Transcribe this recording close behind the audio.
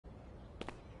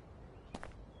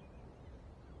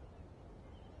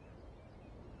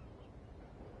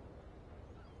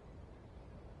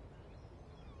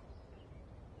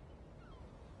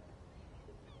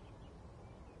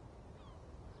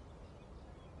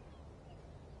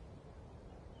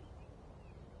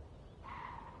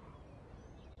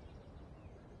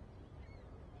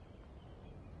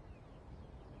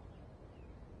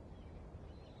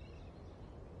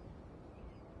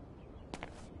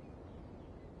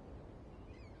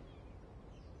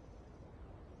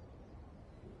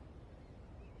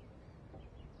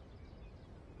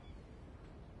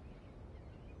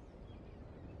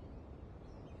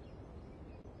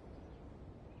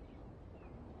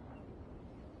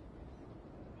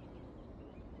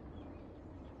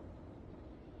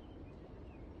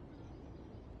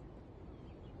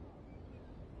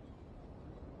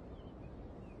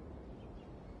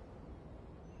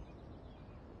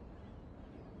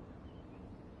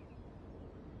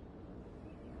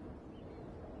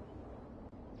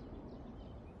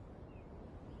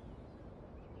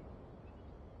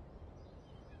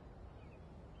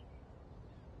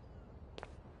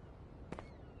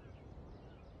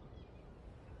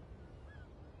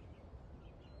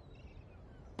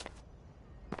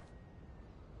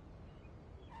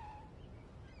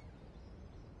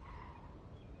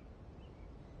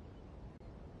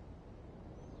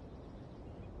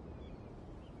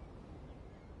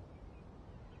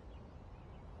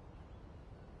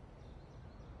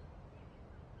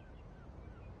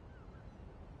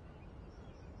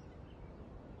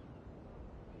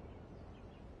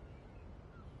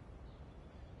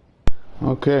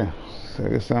Okay, so I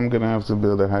guess I'm gonna have to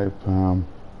build a hype on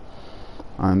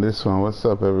this one. What's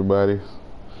up, everybody?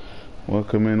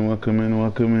 Welcome in, welcome in,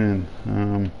 welcome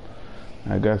in.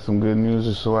 I got some good news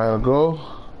just a while ago.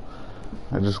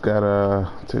 I just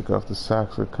gotta take off the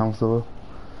socks, get comfortable.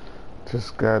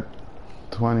 Just got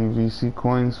 20 VC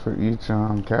coins for each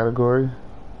category,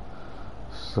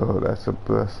 so that's a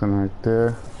blessing right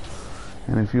there.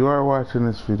 And if you are watching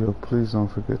this video, please don't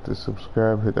forget to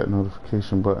subscribe, hit that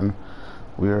notification button.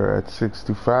 We are at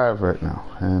 65 right now,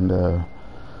 and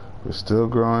we're still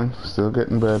growing, still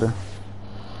getting better.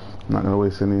 I'm not gonna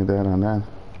waste any of that on that.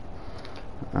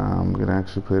 I'm gonna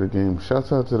actually play the game.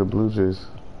 Shouts out to the Blue Jays.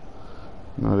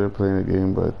 I know they're playing a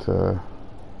game, but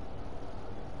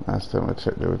last time I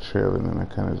checked they were trailing, and I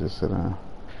kind of just said the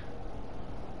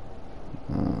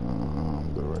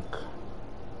wreck.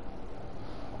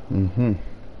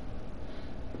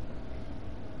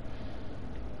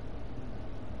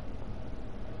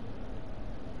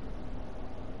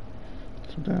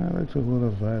 Sometimes I like to hold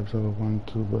the vibes of a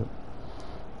 1-2, but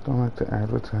don't like to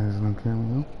advertise on camera,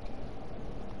 you know?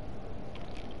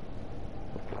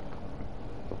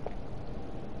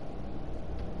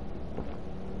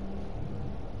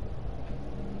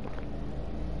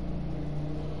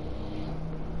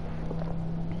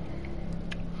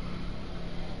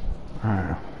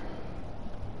 Alright.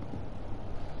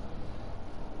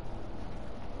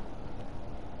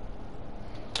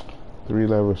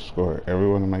 Three-level score. Every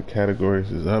one of my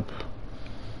categories is up.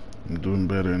 I'm doing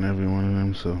better in every one of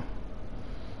them, so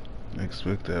I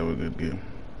expect to have a good game.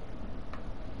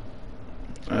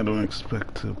 I don't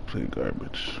expect to play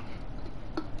garbage.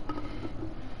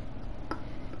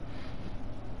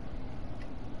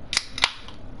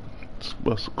 Let's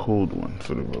bust a cold one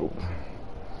for the road.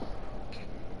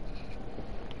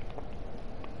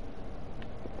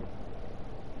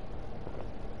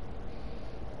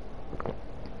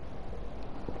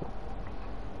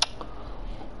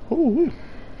 Ooh.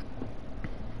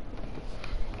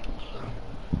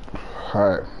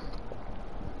 Alright.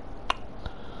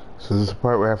 So this is the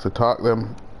part where I have to talk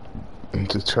them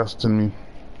into trusting me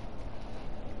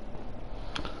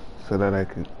so that I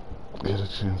can get a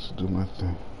chance to do my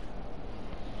thing.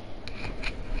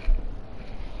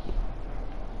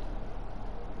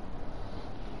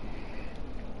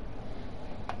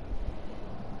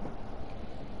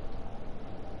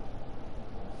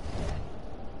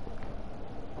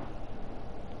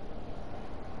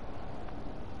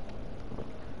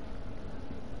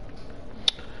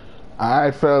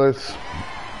 Alright, fellas,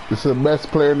 this is the best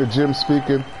player in the gym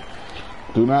speaking.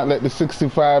 Do not let the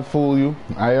 65 fool you.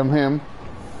 I am him.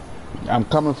 I'm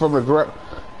coming from the ground.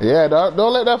 Yeah,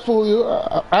 don't let that fool you.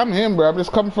 I'm him, bro. I'm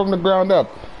just coming from the ground up.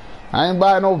 I ain't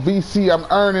buying no VC. I'm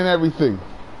earning everything.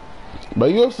 But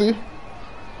you'll see.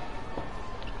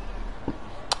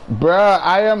 Bruh,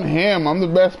 I am him. I'm the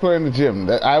best player in the gym.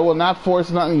 I will not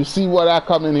force nothing. You see what I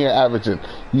come in here averaging.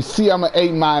 You see I'm an A-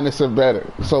 or better.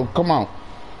 So, come on.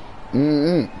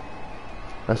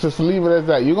 Let's just leave it as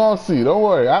that. You're gonna see. Don't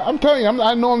worry. I'm telling you,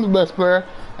 I know I'm the best player,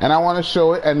 and I want to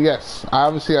show it. And yes,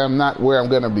 obviously I'm not where I'm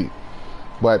gonna be,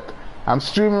 but I'm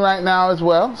streaming right now as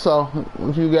well. So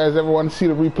if you guys ever want to see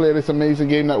the replay of this amazing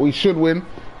game that we should win,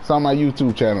 it's on my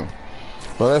YouTube channel.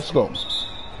 But let's go.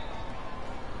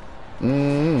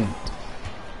 You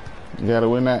gotta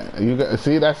win that. You got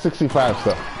see that's 65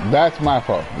 stuff. That's my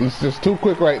fault. He's just too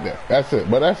quick right there. That's it.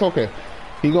 But that's okay.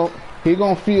 He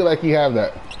gonna feel like he have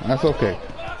that. That's okay.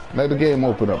 Let the game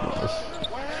open up.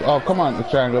 Oh, come on, the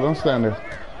triangle. Don't stand there.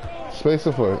 Space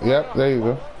it for it. Yep, there you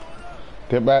go.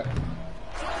 Get back.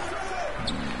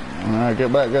 Alright,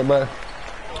 get back, get back.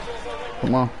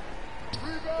 Come on.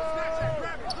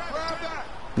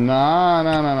 Nah.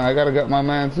 I gotta get my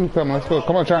man too. Come on, let's go.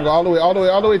 Come on, triangle. All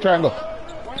the way, triangle.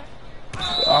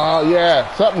 Oh,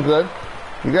 yeah. Something good.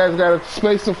 You guys gotta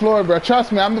space the floor, bro.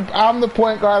 Trust me, I'm the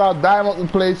point guard. I'll dime up the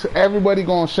place. Everybody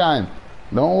gonna shine.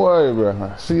 Don't worry, bro.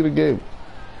 I see the game.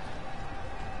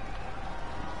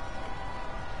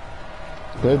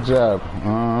 Good job.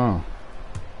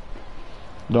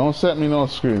 Don't set me no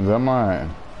screens. I'm alright.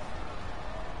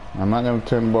 I'm not gonna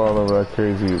turn the ball over like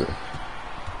crazy either.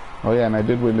 Oh yeah, and I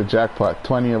did win the jackpot.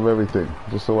 20 of everything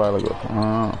just a while ago.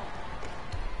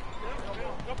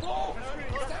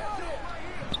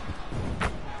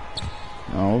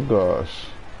 Oh gosh.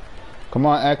 Come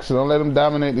on, X, don't let him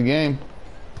dominate the game.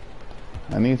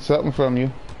 I need something from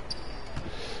you.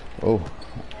 Oh.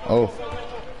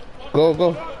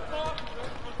 Go.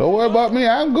 Don't worry about me.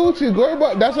 I'm Gucci. Go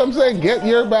about. That's what I'm saying. Get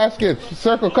your baskets.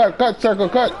 Circle cut, circle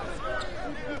cut.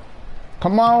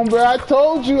 Come on, bro. I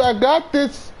told you I got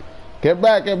this. Get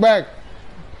back. Come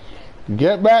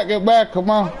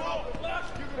on.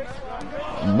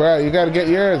 Bruh, you gotta get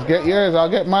yours. Get yours. I'll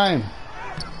get mine.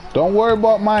 Don't worry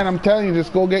about mine. I'm telling you,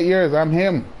 just go get yours. I'm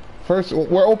him. First,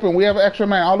 we're open. We have an extra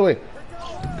man all the way.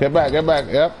 Get back. Get back.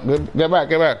 Yep. Good. Get back.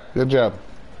 Get back. Good job.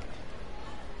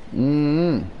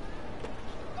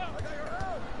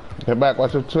 Get back.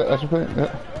 Watch your play.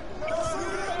 Yep.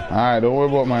 All right. Don't worry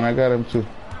about mine. I got him too.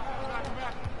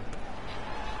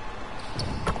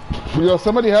 Yo,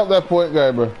 somebody help that point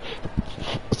guy, bro.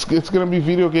 It's gonna be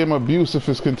video game abuse if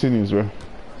this continues, bro.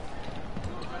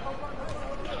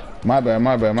 My bad.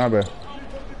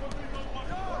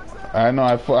 I know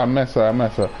I mess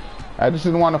up. I just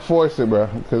didn't want to force it, bro,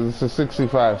 because it's a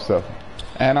 65 stuff.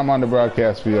 And I'm on the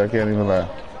broadcast view, I can't even lie.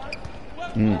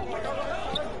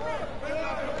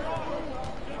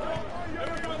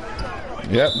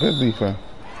 Yep, good defense.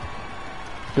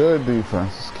 Good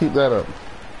defense. Just keep that up.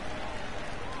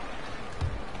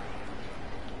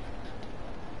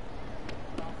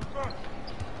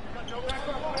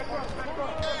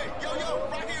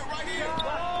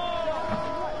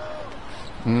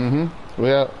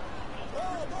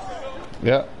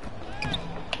 Yep.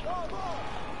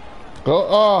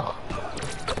 Go.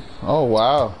 Oh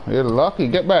wow. You're lucky.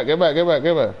 Get back. Bro,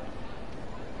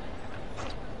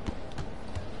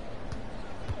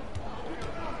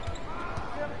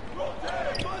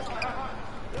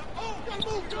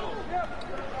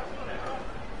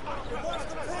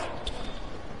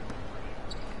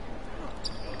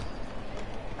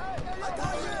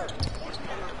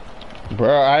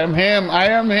 I am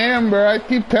him, bro. I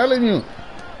keep telling you.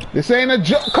 This ain't a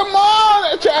joke. Come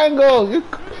on, triangle.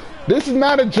 This is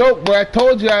not a joke, bro. I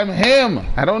told you I'm him.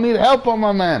 I don't need help on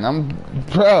my man.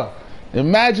 Bro.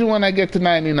 Imagine when I get to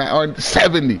 99 or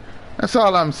 70. That's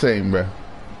all I'm saying, bro.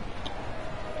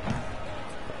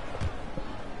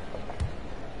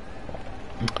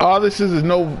 All this is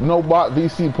no bot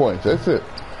VC points. That's it.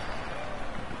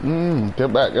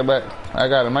 Get back. I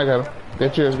got him.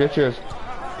 Get yours.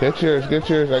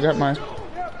 I got mine.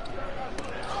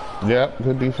 Yep,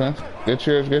 good defense. Get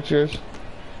yours.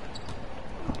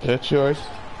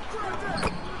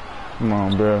 Come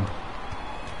on, bro.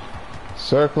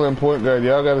 Circle and point guard.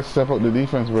 Y'all gotta step up the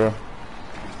defense, bro.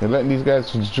 You're letting these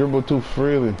guys dribble too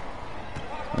freely.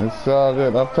 It's all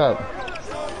good. Up top.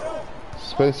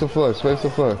 Space the floor.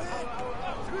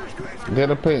 Get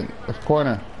a paint.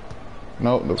 Corner.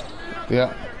 No.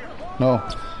 Yeah. No.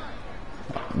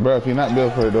 Bro, if you're not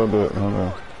built for it, don't do it.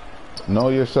 No. Know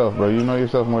yourself, bro. You know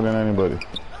yourself more than anybody.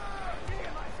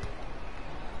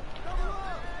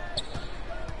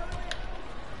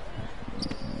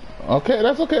 Okay,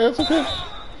 that's okay.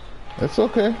 It's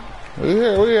okay.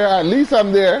 We're here. At least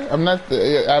I'm there. I'm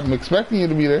expecting you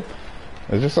to be there.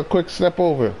 It's just a quick step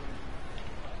over.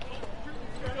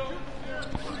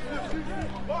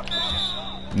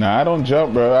 Nah, I don't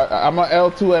jump, bro. I'm an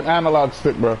L2 and analog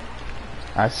stick, bro.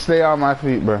 I stay on my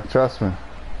feet, bro. Trust me.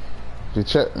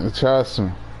 Trust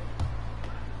me.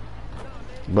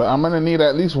 But I'm gonna need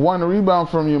at least one rebound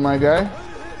from you, my guy.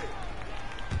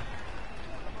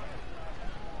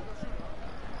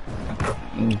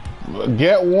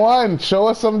 Get one. Show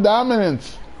us some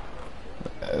dominance.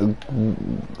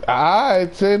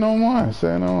 Alright, say no more.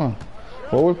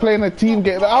 Well, we're playing a team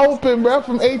game. Open, bro,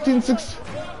 from 1860.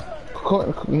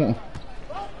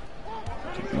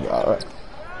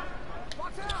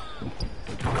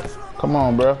 Come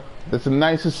on, bro. That's the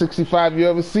nicest 65 you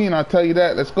ever seen. I'll tell you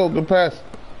that. Let's go. Good pass.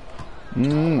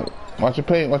 Watch your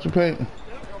paint.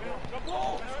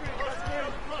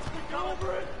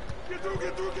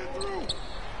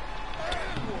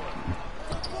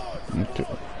 Okay.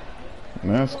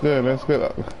 That's good.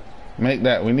 Make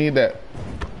that. We need that.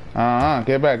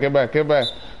 Get back.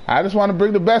 I just want to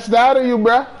bring the best out of you,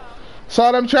 bruh. That's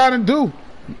all I'm trying to do.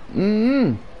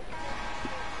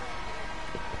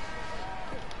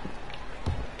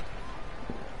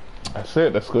 That's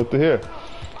it. That's good to hear.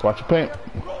 Watch your paint.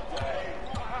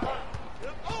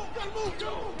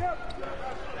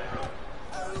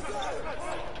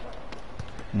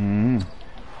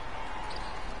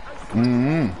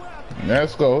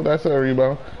 Let's go. That's a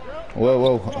rebound.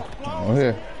 Whoa. Oh,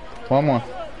 here. One more.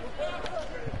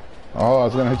 Oh, I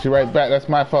was gonna hit you right back. That's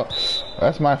my fault.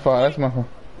 Good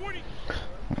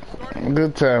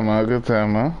time,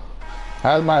 man.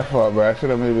 That's my fault, bro. I should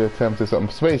have maybe attempted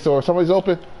something. Space, or somebody's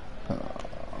open.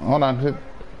 Hold on.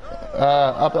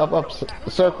 Up.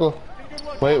 Circle.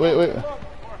 Wait.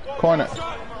 Corner.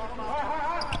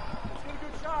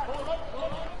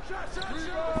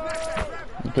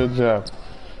 Good job.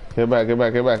 Get back,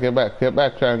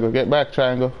 triangle. Get back.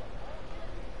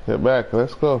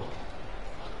 Let's go.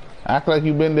 Act like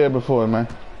you've been there before, man.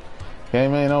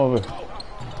 Game ain't over.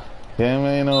 We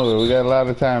got a lot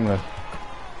of time left.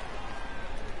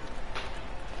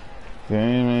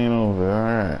 Game ain't over.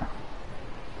 Alright.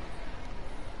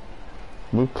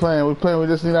 We're playing. We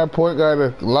just need our point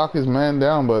guard to lock his man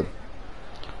down, but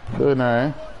good,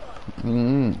 alright.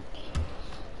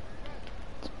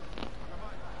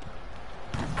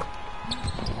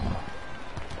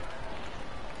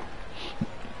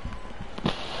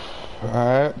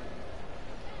 Alright.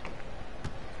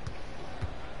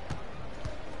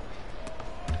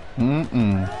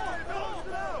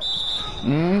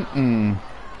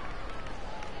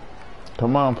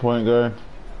 Come on, point guard.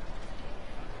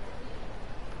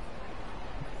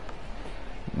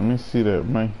 Let me see that,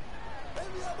 man.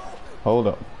 Hold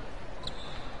up.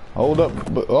 Hold up.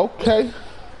 But okay.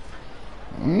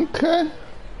 Okay.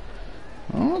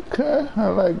 Okay. I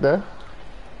like that.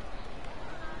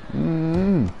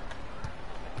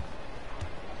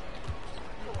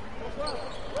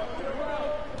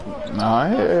 Nah, I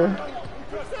hear you.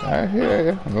 I hear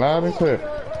you. Loud and clear.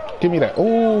 Give me that.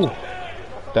 Ooh.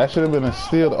 That should have been a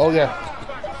steal. Oh, yeah.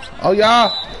 Oh,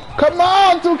 yeah. Come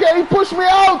on, 2K. He pushed me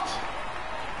out.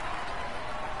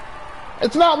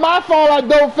 It's not my fault I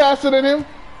dove faster than him.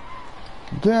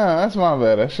 Damn, that's my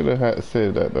bad. I should have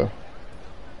saved that, though.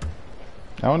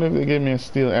 I wonder if they gave me a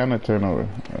steal and a turnover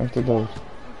after those.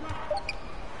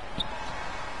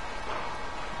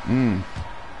 Let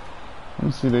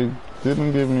me see. They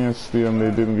didn't give me a steal and they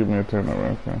didn't give me a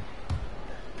turnover. Okay.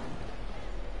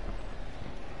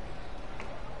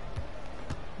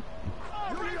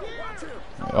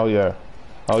 Oh yeah.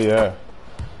 Oh yeah.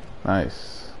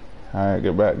 Nice. Alright,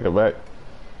 get back, get back.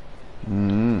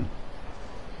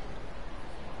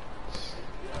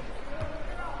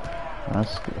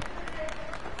 That's good.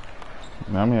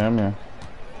 I'm here.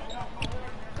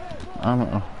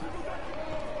 I'm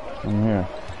here.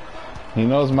 He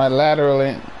knows my lateral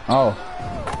ain't. Oh.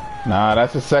 Nah,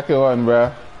 that's the second one,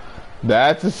 bro.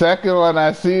 That's the second one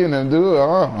I seen him do.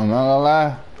 Oh, I'm not gonna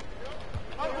lie.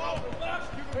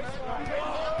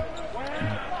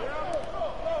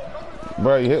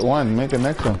 Bro, you hit one, make the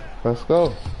next one. Let's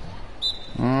go.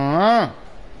 I'm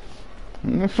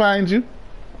gonna find you.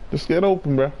 Just get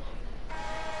open, bro.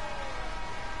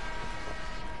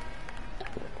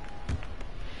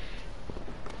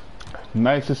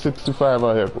 Nice to 65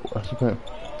 out here. Watch your pen.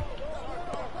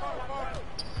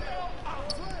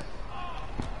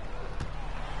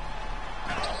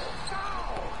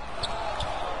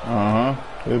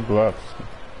 Good blocks.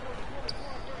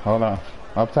 Hold on.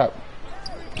 Up top.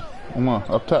 Come on,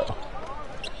 up top.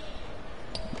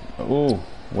 Ooh,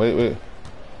 wait.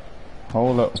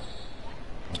 Hold up.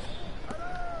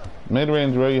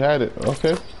 Mid-range where you had it.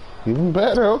 Okay. Even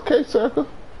better. Okay, circle.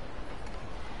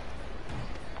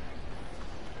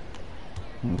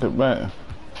 Get back.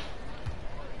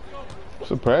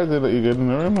 Surprised that you get in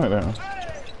the rim like that.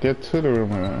 Get to the rim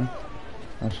like that.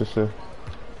 I should say.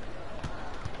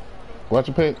 Watch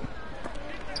your paint.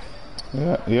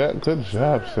 Yeah, good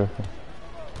job, circle.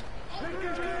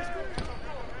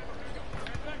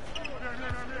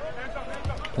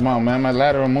 Come on, man, my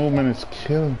lateral movement is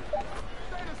killing.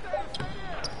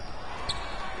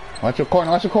 Watch your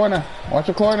corner, watch your corner, watch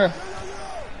your corner.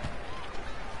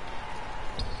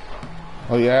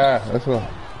 Oh yeah, let's go.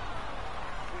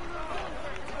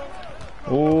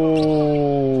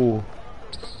 Ooh.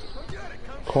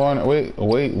 Corner, wait,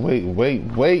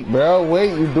 bro,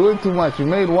 wait, you're doing too much. You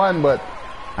made one, but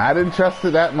I didn't trust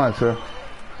it that much, sir.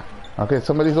 Okay,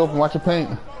 somebody's open, watch your paint.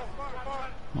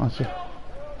 Watch it.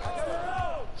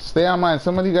 Stay on mine,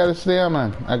 somebody gotta stay on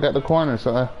mine. I got the corner,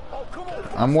 so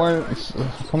I'm worried.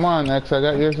 Come on, X, I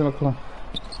got yours in the corner.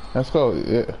 Let's go,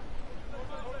 yeah.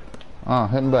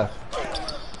 Hit him back.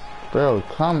 Bro,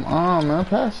 come on, man,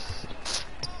 pass.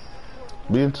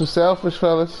 Being too selfish,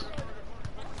 fellas.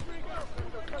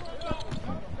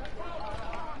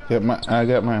 I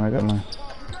got mine.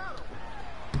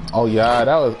 Oh yeah,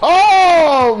 that was.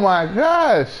 Oh my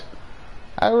gosh!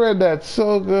 I read that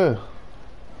so good.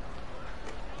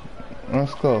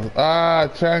 Let's go.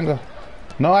 Triangle.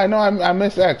 No, I know I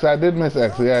missed X. I did miss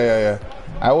X. Yeah.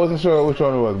 I wasn't sure which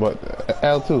one it was, but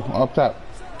L2 up top.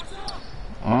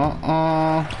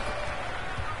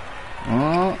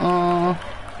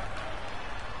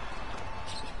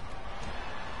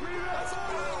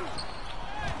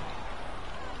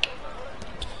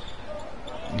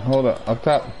 Hold up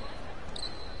top.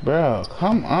 Bro,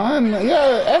 come on.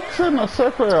 Yeah, X and a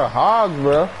circular hogs,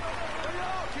 bro.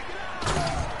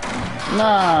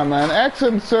 Nah, man. X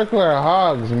and circular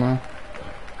hogs, man.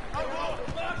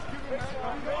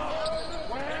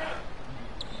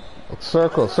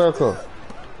 Circle.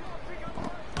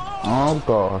 Oh,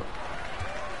 God.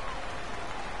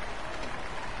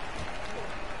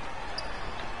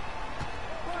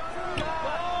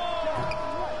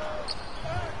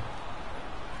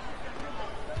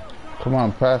 Come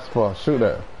on, pass the ball. Shoot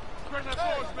that.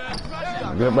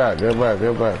 Get back, get back,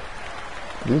 get back.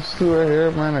 These two right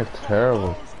here, man, are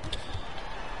terrible.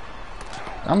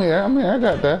 I'm here, I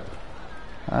got that.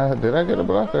 Did I get a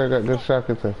block or I got good shot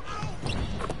contest?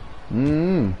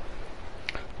 I'm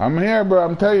here, bro.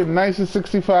 I'm telling you, nice as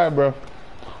 65, bro.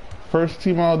 First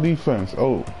team all defense.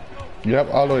 Oh, yep,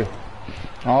 all the way.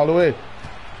 All the way.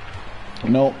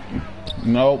 Nope.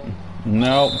 Nope.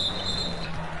 Nope.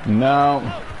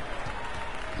 No.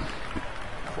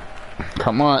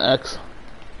 Come on, X.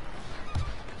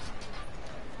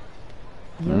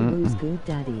 Yo, who's good,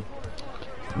 Daddy?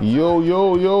 Yo,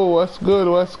 yo, yo, what's good?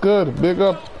 What's good? Big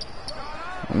up.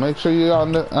 Make sure you're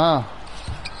on the.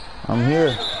 I'm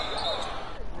here.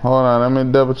 Hold on, let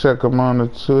me double check. I'm on the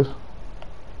two.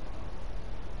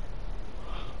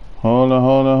 Hold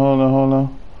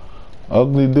on.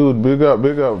 Ugly dude, big up,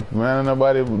 man.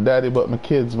 Nobody, daddy, but my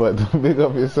kids, but big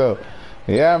up yourself.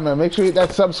 Yeah, man. Make sure you hit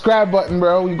that subscribe button,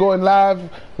 bro. We going live.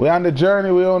 We on the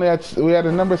journey. We had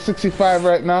a number 65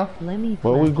 right now. Let me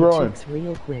but we growing.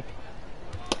 Real quick.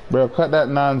 Bro, cut that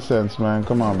nonsense, man.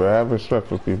 Come on, bro. Have respect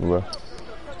for people, bro.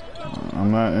 I'm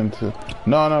not into.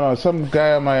 No. Some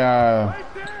guy on my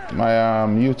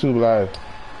YouTube live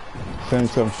saying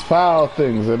some foul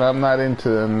things, and I'm not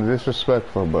into and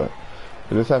disrespectful, but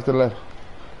you just have to let.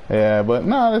 Yeah, but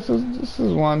no, this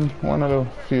is one of the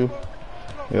few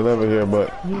you'll ever hear.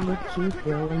 But you look cute,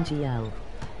 bro, and GL.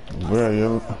 Bro,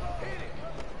 you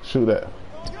shoot that.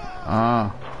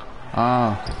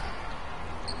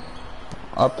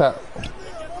 Up top.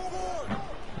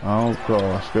 Oh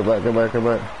gosh, get back.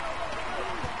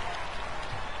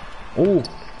 Ooh.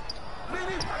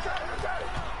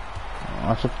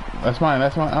 Watch it. That's mine.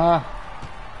 That's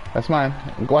mine.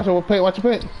 Watch your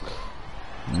paint.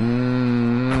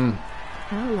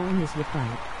 How long is the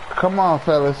fight? Come on,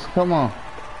 fellas. Come on.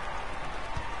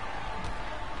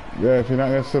 Yeah, if you're not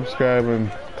gonna subscribe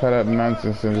and cut out the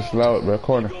nonsense and just allow it, bro.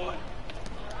 Corner.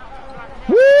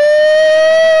 Woo!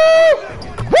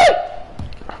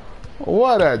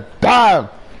 What a dive!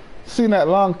 Seen that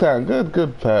long time.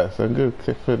 Good pass and good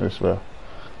finish, bro.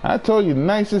 I told you,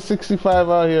 nice as 65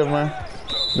 out here, man.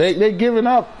 They giving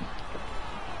up.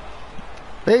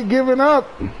 They giving up.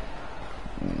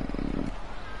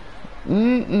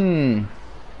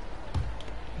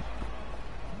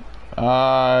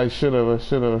 I should have,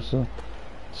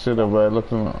 but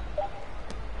looking.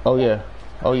 Oh yeah.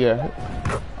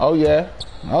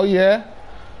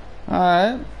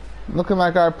 Alright. Looking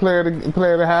like our player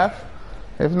to half.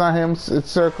 If not him, it's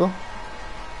Circle.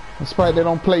 Despite they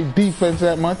don't play defense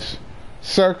that much.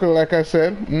 Circle, like I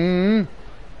said.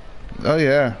 Oh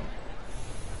yeah.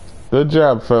 Good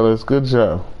job, fellas. Good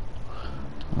job.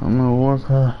 I'm gonna work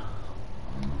her.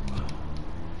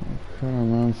 What kind of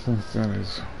nonsense that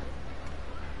is?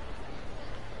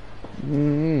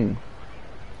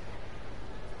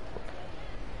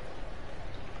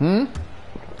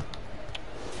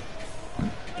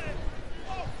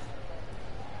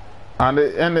 On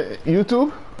the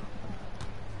YouTube?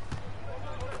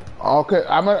 Okay,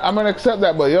 I'm gonna accept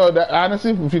that, but yo,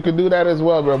 honestly, if you could do that as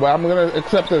well, bro, but I'm gonna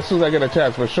accept it as soon as I get a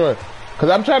chance, for sure. Cause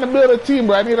I'm trying to build a team,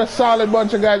 bro. I need a solid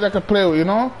bunch of guys I can play with, you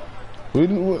know?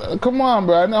 Come on,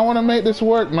 bro. I want to make this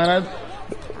work, man.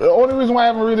 The only reason why I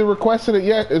haven't really requested it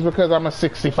yet is because I'm a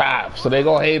 65, so they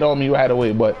gonna hate on me right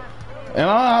away. But, you know,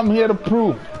 I'm here to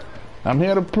prove. I'm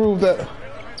here to prove that.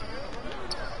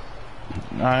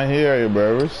 I hear you,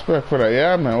 bro. Respect for that.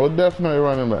 Yeah, man. We're definitely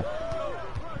running back.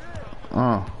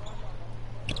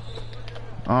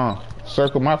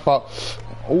 Circle, my fault.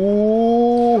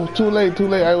 Ooh, too late.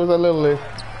 I was a little late.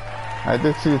 I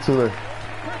did see it too late.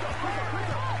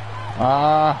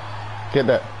 Get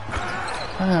that.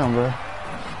 Damn, bro.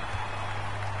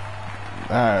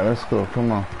 Alright, let's go.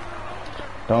 Come on.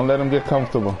 Don't let them get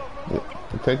comfortable.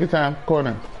 Take your time.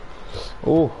 Corner.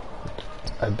 Ooh.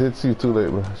 I did see you too late,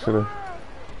 bro. Should've.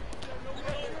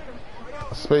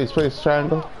 Space,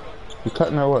 triangle. You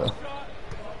cutting or what?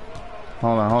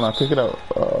 Hold on. Kick it out.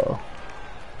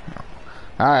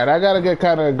 Alright, I gotta get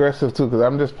kind of aggressive too, because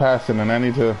I'm just passing and I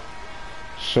need to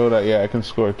show that, yeah, I can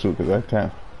score too, because I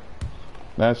can't.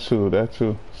 That's true.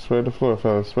 Spread the floor,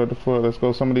 fellas. Spread the floor. Let's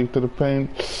go. Somebody to the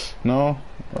paint. No.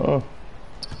 Oh.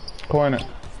 Corner.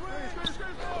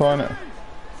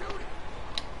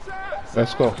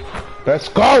 Let's go.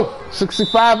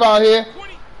 65 out here.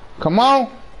 Come on.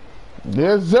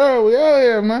 Yes, sir. We out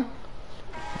here, man.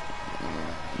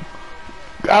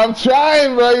 I'm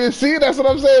trying, bro. You see, that's what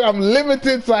I'm saying. I'm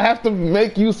limited, so I have to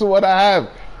make use of what I have.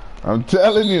 I'm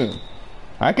telling you.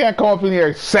 I can't come up in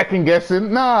here second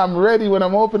guessing. Nah, I'm ready. When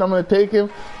I'm open, I'm going to take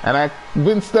him. And I've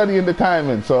been studying the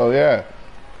timing, so yeah.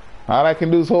 All I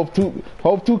can do is hope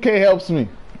 2K helps me.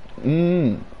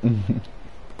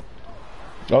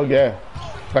 Oh yeah.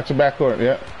 Got your backcourt,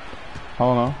 yeah.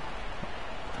 Hold on.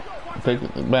 Take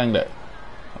it, bang that.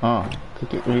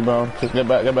 Kick it, rebound. Get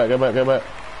back.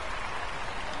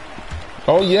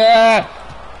 Oh yeah!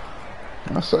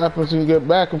 That's what happens when you get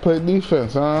back and play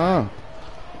defense.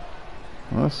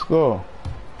 Let's go.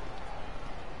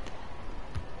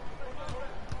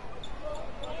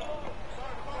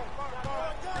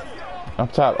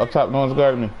 Up top, no one's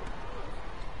guarding me.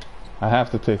 I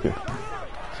have to take it.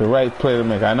 It's the right play to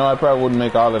make. I know I probably wouldn't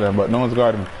make all of them, but no one's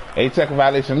guarding me. 8-second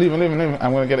violation. Leave him.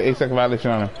 I'm gonna get an 8-second violation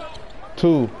on him.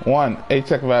 2, 1,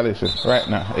 8-second violation right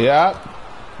now. Yeah.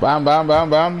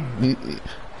 Bam.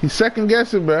 He's second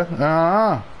guessing, bro.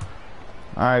 All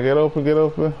right, get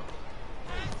open.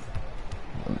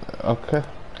 Okay.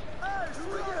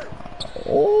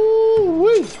 Oh,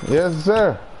 wait. Yes,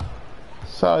 sir.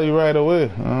 Saw you right away.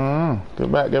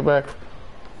 Get back.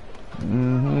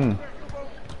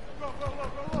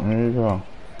 There you go.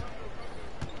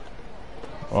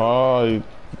 Oh,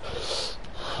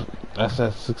 that's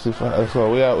at 65. That's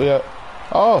all. We out.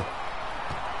 Oh.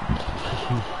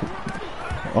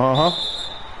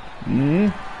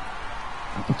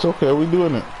 It's okay. We're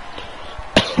doing it.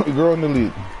 We're growing the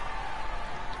lead.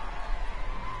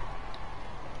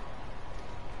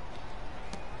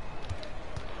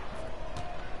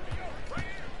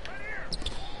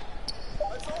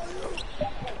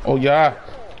 Oh yeah.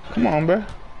 Come on, bro.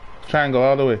 Triangle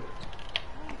all the way.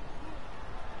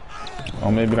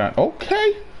 Oh, maybe not.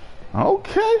 Okay.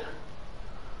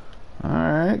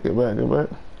 Alright, get back.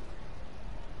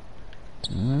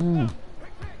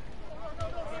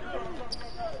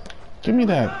 Give me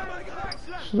that.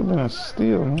 Should have been a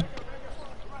steal, man.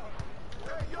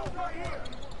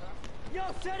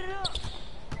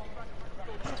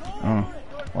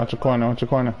 Watch your corner.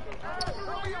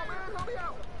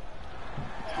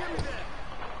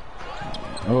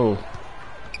 Oh.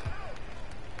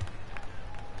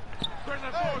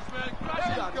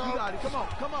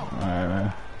 Come on. Alright,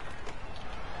 man.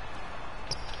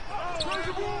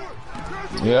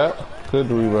 Yeah, good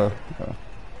rebound.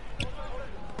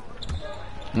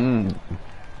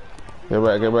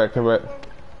 Get back.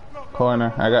 Corner.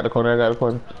 I got the corner. That's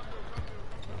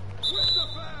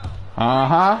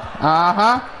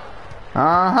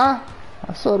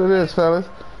what it is, fellas.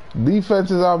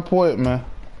 Defense is on point, man.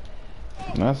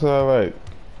 That's all right.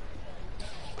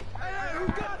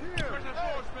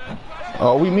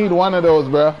 Oh, we need one of those,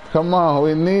 bro. Come on,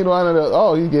 we need one of those.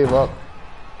 Oh, he gave up.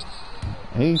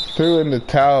 He threw in the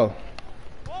towel.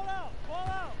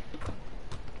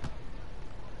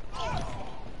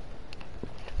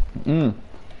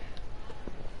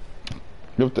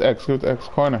 Give the X,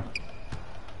 corner.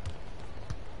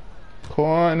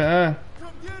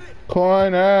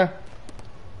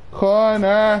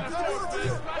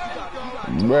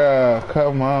 Bruh,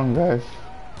 come on, guys.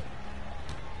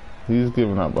 He's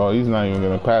giving up. Oh, he's not even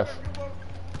gonna pass.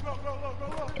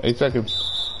 8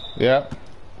 seconds. Yep.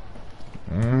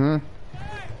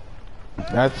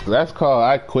 That's called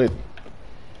I quit.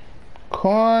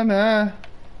 Corner.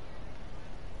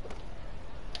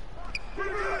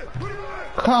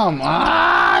 Come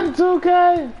on,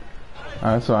 2K.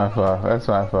 That's my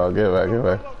fault.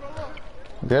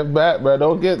 Get back, bro.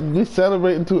 Don't be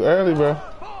celebrating too early, bro.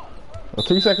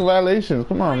 3-second violations.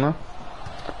 Come on, man.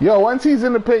 Yo, once he's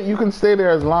in the paint, you can stay there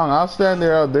as long. I'll stand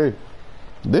there all day.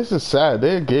 This is sad.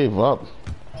 They gave up.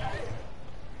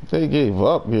 They gave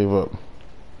up. They didn't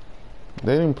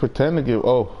even pretend to give.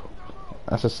 Oh,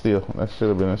 that's a steal. That should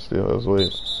have been a steal. That was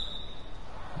weird.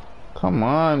 Come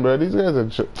on, bro. These guys are.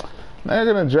 They're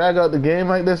gonna drag out the game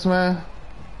like this, man.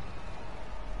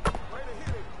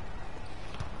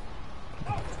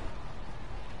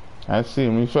 I see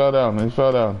him. He fell down.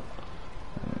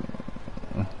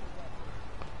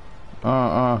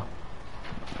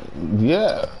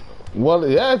 Yeah. Well,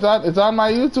 yeah. It's on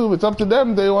my YouTube. It's up to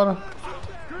them. They wanna.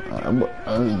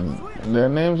 Their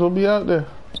names will be out there.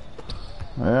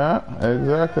 Yeah.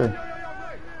 Exactly.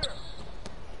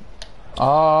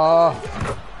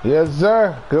 Yes,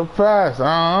 sir. Good pass.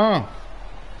 I'm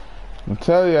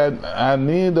telling you, I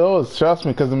need those. Trust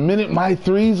me, because the minute my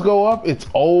threes go up, it's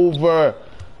over.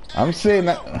 I'm saying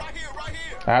that.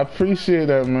 I appreciate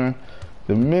that, man.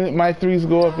 The minute my threes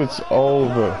go up, it's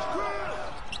over.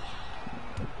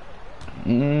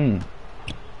 No,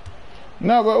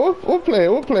 but we'll play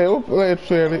it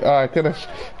fairly. Oh, I could have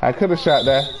shot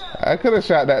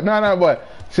that. No, but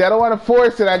see, I don't want to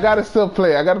force it. I gotta still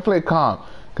play. I gotta play calm,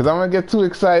 cause I'm gonna get too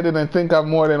excited and think I'm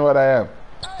more than what I am.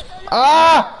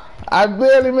 I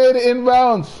barely made it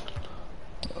inbounds.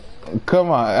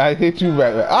 Come on, I hit you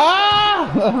back.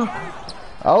 Ah!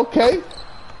 Okay.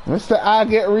 Mr. I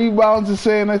get rebounds and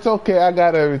saying it's okay, I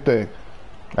got everything.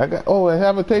 Oh, I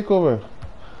have a takeover.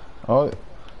 Oh,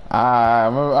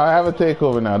 I have a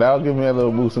takeover now. That'll give me a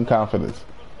little boost in confidence.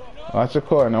 Watch your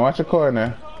corner, watch your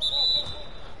corner.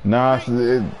 No,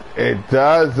 it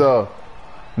does though.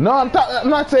 No, I'm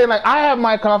not saying like I have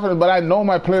my confidence, but I know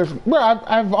my players. Bro,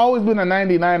 I've always been a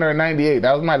 99 or a 98.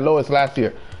 That was my lowest last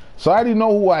year. So I already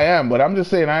know who I am, but I'm just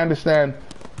saying I understand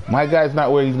my guy's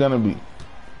not where he's gonna be.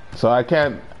 So I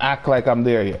can't act like I'm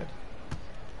there yet.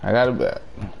 I gotta bet.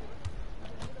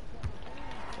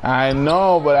 I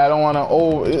know, but I don't want to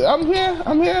over. I'm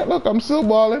here. Look, I'm still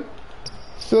balling.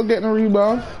 Still getting a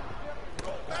rebound.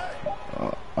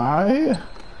 I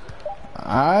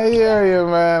hear you,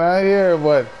 man. I hear you,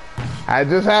 but I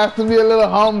just have to be a little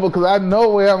humble because I know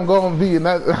where I'm going to be. And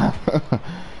that's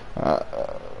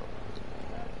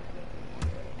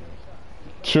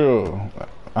true.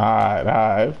 Alright,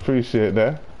 I appreciate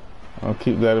that. I'll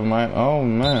keep that in mind. Oh,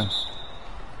 man.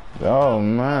 Oh,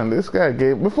 man. This guy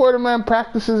gave... Before the man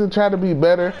practices and try to be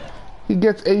better, he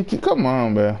gets 18. Come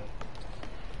on, man.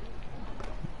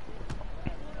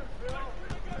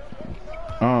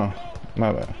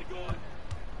 My bad.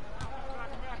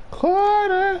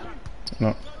 Corner.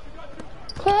 No.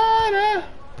 Corner.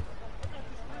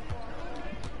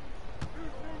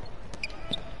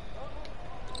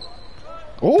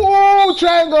 Ooh,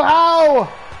 triangle. How?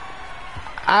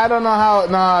 I don't know how.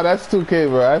 Nah, that's 2K,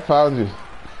 bro. I found you.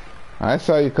 I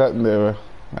saw you cutting there, bro.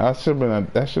 That should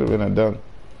have been a dunk.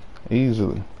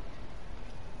 Easily.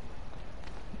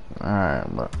 Alright,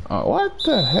 but what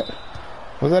the heck?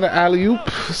 Was that an alley-oop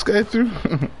skate through?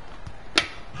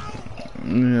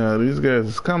 Yeah, these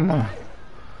guys, come on.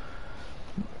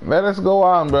 Let us go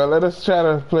on, bro. Let us try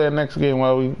to play a next game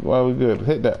while we good.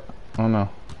 Hit that. Oh no.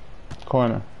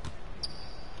 Corner.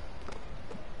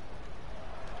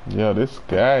 Yo, this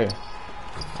guy.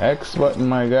 X button,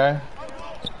 my guy.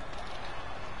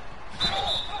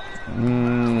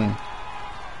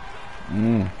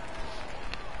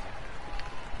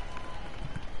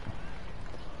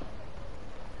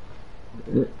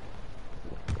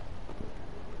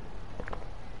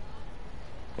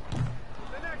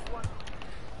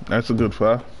 That's a good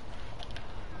foul.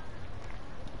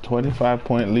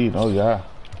 25-point lead. Oh yeah.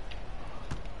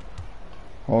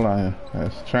 Hold on here.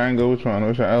 That's triangle. Which one?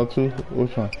 Which one? L2?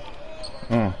 Which one?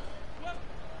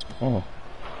 Oh.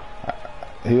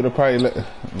 He would have probably let,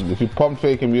 if you pump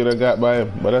fake him, you would have got by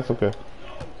him. But that's okay.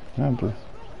 Yeah, please.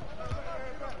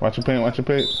 Watch your paint. Watch your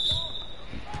paint.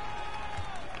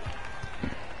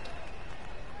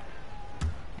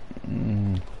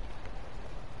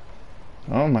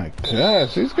 Oh my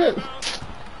gosh, these guys.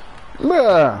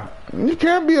 Bruh, you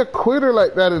can't be a quitter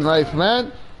like that in life,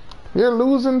 man. You're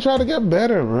losing, try to get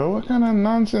better, bro. What kind of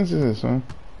nonsense is this, man?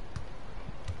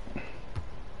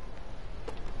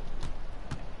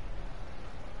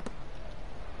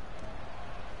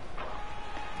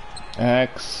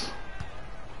 X.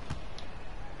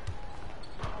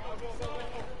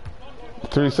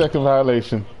 3-second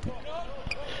violation.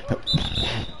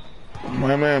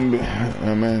 My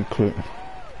man quit.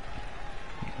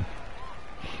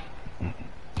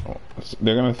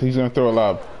 He's gonna throw a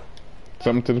lob.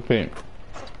 Something to the paint.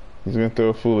 He's gonna throw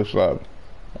a foolish lob.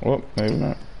 Oh, maybe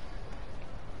not.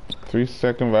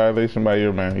 3-second violation by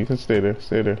your man. You can stay there.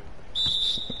 Stay there.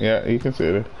 Yeah, you can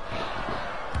stay there.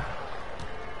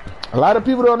 A lot of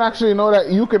people don't actually know that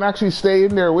you can actually stay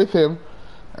in there with him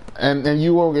and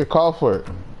you won't get called for it.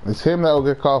 It's him that will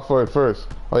get called for it first.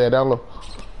 Oh yeah, down low.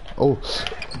 Oh,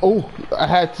 I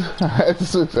had to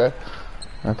switch that.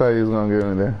 I thought he was gonna get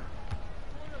me there.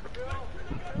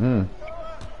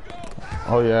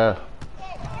 Oh yeah.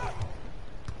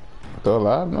 Throw a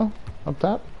lob, no? Up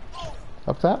top?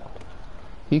 Up top?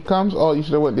 He comes? Oh, you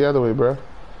should have went the other way, bro.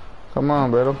 Come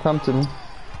on, bro, don't come to me.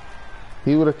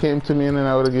 He would have came to me and then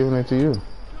I would have given it to you.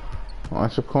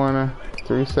 Watch your corner.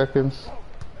 3 seconds.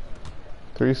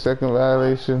 3-second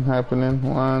violation happening.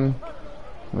 1.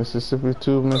 Mississippi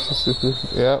 2. Mississippi.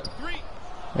 Yep.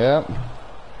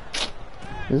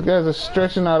 These guys are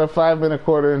stretching out a 5-minute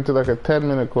quarter into like a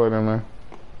 10-minute quarter, man.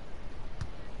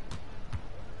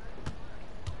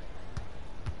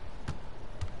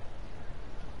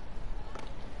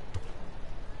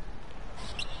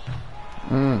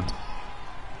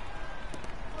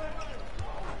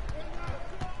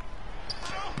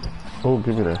 Oh,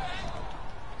 give me that.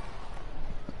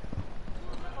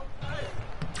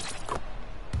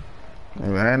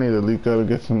 Hey, I need to leak out to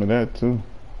get some of that too.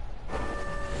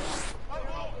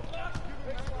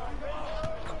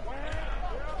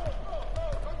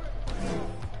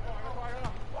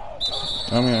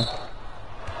 I'm here.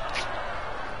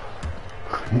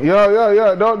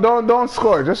 Yo, don't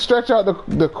score. Just stretch out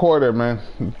the quarter, man.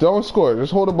 Don't score.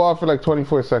 Just hold the ball for like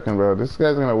 24 seconds, bro. This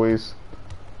guy's gonna waste.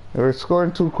 We're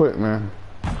scoring too quick, man.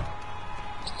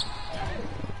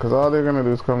 Cause all they're gonna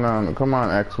do is come down. Come on,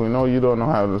 X. We know you don't know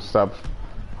how to stop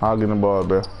hogging the ball,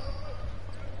 bro.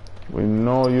 We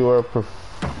know you are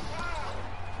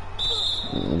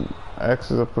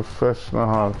X is a professional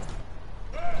hog.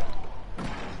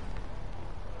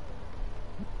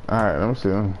 Alright, let me see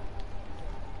him.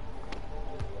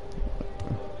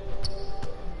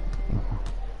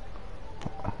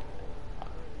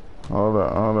 Hold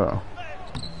up.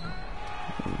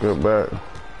 Get back.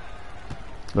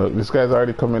 Look, this guy's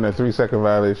already come in a 3-second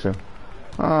violation.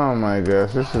 Oh my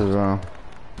gosh, this is wrong.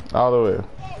 All the way.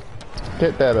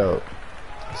 Get that out.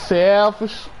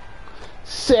 Selfish.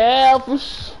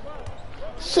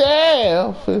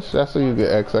 That's what you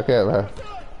get, X. I can't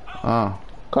lie.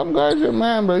 Come guard your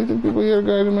man, bro. You think people here to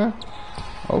guard your man?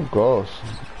 Oh gosh.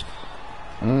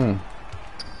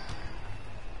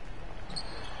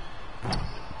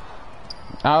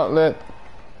 Outlet.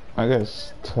 I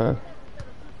guess.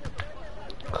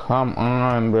 Come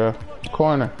on, bro.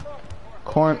 Corner.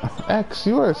 X,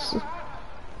 yours.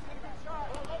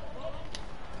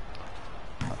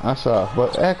 I saw,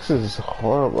 but X is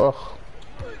horrible.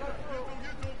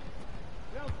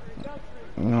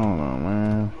 No,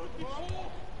 man.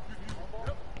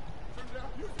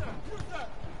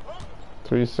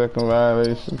 3-second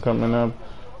violation coming up.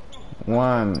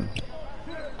 1,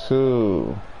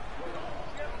 2,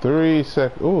 3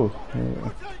 seconds. Ooh.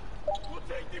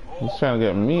 He's trying to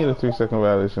get me the 3-second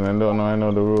violation and don't know I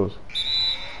know the rules.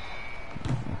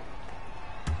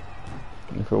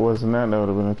 If it wasn't that would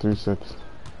have been a 3 seconds.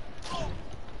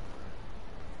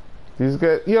 These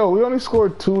guys, yo, we only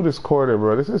scored 2 this quarter,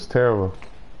 bro. This is terrible.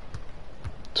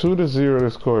 2-0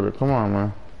 this quarter. Come on,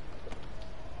 man.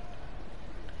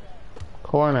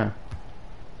 Corner.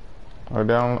 Or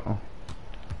down.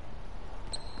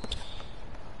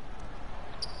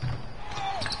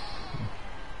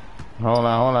 Hold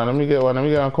on. Let me get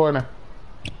on corner.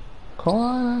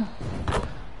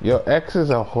 Yo, X is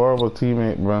a horrible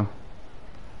teammate, bro.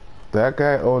 That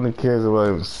guy only cares about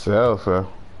himself, bro.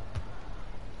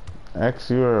 X,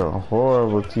 you're a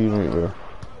horrible teammate, bro.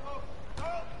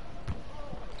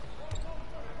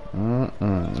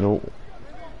 Nope.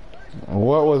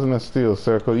 What wasn't a steal,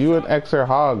 Circle? You and X are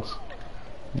hogs.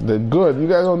 They're good. You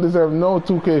guys don't deserve no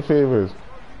 2K favors.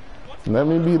 Let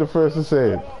me be the first to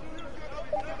say it.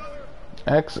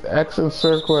 X and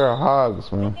Circle are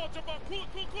hogs, man.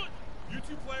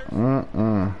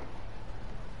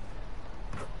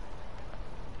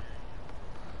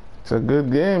 It's a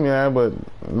good game, yeah, but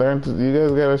you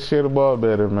guys gotta share the ball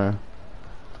better, man.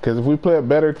 Because if we play a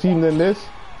better team than this,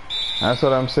 that's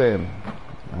what I'm saying.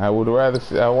 I would rather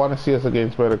see, I want to see us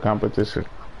against better competition.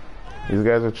 These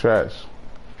guys are trash.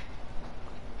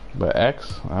 But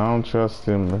X, I don't trust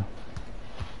him, man.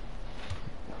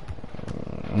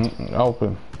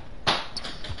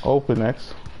 Open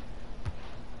X.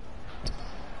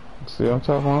 See what I'm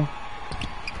talking about?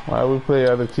 Why we play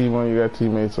other team when you got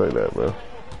teammates like that, bro?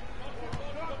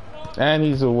 And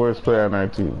he's the worst player on our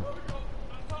team.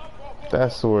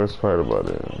 That's the worst part about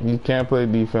it. You can't play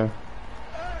defense.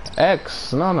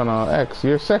 X, no, X,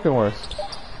 you're second worst.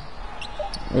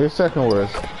 You're second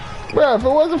worst. Bro, if it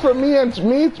wasn't for me,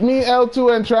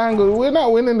 L2 and Triangle, we're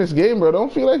not winning this game, bro.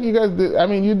 Don't feel like you guys did. I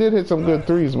mean, you did hit some good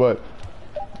threes, but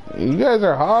you guys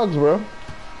are hogs, bro.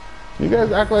 You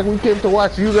guys act like we came to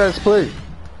watch you guys play.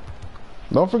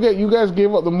 Don't forget, you guys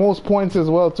gave up the most points as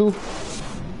well, too.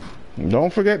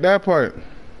 Don't forget that part.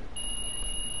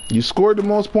 You scored the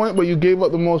most points, but you gave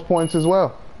up the most points as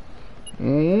well.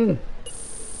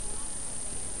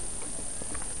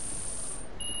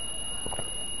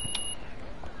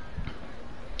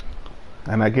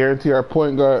 And I guarantee our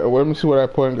point guard, let me see what our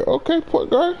point guard, okay, point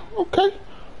guard, okay.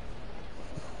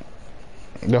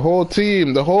 The whole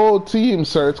team,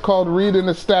 sir. It's called reading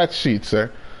the stat sheet,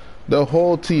 sir. The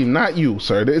whole team, not you,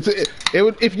 sir.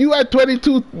 If you had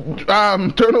 22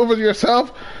 turnovers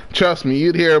yourself, trust me,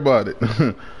 you'd hear about it.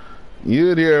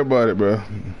 You'd hear about it, bro.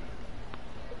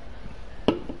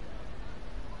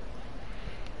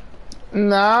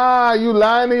 Nah, you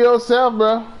lying to yourself,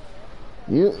 bro.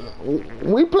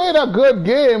 We played a good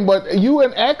game, but you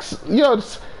and X,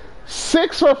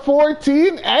 6 for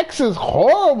 14. X is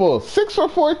horrible. 6 for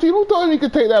 14. Who told him he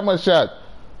could take that much shot?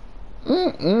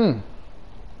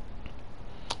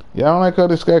 Yeah, I don't like how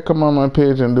this guy come on my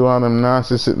page and do all them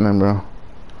nonsense sitting there, bro.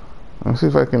 Let's see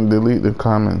if I can delete the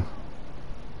comment.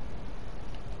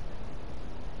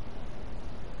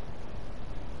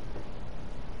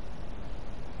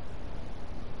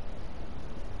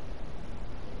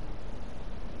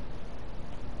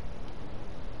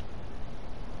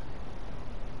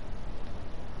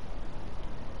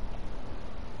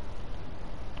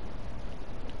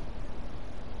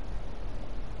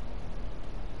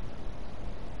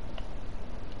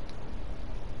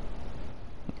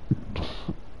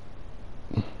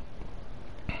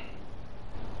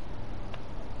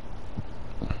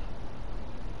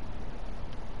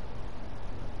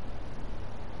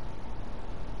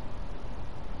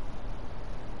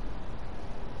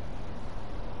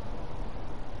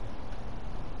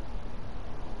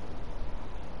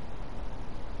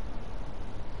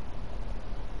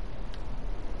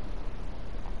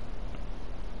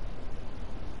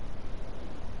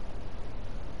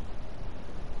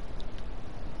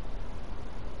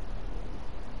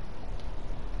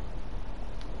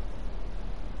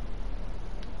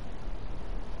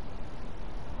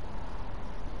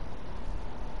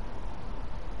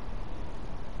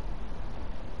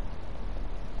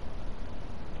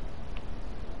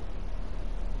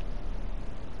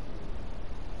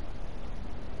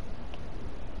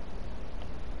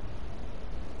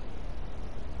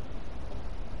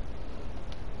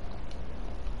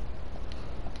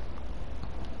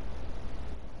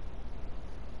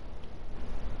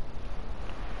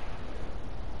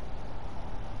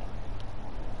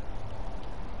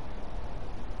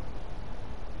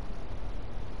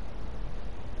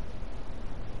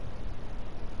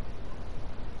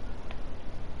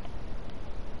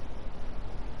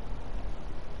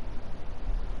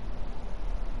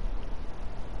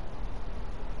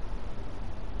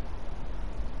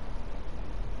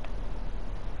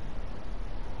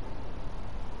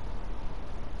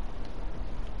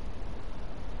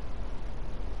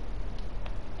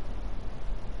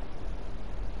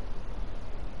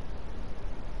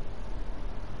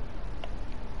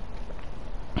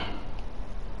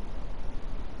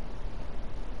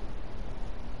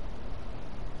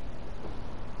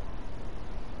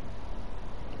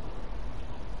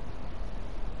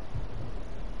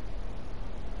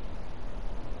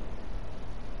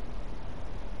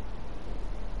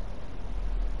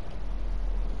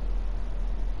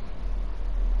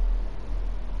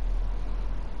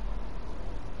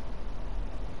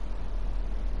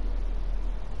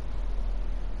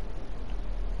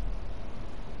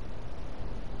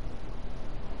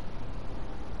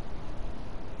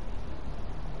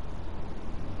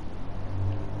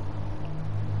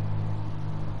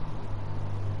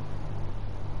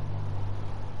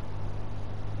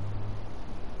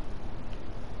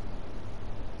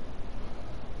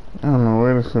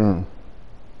 Listen.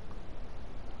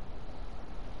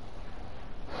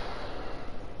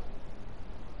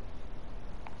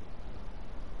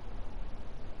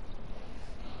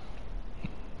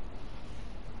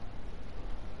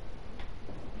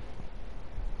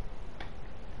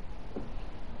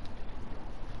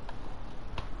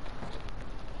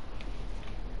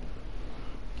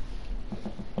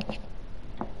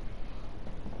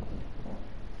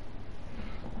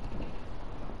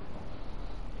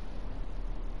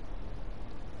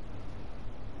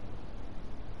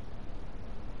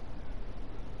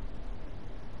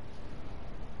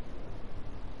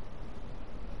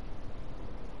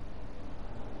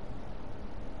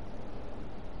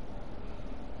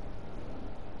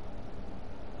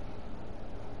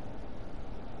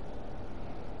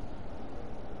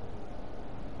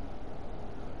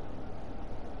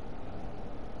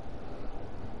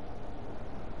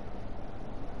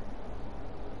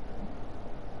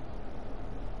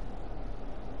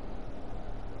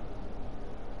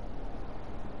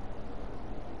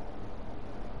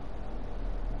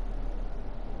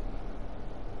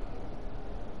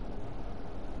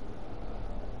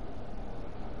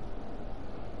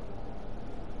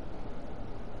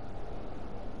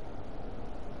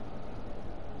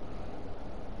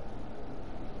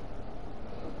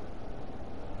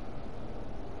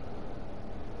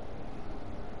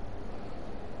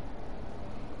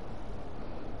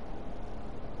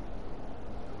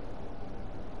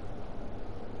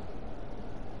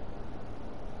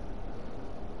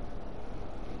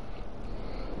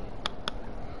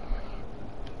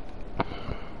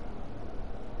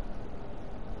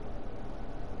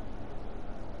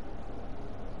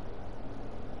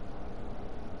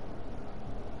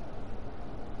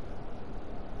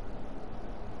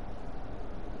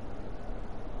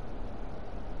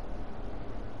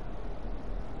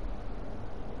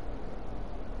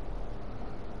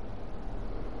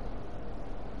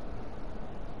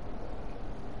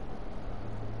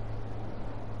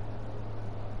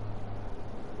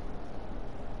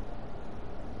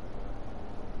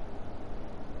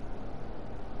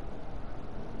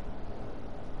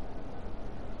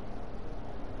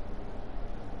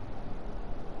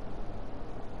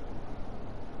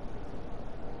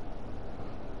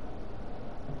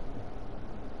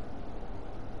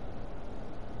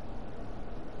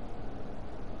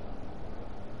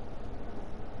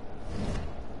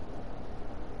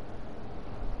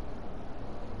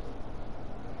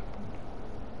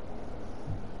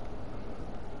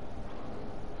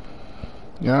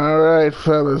 Alright,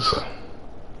 fellas.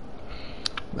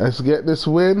 Let's get this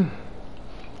win.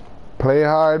 Play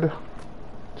hard.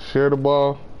 Share the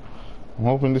ball. I'm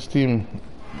hoping this team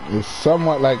is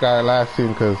somewhat like our last team,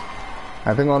 because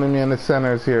I think only me and the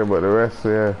center is here, but the rest,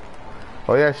 yeah.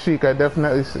 Oh yeah, Sheik, I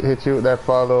definitely hit you with that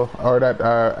follow, or that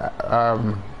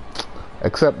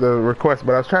accept the request,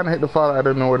 but I was trying to hit the follow. I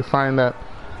didn't know where to find that.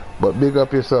 But big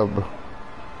up yourself, bro.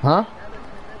 Huh?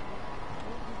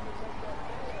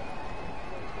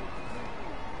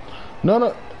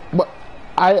 No, but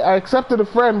I accepted a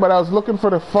friend, but I was looking for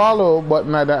the follow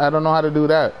button. I don't know how to do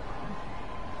that.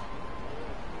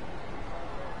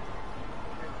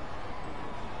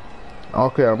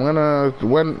 Okay, I'm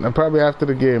gonna probably after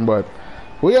the game, but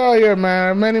we all here,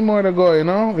 man. Many more to go, you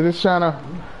know. We're just trying to.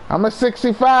 I'm a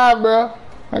 65, bro.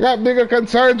 I got bigger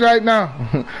concerns right now.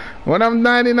 When I'm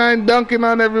 99 dunking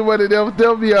on everybody, they'll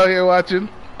be out here watching.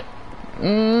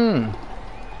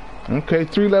 Okay,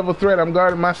 3-level threat. I'm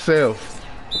guarding myself,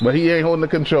 but he ain't holding the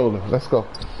controller. Let's go.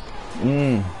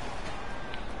 See,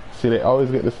 they always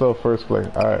get this little first play.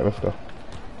 All right, let's go.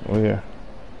 Oh yeah.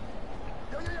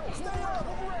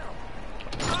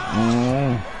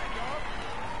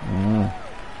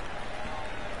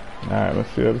 Alright, let's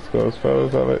see how this goes,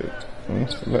 fellas.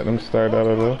 Let them start out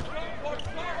of there.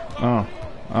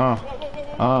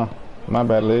 My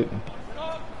bad, late.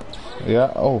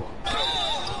 Yeah, oh.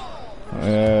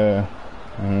 Yeah.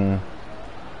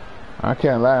 I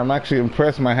can't lie, I'm actually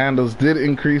impressed. My handles did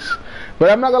increase. But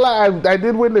I'm not gonna lie, I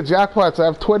did win the jackpots. I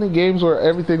have 20 games where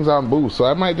everything's on boost. So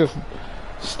I might just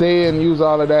stay and use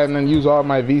all of that and then use all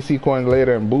my VC coins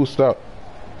later and boost up.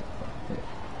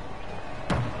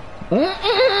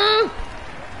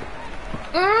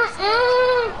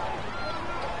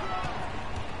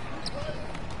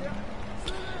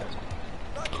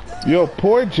 Yo,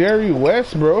 poor Jerry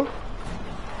West, bro.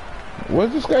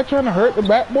 Was this guy trying to hurt the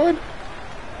backboard?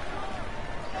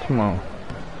 Come on.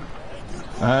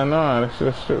 I know, that's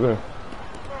just shit there.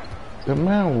 The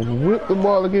man whipped the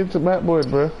ball against the backboard,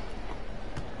 bro.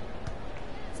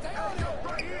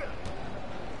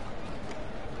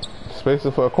 Space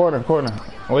it for a corner.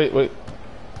 Wait.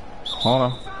 Hold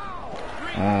on.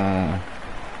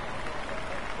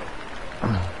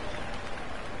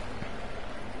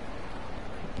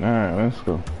 Alright, let's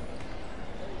go.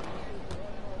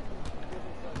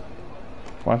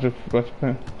 Watch your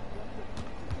pen.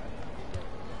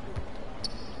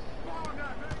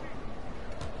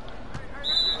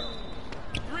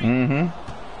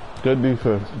 Good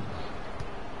defense.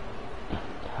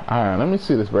 Alright, let me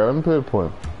see this, bro. Let me play the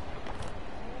point.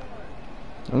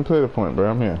 Let me play the point,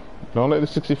 bro. I'm here. Don't let the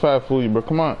 65 fool you, bro.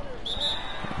 Come on.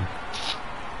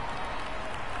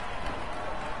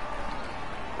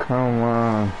 Come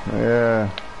on. Yeah.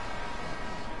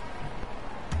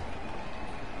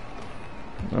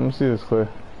 Let me see this, Clay.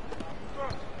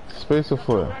 Space or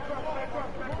foot?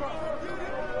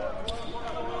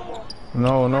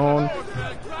 No, no.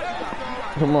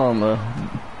 Come on, bro.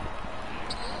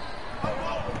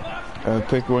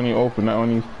 Take it when you open, not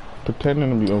when you pretending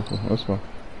to be open. Let's go.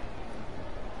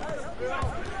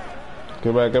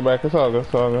 Get back, get back. It's all good,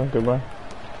 it's all good. Get back.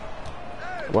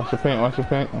 Watch your paint, watch your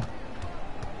paint.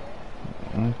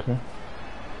 Okay.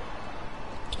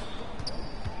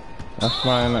 That's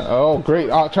fine. Oh, great.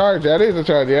 Oh, charge. That is a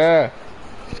charge. Yeah.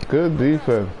 Good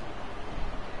defense.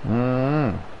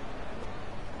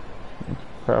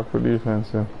 Proper defense,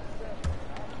 yeah.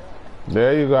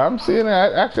 There you go. I'm seeing it.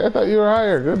 Actually, I thought you were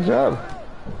higher. Good job.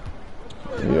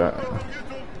 Yeah.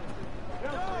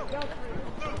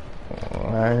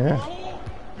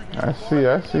 I see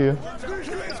you.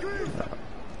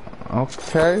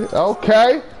 Okay.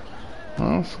 Okay.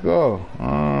 Let's go.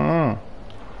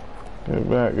 Get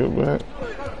back, get back.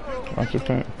 Watch your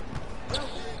paint.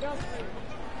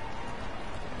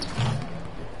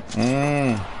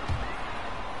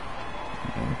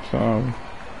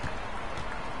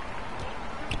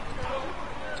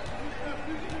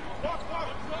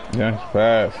 Nice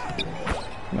pass.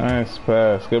 Nice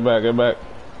pass. Get back, get back.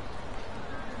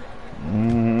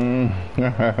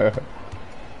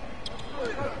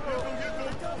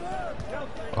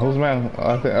 Who's man?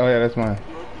 Oh yeah, that's mine.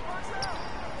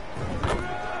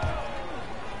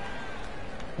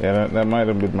 Yeah, that might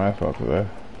have been my fault, cause I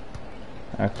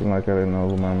acting like I didn't know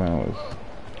who my man was.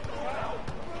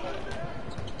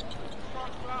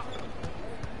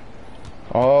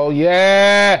 Oh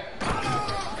yeah!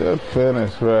 Good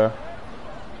finish, bro.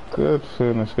 Good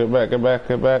finish. Get back, get back,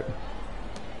 get back.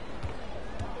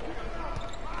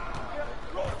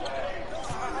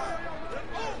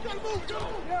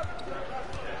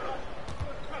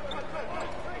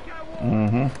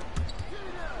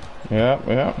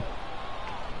 Yep.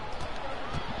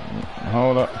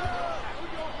 Hold up.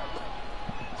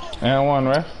 And one,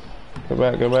 ref. Get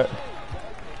back, get back.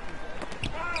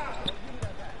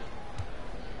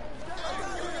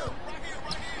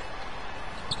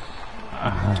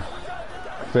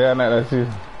 Say I know that's you.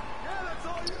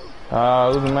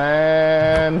 Oh,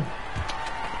 man.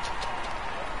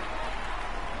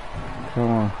 Come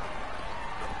on.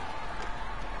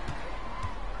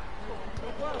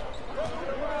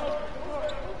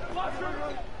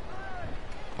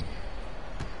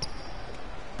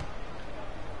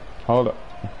 Hold up.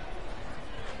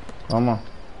 Come on.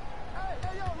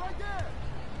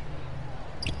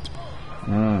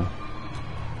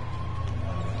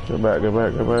 Get back, get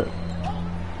back, get back.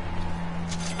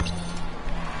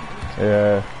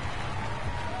 Yeah.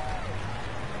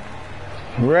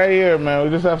 Right here, man. We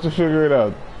just have to figure it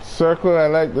out. Circle, I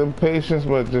like the patience,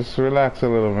 but just relax a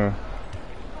little, man.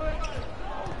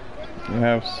 You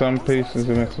have some patience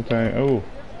and some time. Oh.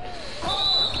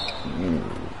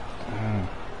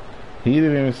 He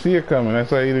didn't even see it coming. That's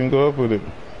why he didn't go up with it.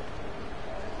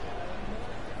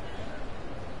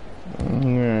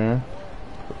 Yeah.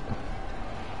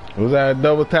 Was that a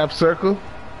double tap circle?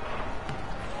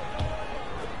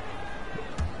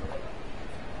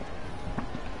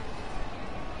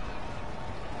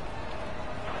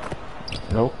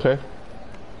 Okay.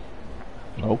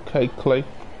 Okay, Clay.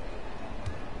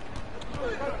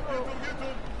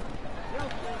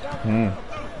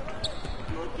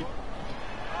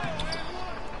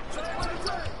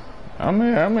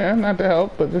 I'm here, not to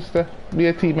help, but just to be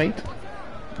a teammate.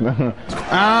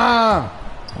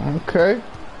 Okay.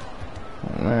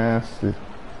 Nasty.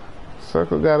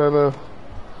 Circle got a little...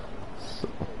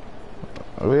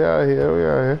 We out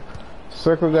here.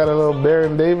 Circle got a little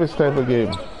Baron Davis type of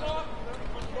game.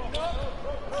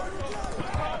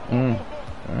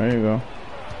 There you go.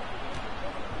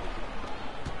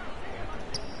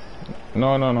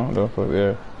 No, don't put it.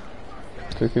 Yeah.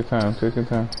 Take your time, take your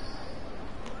time.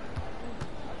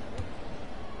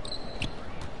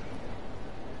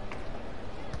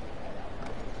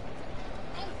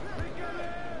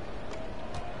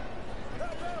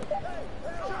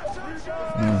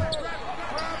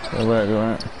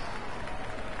 Go back.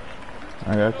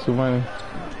 I got too many.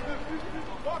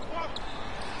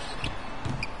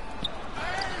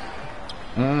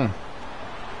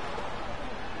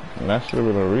 That should have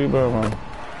been a rebound, man.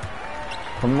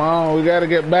 Come on, we gotta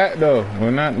get back though.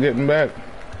 We're not getting back.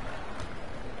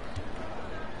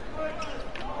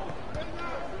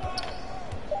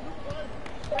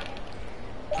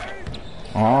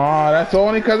 Oh, that's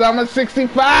only because I'm a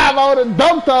 65. I would have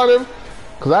dunked on him.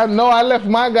 Because I know I left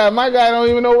my guy. My guy don't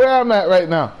even know where I'm at right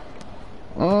now.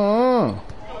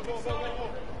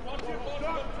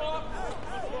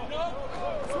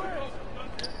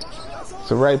 It's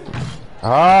the right...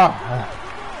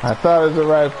 I thought it was the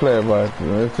right play, but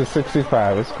it's a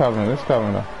 65. It's coming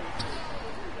up.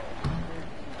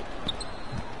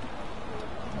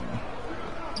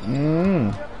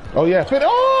 Oh yeah, fit.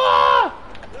 Oh!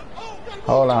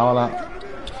 Hold on.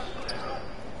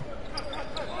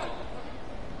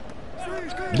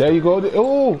 There you go.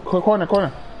 Oh,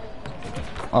 corner.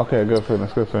 Okay, good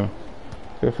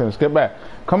finish. Get back.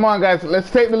 Come on, guys. Let's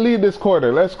take the lead this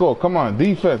quarter. Let's go. Come on,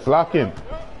 defense, lock in.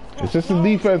 It's just a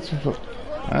defense.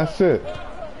 That's it.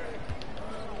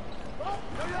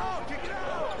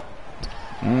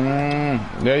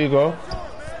 There you go.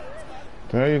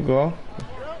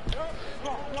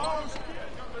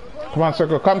 Come on,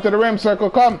 Circle. Come to the rim, Circle.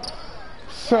 Come.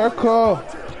 Circle.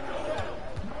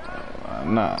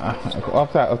 Nah.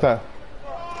 Up top.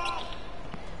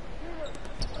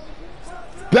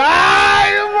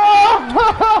 Dive!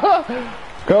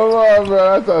 Come on,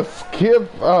 bro. That's a skip.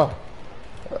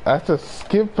 That's a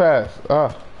skip pass.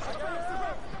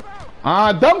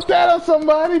 Dunk that on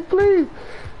somebody, please.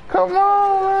 Come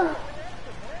on, man.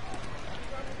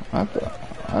 I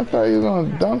thought you were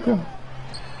gonna dunk him.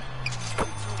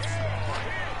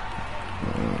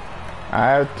 I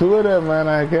have two of them, man.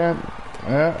 I can't.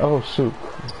 Yeah. Oh shoot.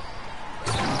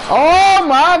 Oh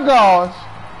my gosh,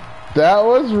 that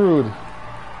was rude.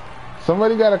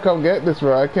 Somebody gotta come get this,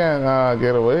 bro. I can't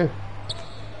get away.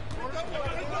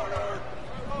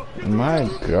 My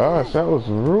gosh, that was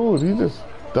rude. He just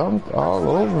dumped all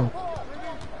over.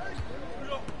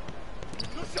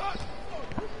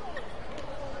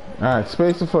 Alright,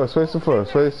 space the floor.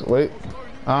 Wait.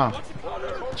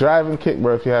 Drive and kick,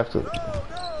 bro, if you have to.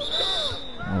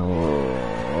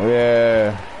 Oh,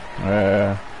 yeah.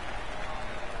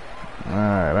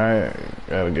 Alright, I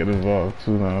gotta get involved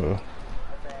too now, though.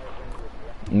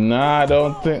 Nah, I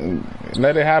don't think.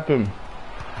 Let it happen.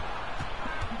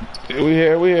 We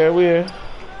here.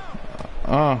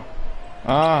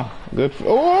 Good.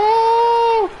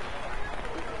 Oh!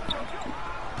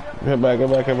 Get back.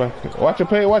 Watch your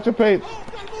pace.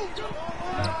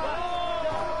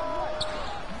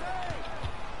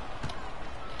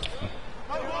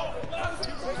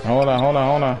 Hold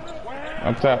on.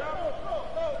 Up top.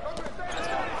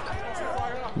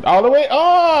 All the way.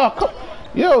 Oh, come.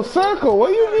 Yo, Circle, what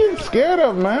are you being scared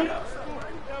of, man?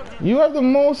 You have the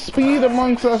most speed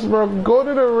amongst us, bro. Go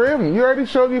to the rim. You already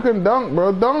showed you can dunk,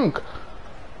 bro. Dunk.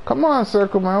 Come on,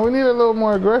 Circle, man. We need a little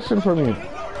more aggression from you.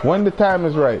 When the time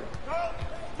is right.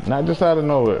 Not just out of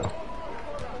nowhere.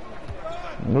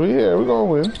 We here. We're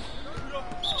going to win.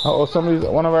 Uh-oh,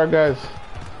 one of our guys.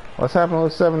 What's happening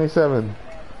with 77?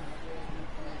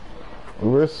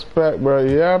 Respect, bro.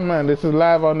 Yeah, man. This is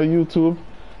live on the YouTube.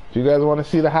 If you guys want to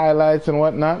see the highlights and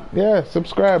whatnot, yeah,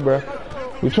 subscribe, bro.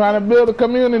 We're trying to build a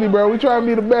community, bro. We're trying to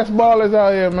be the best ballers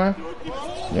out here, man.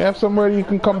 You have somewhere you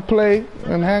can come play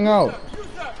and hang out.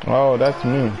 Oh, that's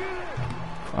me.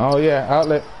 Oh, yeah,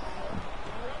 outlet.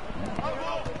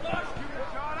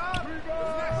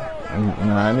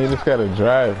 Nah, I need this guy to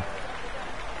drive.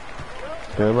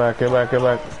 Get back.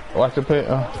 Watch the paint.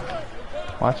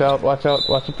 Watch out. Watch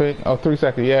the paint. Oh, 3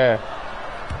 seconds.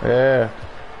 Yeah.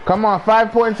 Come on,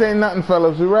 5 points ain't nothing,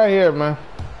 fellas. We right here, man.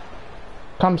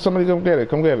 Come, somebody come get it,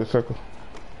 Circle.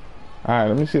 Alright,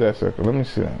 let me see that, Circle. Let me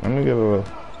get a little...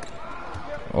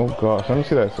 Oh, gosh, let me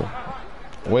see that, Circle.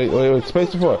 Wait.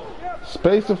 Space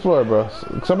the floor, bro.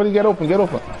 Somebody get open.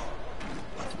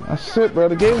 That's it, bro.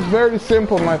 The game's very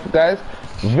simple, my guys.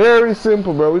 Very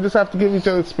simple, bro. We just have to give each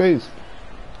other space.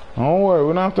 Don't worry,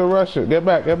 we don't have to rush it. Get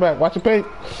back. Watch your paint.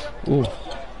 Ooh.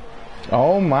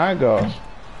 Oh, my gosh.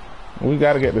 We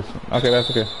gotta get this. Okay, that's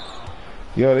okay.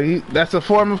 Yo, that's a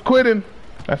form of quitting.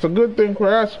 That's a good thing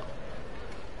for us.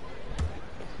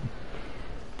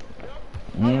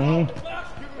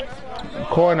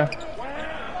 Corner.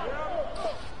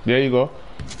 There you go.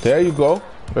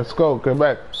 Let's go. Get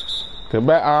back.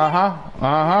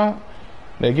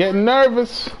 They're getting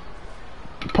nervous.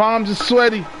 Palms are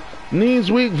sweaty. Knees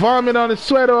weak. Vomit on his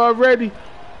sweater already.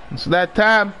 It's that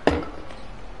time.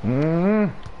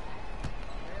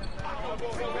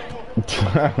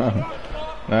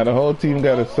 Now the whole team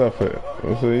gotta suffer.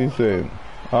 That's what he said.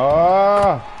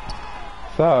 Ah,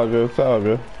 it's all good. It's all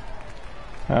good.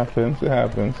 Happens. It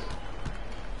happens.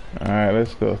 All right,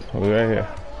 let's go. We're right here.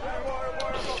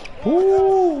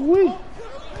 Woo wee.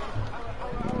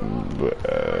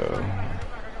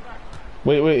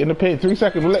 Wait, in the paint, 3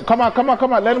 seconds. Come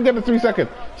on. Let him get the 3 seconds.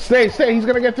 Stay. He's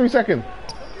gonna get 3 seconds.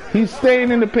 He's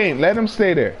staying in the paint. Let him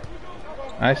stay there.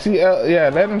 I see. Yeah,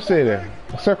 let him stay there.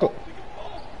 Circle.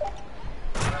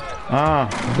 Ah,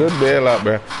 good bailout,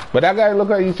 bro. But that guy look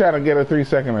like he's trying to get a 3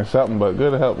 second or something. But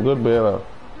good help, good bailout.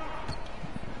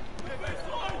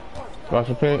 Watch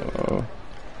the paint.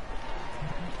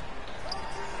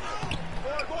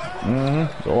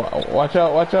 Watch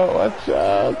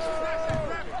out.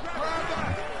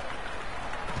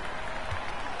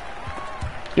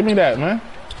 Give me that, man.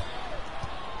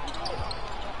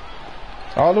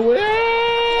 All the way.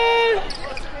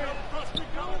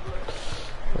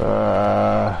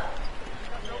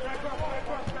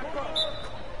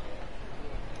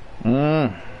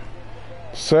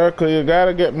 Circle, you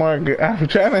gotta get more. I'm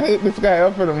trying to hit this guy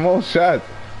up for the most shots.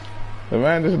 The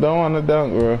man just don't want to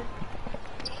dunk, bro.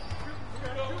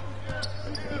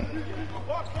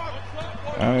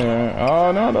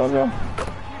 Oh, no.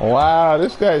 Wow,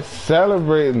 this guy's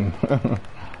celebrating.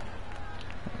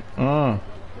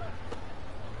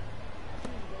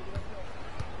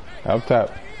 Up top.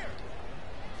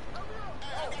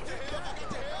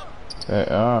 Hey,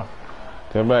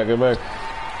 get back.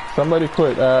 Somebody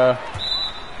quit.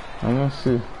 I'm gonna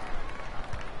see.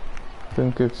 I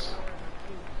think it's.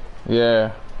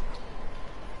 Yeah.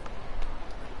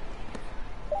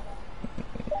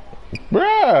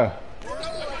 Bruh,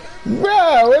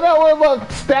 we're not worried about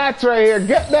stats right here.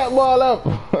 Get that ball up.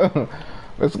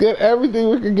 Let's get everything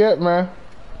we can get, man.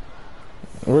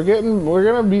 We're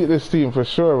gonna beat this team for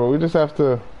sure, but we just have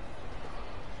to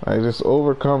just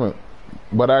overcome it.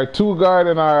 But our 2 guard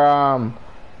and our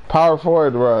power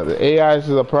forward, bro, the AIs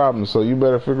is a problem, so you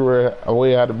better figure a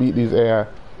way how to beat these AI.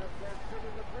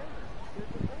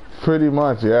 Pretty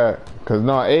much, yeah. Cause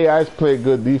no, AIs play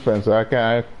good defense, so I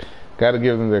gotta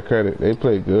give them their credit. They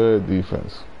play good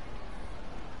defense.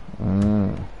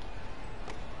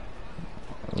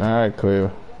 Alright, Cleo.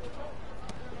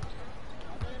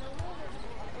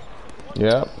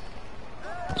 Yep.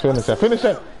 Finish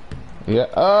it. Yeah.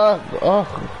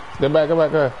 Get back.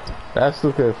 That's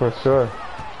okay for sure.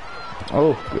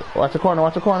 Oh, watch the corner.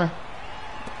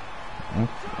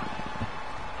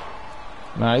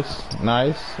 Nice.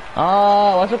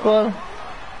 Watch the corner.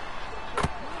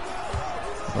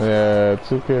 Yeah,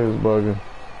 2K is bugging.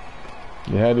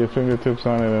 You had your fingertips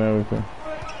on it and everything.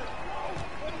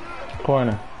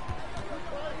 Corner.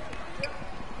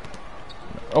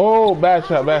 Oh, bad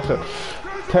shot.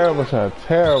 Terrible shot.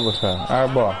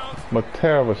 Alright, ball. But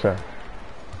terrible shot.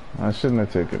 I shouldn't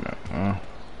have taken that.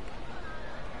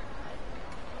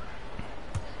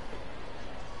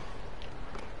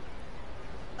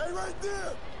 Hey, right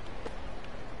there.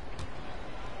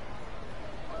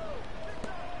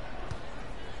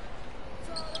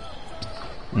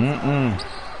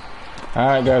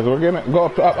 Alright, guys, we're gonna go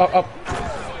up.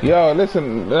 Yo,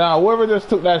 listen, now whoever just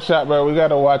took that shot, bro, we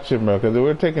gotta watch him, bro, because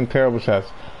we're taking terrible shots.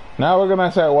 Now we're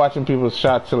gonna start watching people's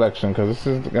shot selection, because this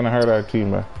is gonna hurt our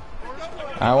team, bro.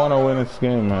 I want to win this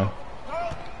game, man.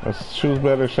 Let's choose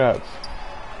better shots.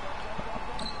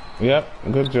 Yep,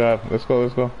 good job. Let's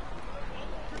go.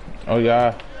 Oh,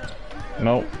 yeah.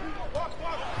 Nope.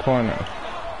 Corner.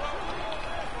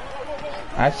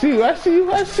 I see you.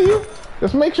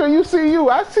 Just make sure you see you.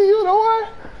 I see you, don't worry.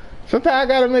 Sometimes I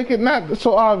gotta make it not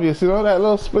so obvious, you know, that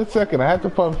little split second. I have to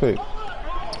pump fake.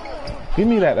 Give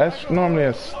me that. That's normally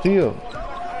a steal.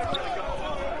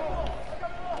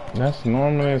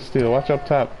 Watch up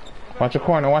top. Watch your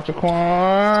corner. My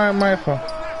fault.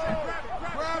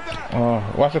 Oh,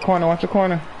 watch your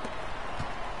corner.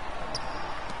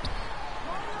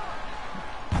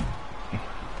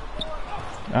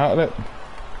 Outlet.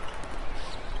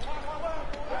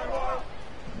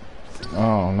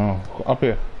 Oh no. Up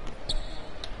here.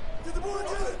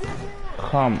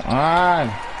 Come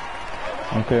on.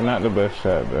 Okay, not the best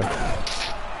shot there.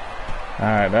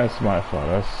 Alright, that's my fault.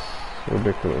 That's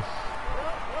ridiculous.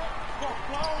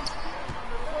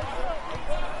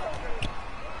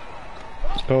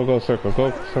 Go circle.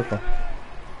 Get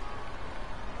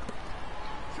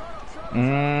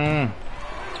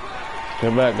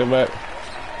back.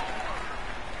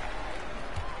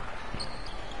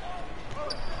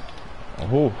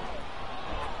 Ooh.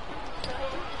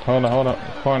 Hold on.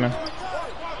 Corner.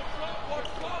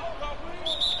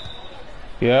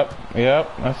 Yep.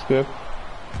 That's good.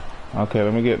 Okay,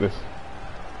 let me get this.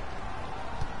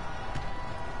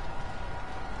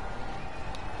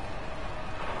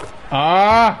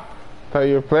 Ah! Thought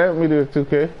you were playing with me there,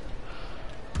 2K.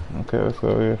 Okay, let's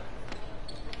go here.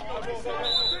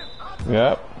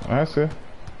 Yep, that's it.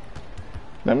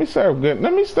 Let me start good.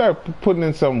 Let me start putting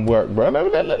in some work, bro.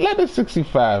 Let it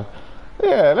 65.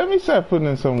 Yeah, let me start putting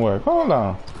in some work. Hold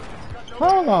on.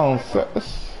 Hold on.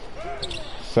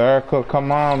 Circle,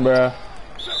 come on, bro.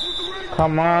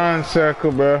 Come on,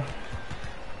 circle, bro.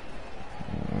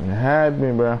 You had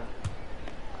me, bro.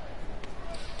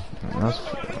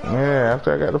 Yeah,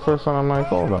 after I got the first one, I'm like,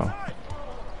 hold on.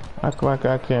 Act like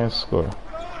I can't score.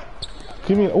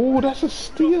 Give me. Oh, that's a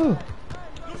steal.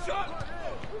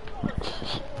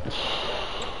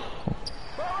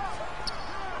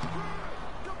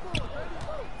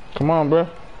 Come on, bro.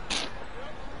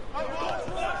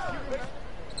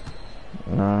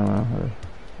 Nah,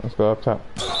 let's go up top.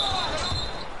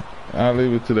 I'll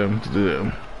leave it to them to do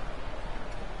them.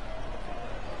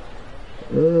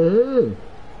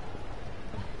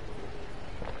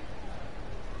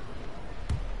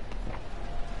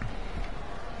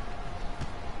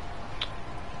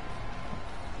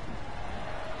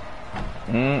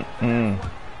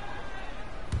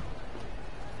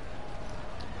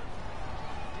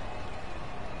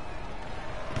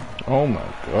 Oh my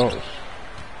gosh.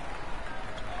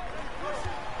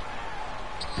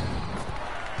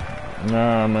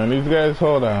 Nah, man, these guys,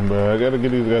 hold on, bro. I gotta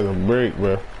give these guys a break,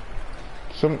 bro.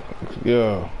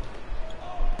 Yo.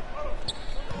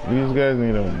 These guys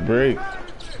need a break.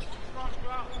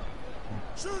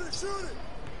 Shoot it, shoot it.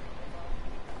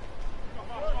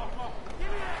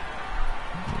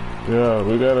 Yeah,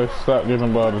 we gotta stop getting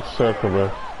the ball to circle,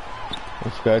 bro.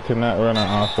 This guy cannot run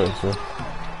an offense, bro.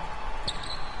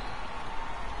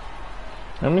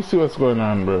 Let me see what's going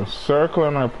on, bro. Circle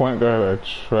and our point guard are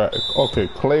trash. Okay,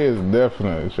 Clay is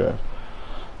definitely trash.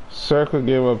 Circle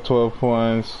gave up 12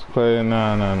 points. Clay,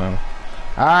 no.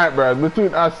 Alright, bro.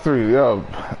 Between us three, yo.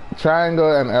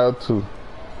 Triangle and L2.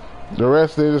 The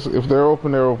rest, they just, if they're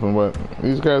open, they're open. But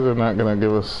these guys are not going to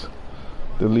give us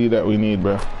the lead that we need,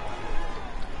 bro.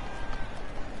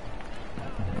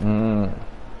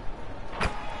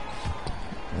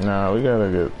 Nah, we got to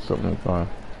get something going.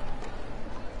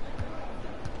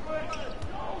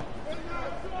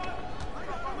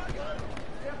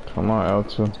 Come on,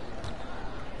 L2.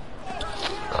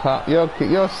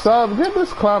 Yo, sub, get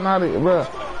this clown out of here, bro.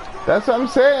 That's what I'm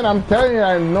saying. I'm telling you,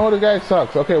 I know the guy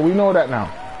sucks. Okay, we know that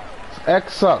now.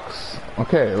 X sucks.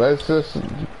 Okay, let's just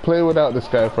play without this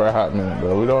guy for a hot minute,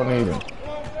 bro. We don't need him.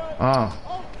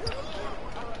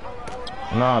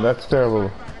 No, that's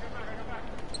terrible.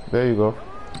 There you go.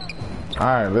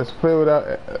 Alright, let's play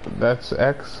without. That's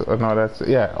X. Oh, no, that's.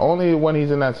 Yeah, only when he's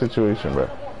in that situation, bro.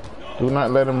 Do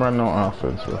not let him run no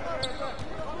offense, bro.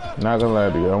 Not gonna lie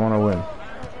to you, I wanna win.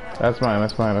 That's mine,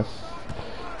 that's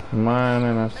mine,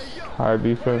 and that's hard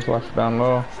defense. Watch it down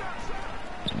low.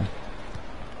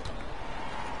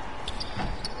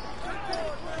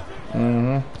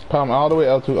 Come all the way,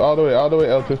 L2, all the way,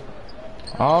 L2.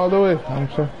 All the way, I'm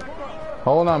sure.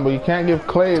 Hold on, but you can't give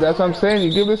Clay. That's what I'm saying.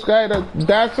 You give this guy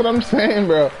that's what I'm saying,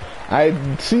 bro. I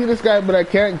see this guy, but I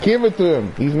can't give it to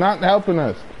him. He's not helping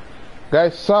us. Guy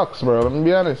sucks, bro. Let me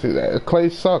be honest. Clay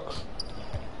sucks.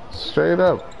 Straight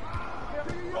up.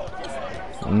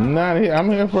 Not here. I'm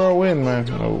here for a win, man.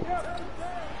 No.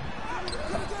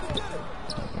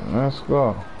 Let's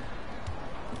go.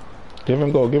 Give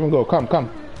him go.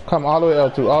 Come all the way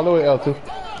L2.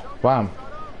 Bam.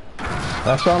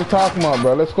 That's what I'm talking about,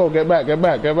 bro. Let's go. Get back.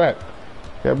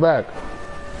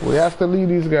 We have to lead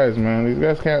these guys, man. These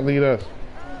guys can't lead us.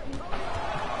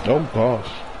 Oh gosh.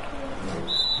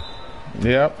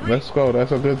 Yep, let's go.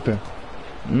 That's a good thing.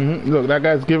 Look, that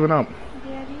guy's giving up.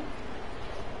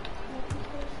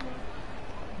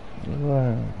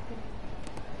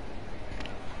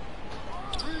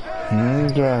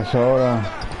 Josh, hold on.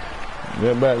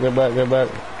 Get back.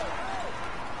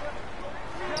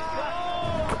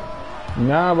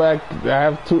 Nah, but I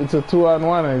have two. It's a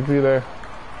 2-on-1. It's either.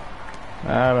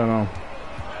 I don't know.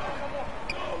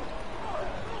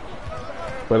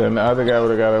 But then the other guy would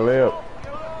have got a layup.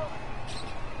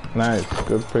 Nice,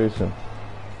 good patience.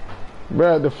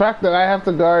 Bro, the fact that I have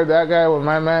to guard that guy with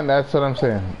my man, that's what I'm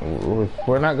saying. If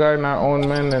we're not guarding our own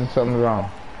men, then something's wrong.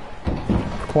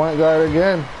 Point guard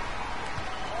again.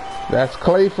 That's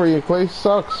Clay for you. Clay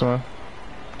sucks, man.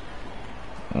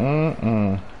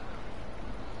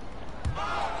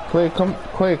 Clay, come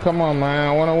on, man.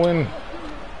 I want to win.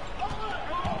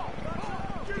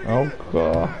 Oh,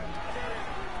 God.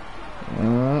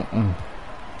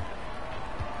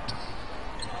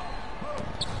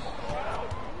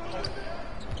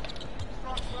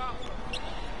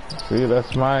 See,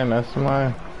 that's mine.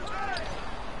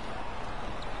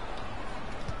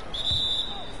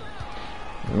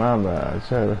 My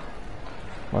bad.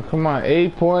 Well, come on,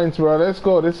 8 points, bro. Let's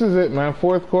go. This is it, man.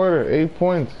 Fourth quarter, 8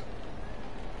 points.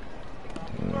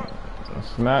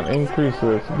 Let's not increase it.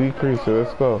 Let's decrease it.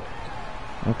 Let's go.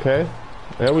 Okay.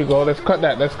 There we go. Let's cut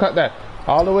that. Let's cut that.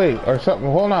 All the way. Or something.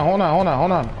 Hold on.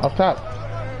 Up top.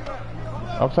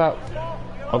 Up top.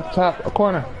 A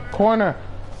corner.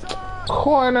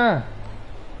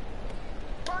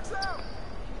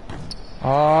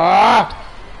 Ah!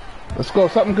 Let's go.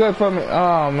 Something good for me.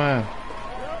 Oh, man.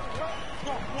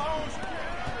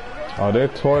 Oh, they're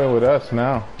toying with us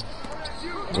now.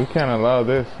 We can't allow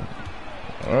this.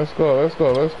 Let's go.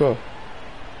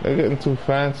 They're getting too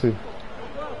fancy.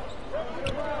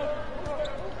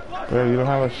 Bro, you don't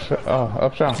have a shot. Oh,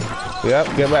 up shot.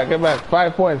 Yep, get back.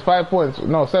 5 points.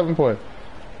 No, 7 points.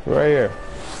 Right here.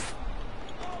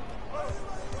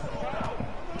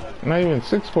 Not even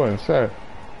 6 points, sorry.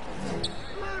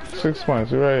 6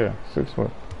 points, you're right here. 6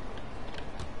 points.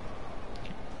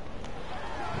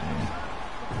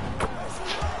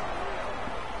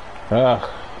 Ah,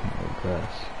 oh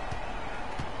gosh.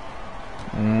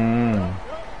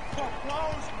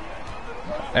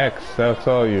 X, that's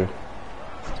all you.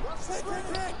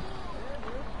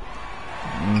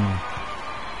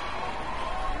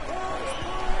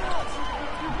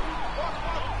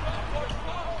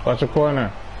 Watch a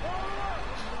corner.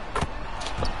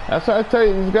 That's what I tell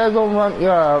you, these guys don't run.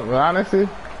 Yeah, honestly,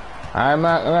 I'm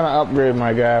gonna upgrade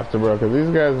my guy after, bro, because these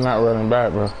guys are not running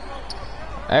back, bro.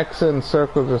 X and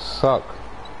circle just suck.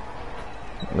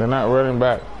 They're not running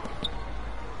back.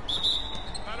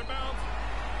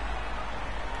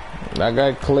 That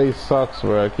guy Clay sucks,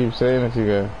 bro. I keep saying it to you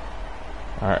guys.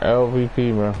 Our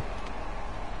LVP, bro.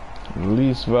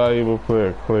 Least valuable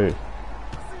player, Clay.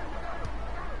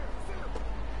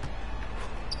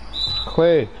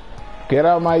 Clay, get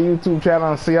out my YouTube channel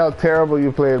and see how terrible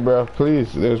you played, bro.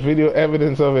 Please, there's video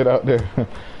evidence of it out there.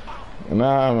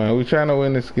 Nah, man, we trying to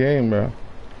win this game, bro.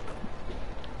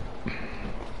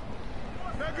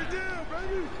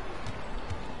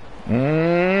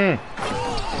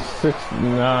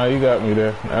 Nah, you got me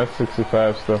there. That's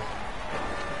 65 stuff.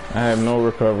 I had no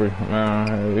recovery. Nah,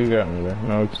 you got me there.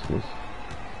 No excuse.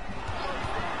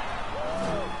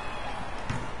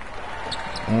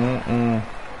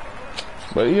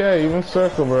 But yeah, even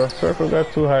Circle, bro. Circle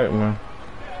got too hype, man.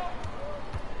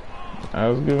 I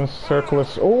was giving Circle a...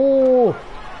 Oh!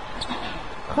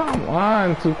 Come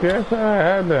on, 2K. I thought I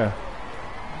had that.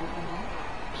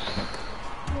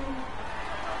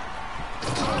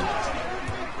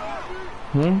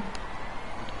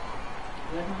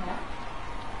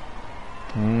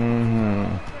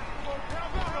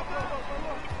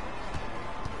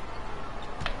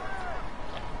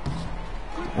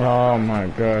 Oh my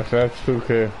gosh, that's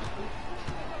 2K.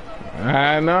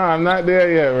 I know, I'm not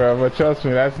there yet, bro, but trust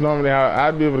me, that's normally how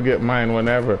I'd be able to get mine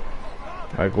whenever.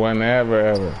 Like whenever,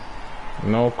 ever.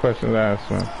 No questions asked,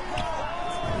 man.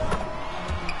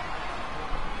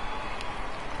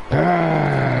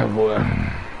 Ah, boy.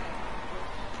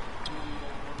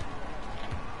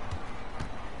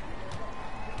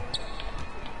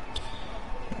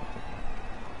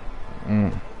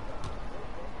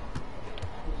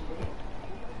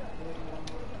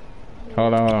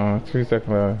 Hold on, 3 seconds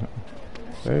left.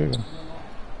 There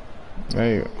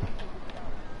you go.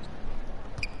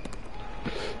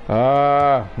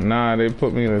 Ah, nah, they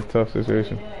put me in a tough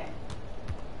situation.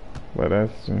 But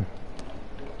that's...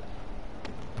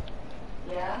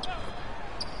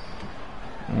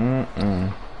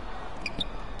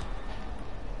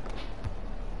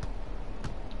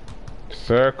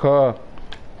 Circle.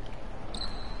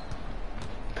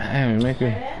 Damn, you make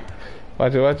it.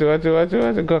 Watch it.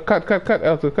 Go, cut,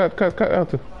 L2, cut,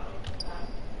 L2.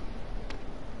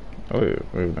 Oh,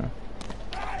 wait now.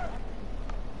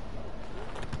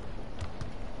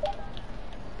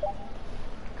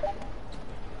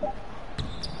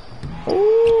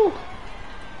 Ooh.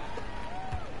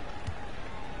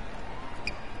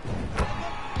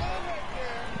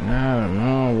 I don't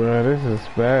know, bro. This is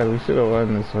bad. We should have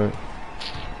won this one.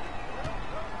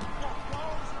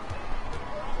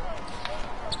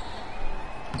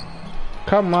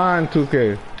 Come on,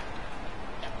 2K.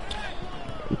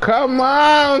 Come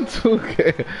on,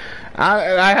 2K.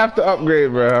 I have to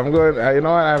upgrade, bro. I'm going. You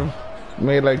know what? I've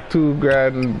made like 2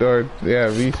 grand or yeah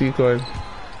VC coins.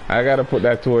 I gotta put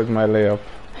that towards my layup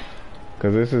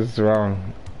because this is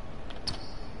wrong.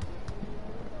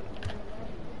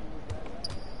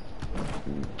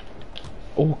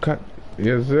 Oh, cut.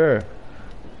 Yes, sir.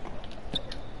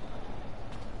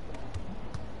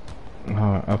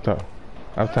 Up top.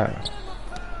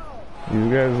 These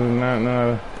guys are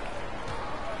not.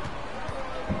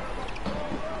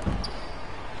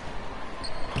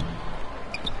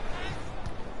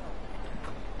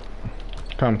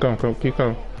 Come, come, come, keep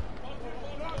coming.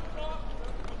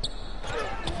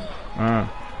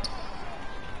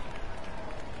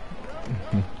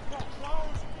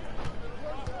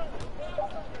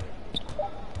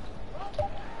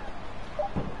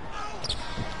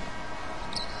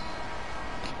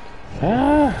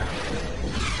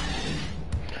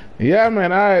 Yeah,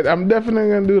 man. Alright, I'm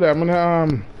definitely gonna do that. I'm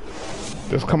gonna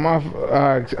just come off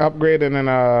upgrade, and then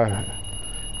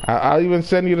I'll even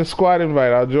send you the squad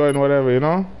invite. I'll join whatever, you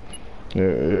know.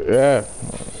 Yeah.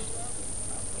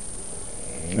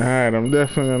 Alright, I'm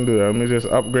definitely gonna do that. Let me just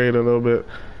upgrade a little bit.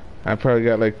 I probably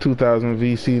got like 2,000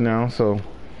 VC now, so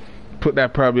put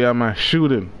that probably on my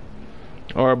shooting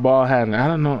or ball handling. I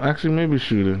don't know. Actually, maybe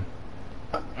shooting.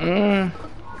 Yeah,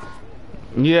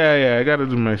 I gotta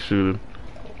do my shooting.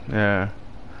 Yeah.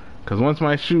 Cause once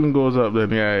my shooting goes up,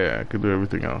 then yeah, I can do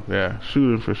everything else. Yeah,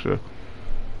 shooting for sure.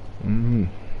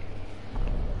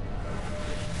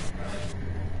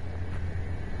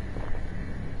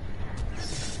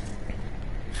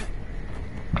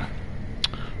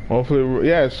 Hopefully,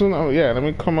 yeah. Soon, yeah. Let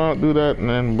me come out, do that, and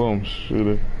then boom, shoot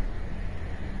it.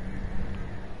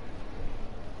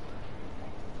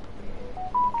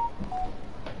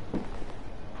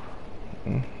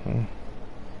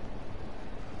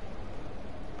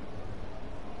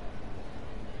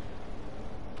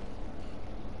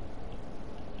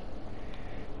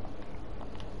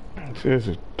 There's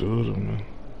a dude, man.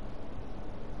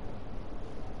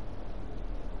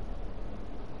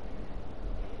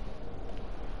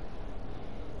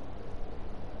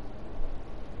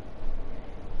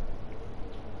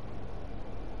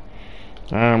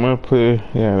 Alright, I'm gonna play.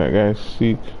 Yeah, that guy's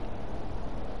Seek.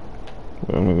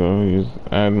 I'm gonna go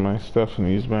add my stuff in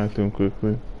his bathroom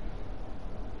quickly.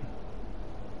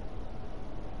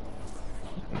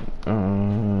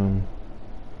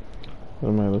 What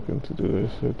am I looking to do?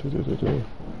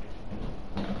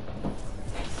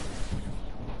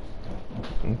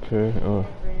 Okay. Oh,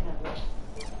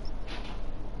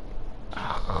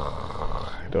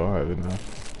 I don't have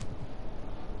enough.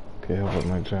 Okay, how about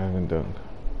my driving dunk?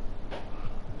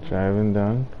 Driving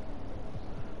dunk,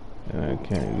 and I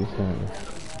can't use that.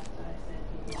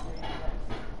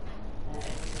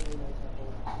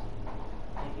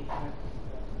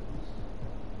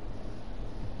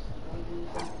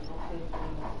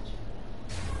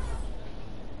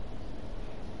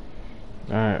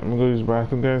 Alright, I'm gonna go use the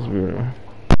bathroom, guys. Be right back.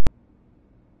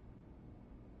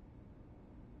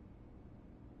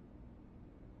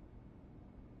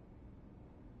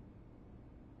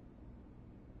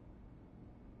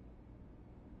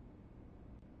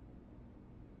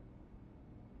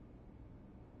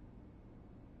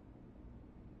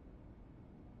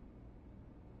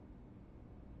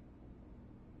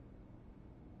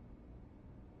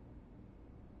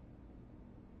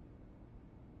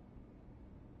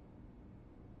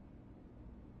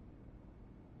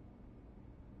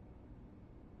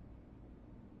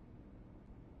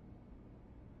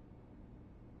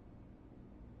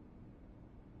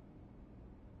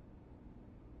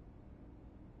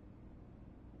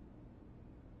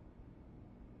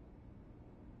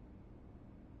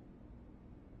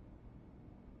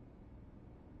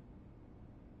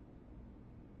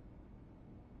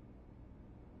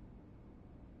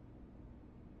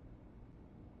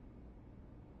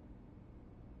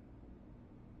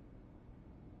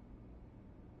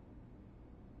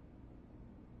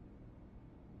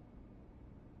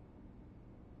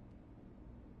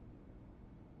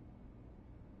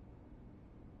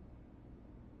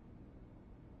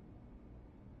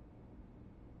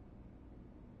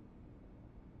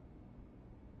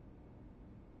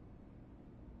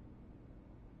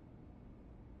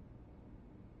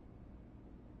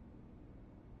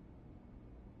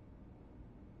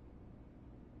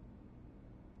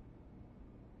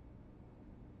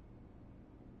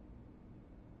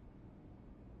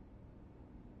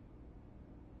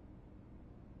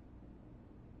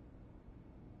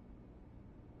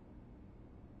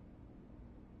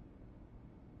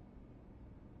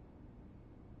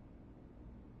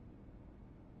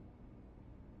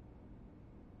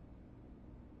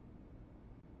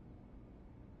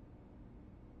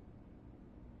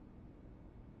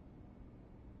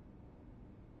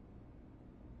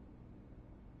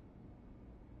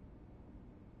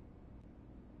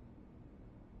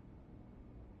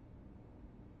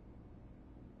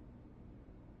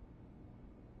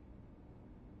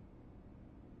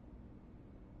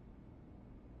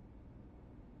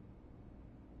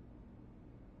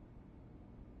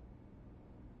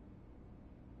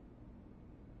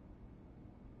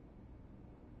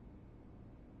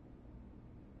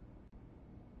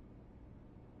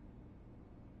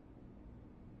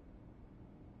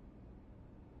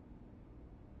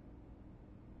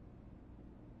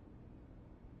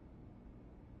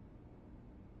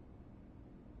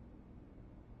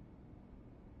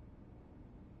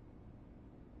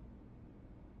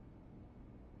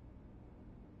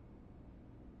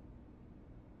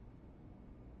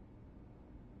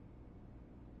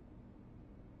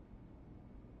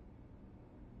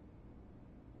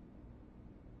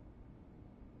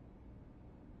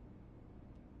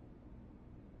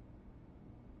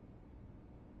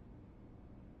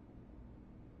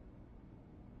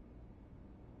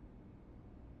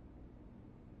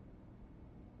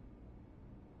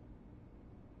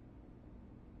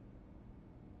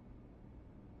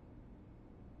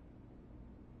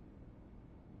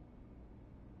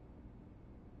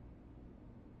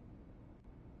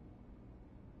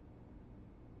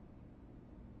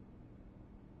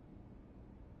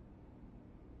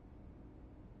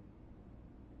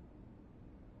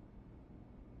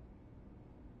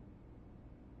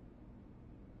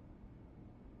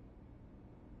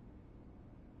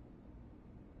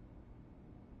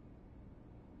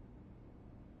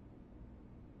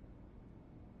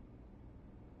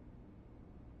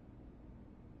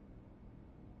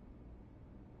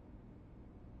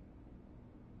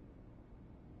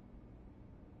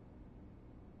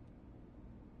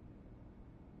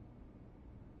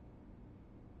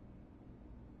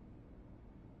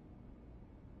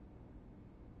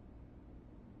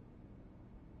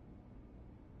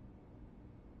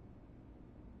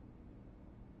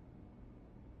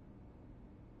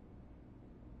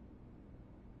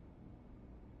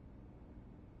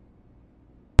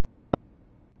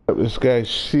 This guy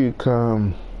Sheik,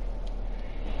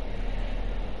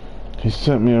 he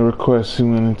sent me a request. He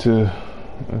wanted to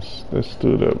let's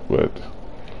do that. But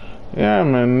yeah,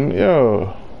 man,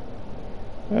 yo,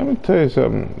 let me tell you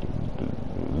something.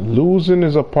 Losing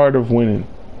is a part of winning.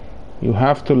 You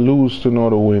have to lose to know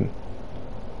to win.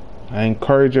 I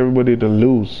encourage everybody to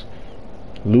lose.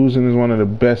 Losing is one of the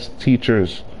best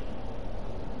teachers.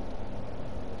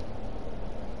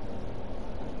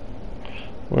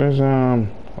 Where's oh,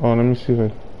 let me see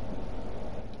if I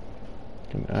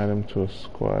can add him to a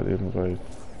squad invite.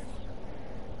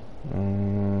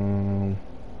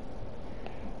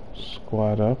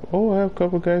 Squad up. Oh, I have a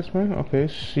couple guys, man. Okay,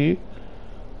 Sheik.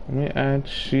 Let me add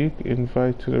Sheik.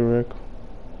 Invite to the rec.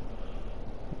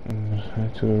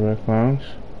 Invite to the rec lounge.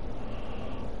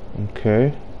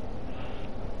 Okay.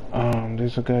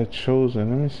 There's a guy chosen.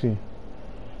 Let me see.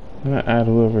 I'm gonna add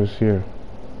whoever's here.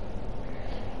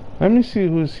 Let me see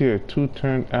who's here.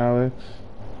 Two-turn Alex.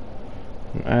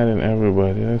 I'm adding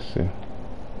everybody. Let's see.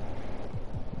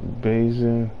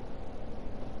 Bazin.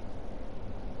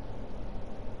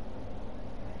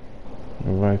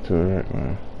 Invite to the right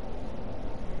line.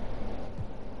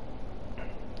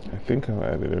 I think I've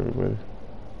added everybody.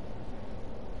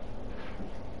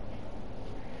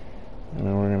 And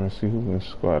then we're gonna see who can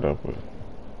squad up with.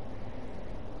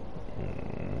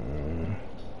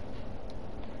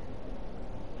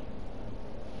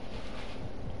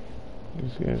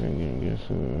 These guys ain't giving this.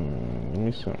 Give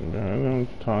me something, bro.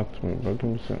 Don't talk to me, bro. Give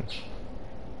me something.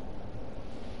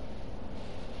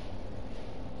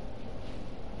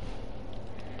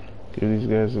 Give these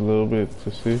guys a little bit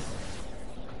to see.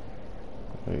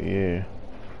 But yeah.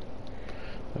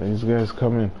 These guys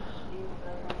come in.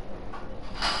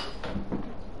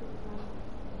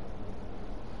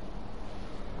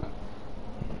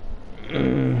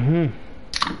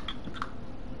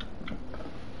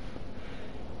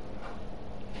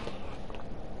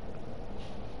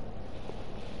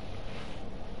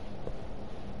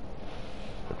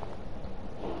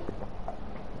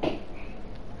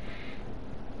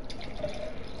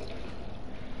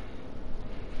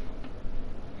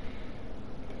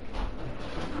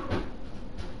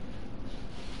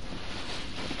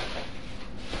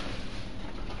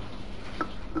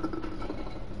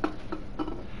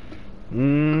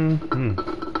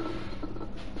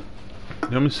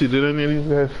 Let me see, did any of these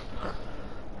guys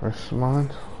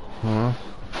respond?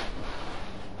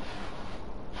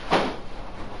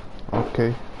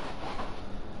 Okay.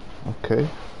 Okay.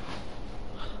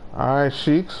 Alright,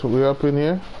 Sheiks, we up in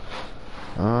here.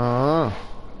 Alright.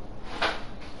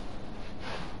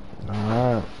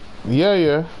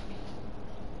 Yeah.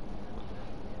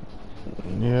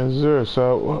 Yes, sir.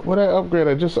 So, what I upgrade?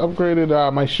 I just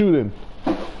upgraded my shooting.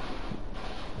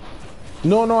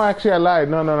 No, actually I lied.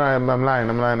 No, I'm lying.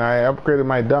 I upgraded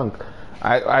my dunk.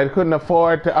 I couldn't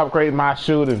afford to upgrade my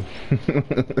shooting.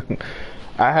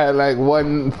 I had like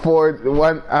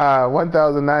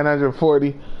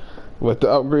 1,940, but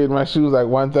to upgrade my shoes like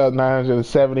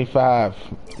 1,975.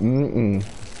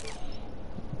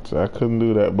 So I couldn't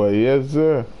do that. But yes,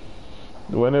 sir.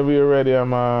 Whenever you're ready, I'm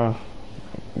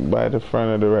by the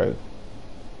front of the right.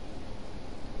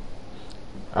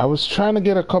 I was trying to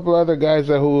get a couple other guys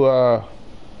that who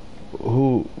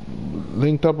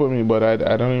linked up with me, but I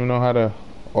don't even know how to.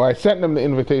 Or I sent them the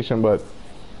invitation, but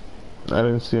I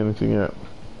didn't see anything yet.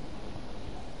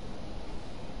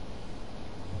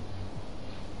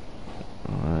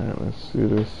 Alright, let's see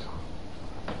this.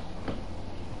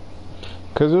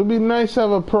 Cause it would be nice to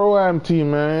have a pro-am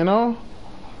team, man, you know?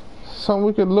 Something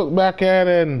we could look back at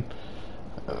and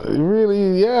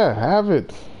really, yeah, have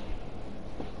it.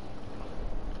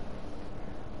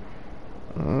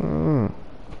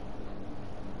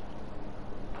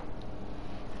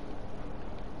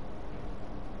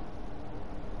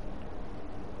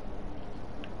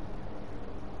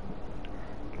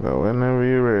 But whenever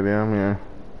you're ready, I'm here.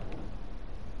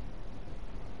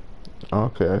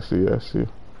 Okay, I see.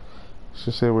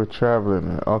 Should say we're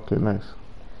traveling. Okay, nice.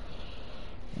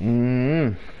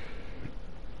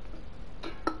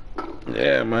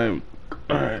 Yeah, my.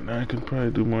 Alright, now I can probably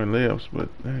do more layups, but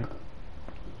damn.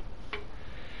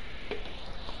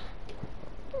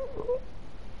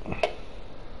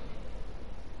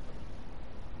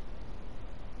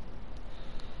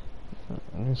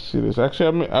 Let me see this.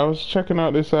 Actually, I was checking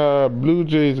out this Blue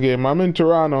Jays game. I'm in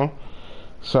Toronto,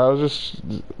 so I was just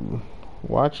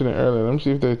watching it earlier. Let me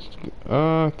see if they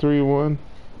 3-1.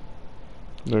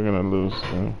 They're gonna lose.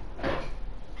 Yeah.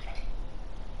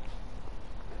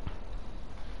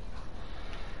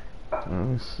 Let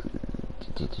me see.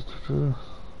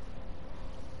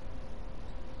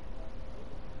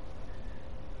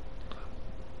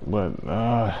 But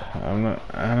I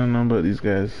don't know about these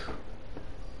guys.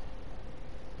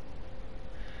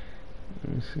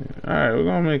 Let me see. Alright, we're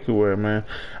gonna make it work, man.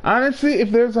 Honestly,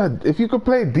 if you could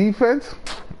play defense,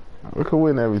 we could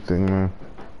win everything, man.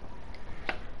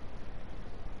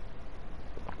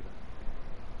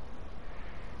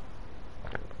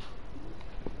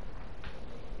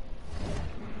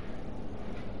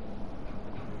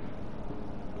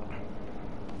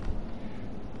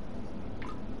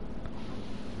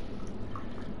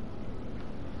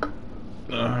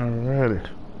 Alrighty.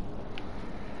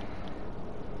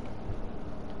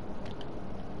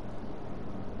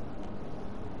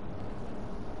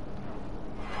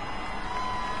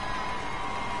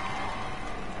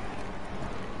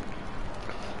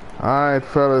 Alright,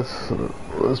 fellas,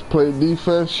 let's play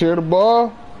defense, share the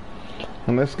ball,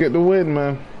 and let's get the win,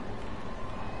 man.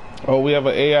 Oh, we have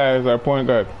an AI as our point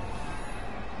guard.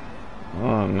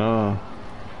 Oh, no.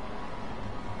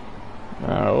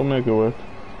 Alright, we'll make it work.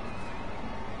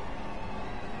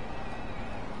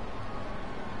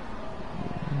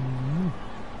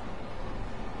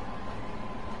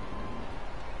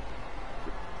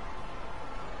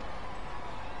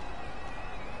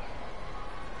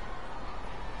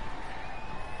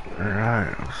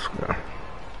 Alright, let's go.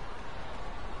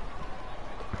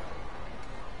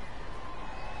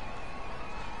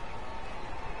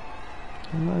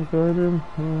 Am I guarding?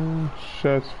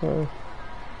 Shots fired.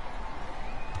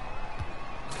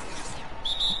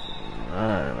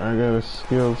 Alright, I got a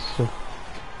skill set.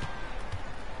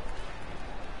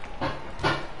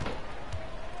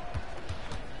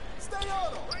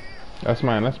 That's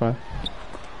mine, that's mine.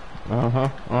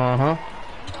 Oh,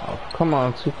 come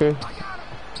on, 2K.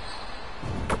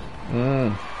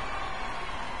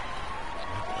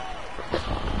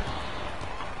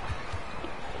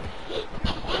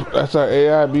 That's our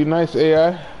AI. Be nice,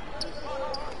 AI.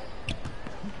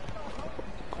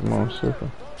 Come on,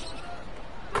 circle.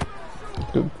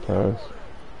 Good pass.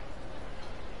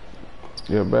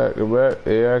 Get back, get back.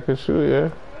 AI can shoot, yeah.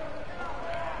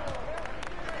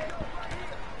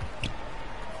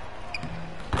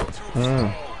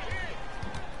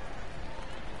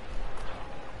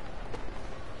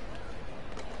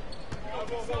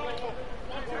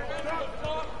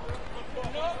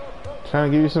 Trying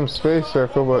to give you some space,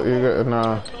 circle, but you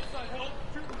got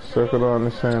circle don't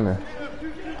understand that.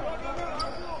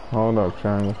 Hold up,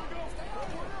 triangle.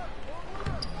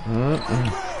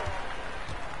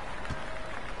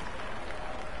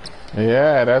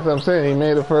 Yeah, that's what I'm saying. He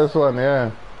made the first one,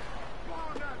 yeah.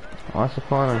 Watch the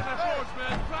corner.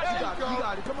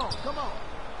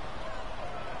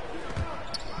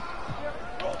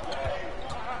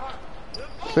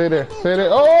 Stay there, stay there.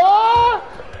 Oh!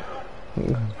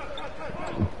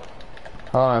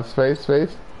 Hold on,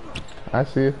 space. I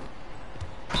see you.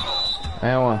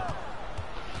 And one.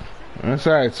 That's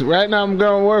alright. So right now I'm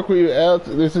gonna work with you, L.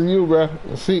 This is you, bro.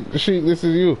 Sheik, this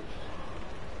is you.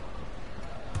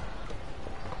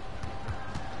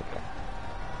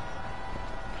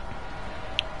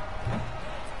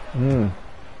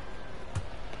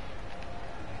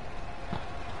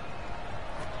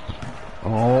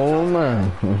 Oh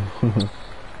man.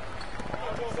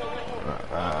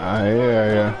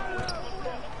 Yeah.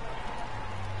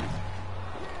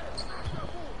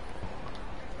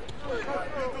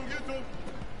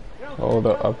 Hold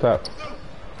up top.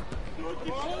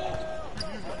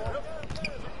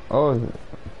 Oh.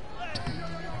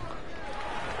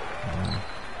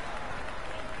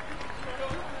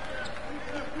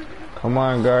 Come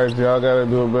on, guys. Y'all gotta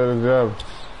do a better job.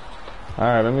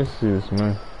 Alright, let me see this,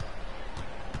 man.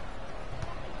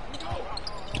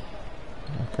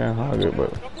 I can't hug it,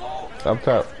 but up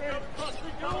top.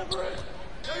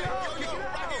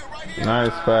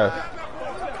 Nice pass.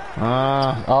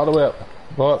 All the way up.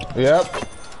 Go up. Yep.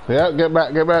 Get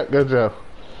back. Good job.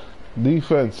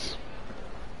 Defense.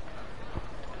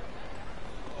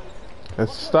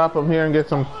 Let's stop him here and get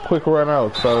some quick run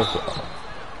outs, fellas.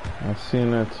 I've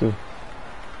seen that too.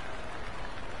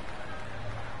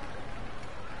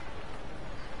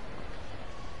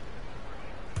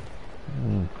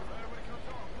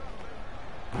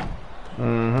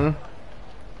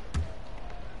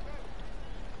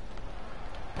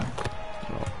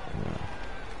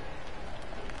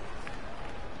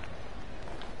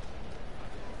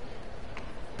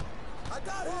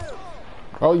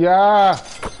 Oh yeah,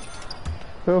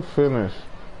 he'll finish.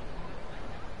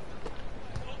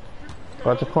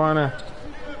 Watch the corner.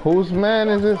 Whose man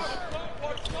is this?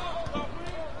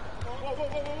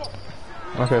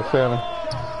 Okay, stay there.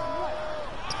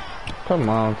 Come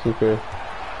on, 2K.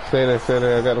 Stay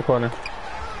there. I got the corner.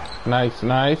 Nice.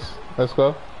 Let's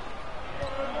go.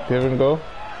 Give and go.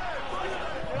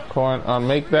 Corner,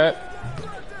 make that.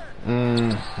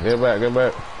 Get back, get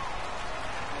back.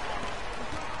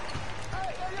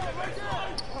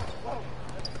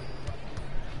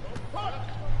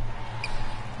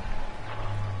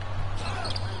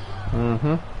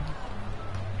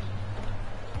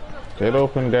 Get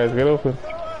open, guys, get open.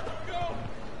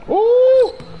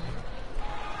 Ooh!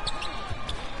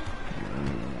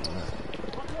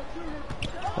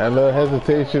 That little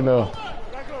hesitation though.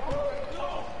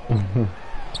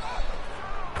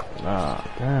 Ah,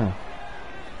 damn.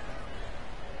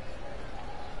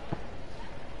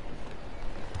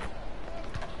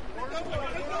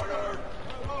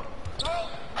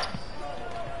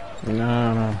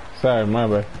 No. Sorry, my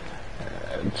bad.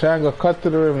 Try and go cut to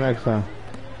the rim next time.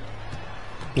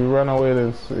 You run away, then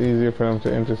it's easier for them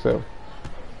to intercept.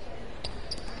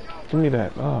 Give me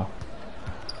that. Oh.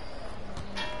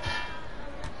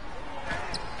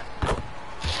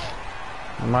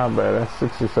 My bad, that's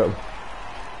 60-something.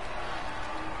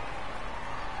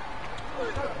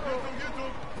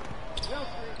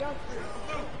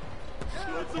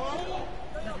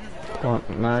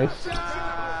 Nice.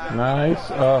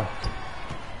 Nice. Oh.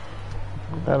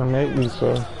 Gotta make these,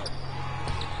 so.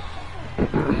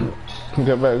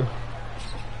 Get back.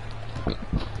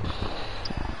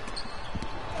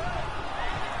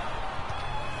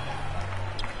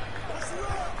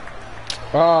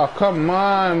 Oh, come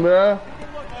on, bro.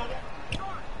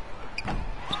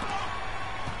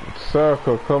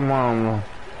 Circle, come on, man.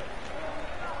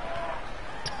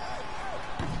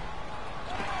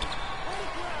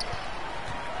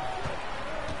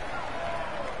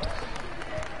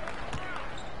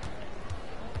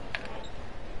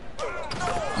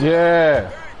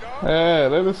 Yeah. Yeah,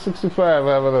 let the 65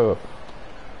 have it up.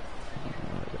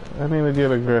 I need to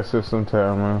get aggressive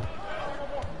sometime, man.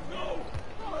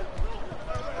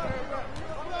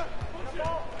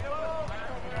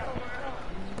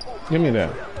 Give me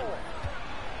that.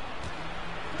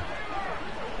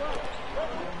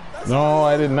 No,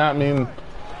 I did not mean...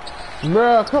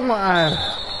 Bro, come on.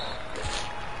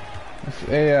 It's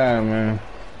AI, man.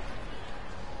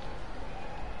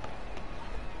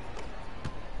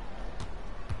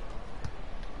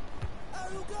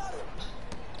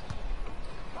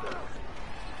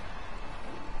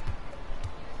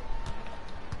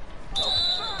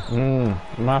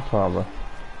 My father.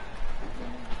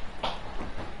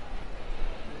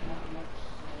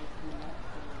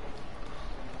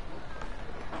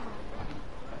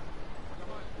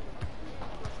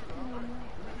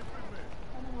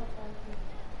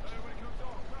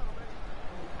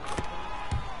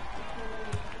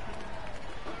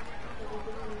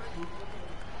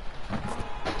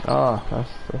 Oh, I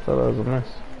thought that was a miss.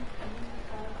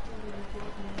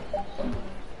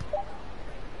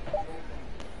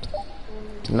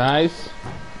 Nice.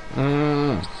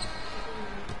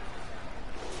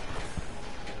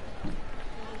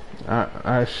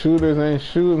 Our shooters ain't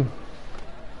shooting.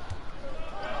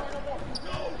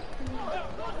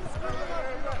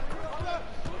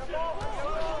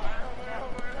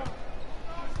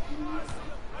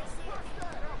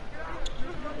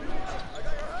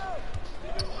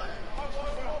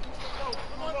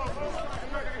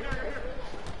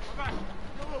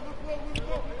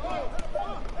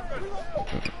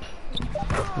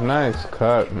 Nice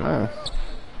cut, nice.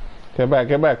 Get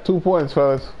back. 2 points,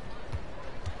 fellas.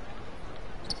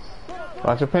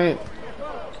 Watch your paint.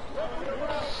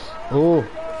 Ooh.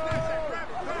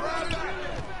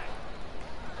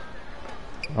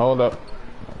 Hold up.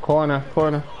 Corner.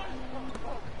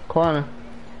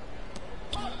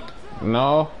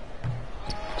 No.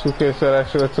 2K said I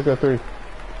should have took a 3.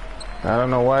 I don't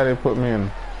know why they put me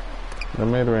in the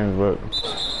mid-range, but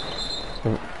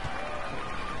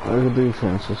look at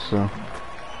defense, so.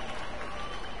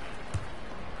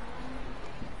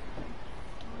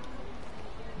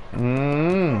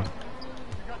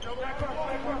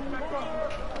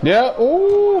 Yeah,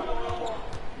 ooh.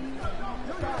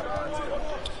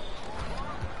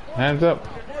 Hands up.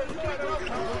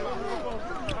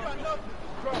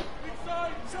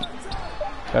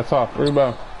 That's off.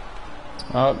 Rebound.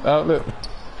 Outlet.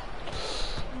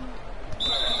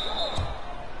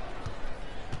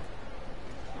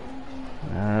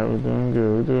 Alright, we're doing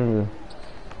good.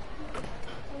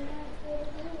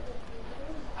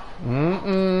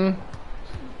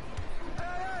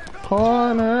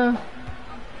 Corner.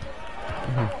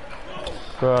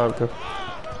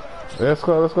 Let's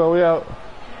go, we out.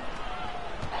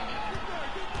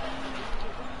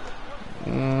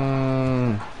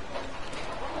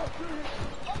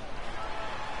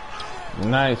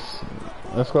 Nice.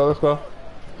 Let's go.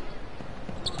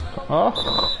 Oh.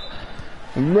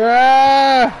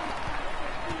 Bruh.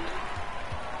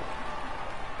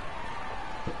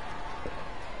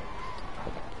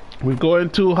 We're going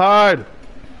too hard.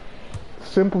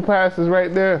 Simple passes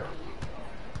right there.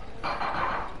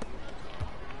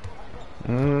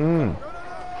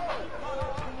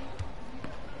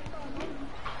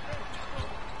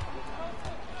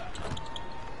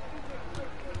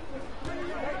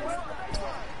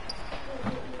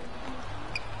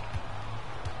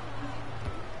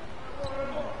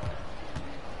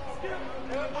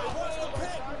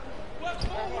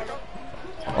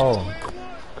 Oh,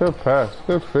 good pass,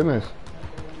 good finish.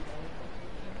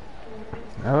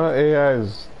 Our AI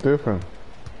is different.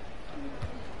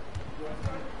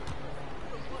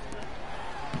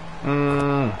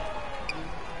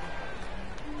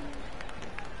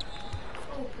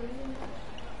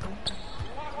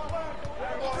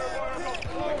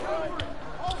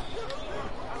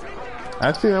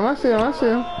 I see him, I see him, I see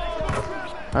him.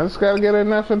 I just gotta get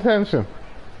enough attention.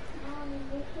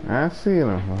 I see him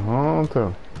the whole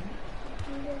time.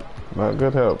 But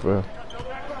good help, man.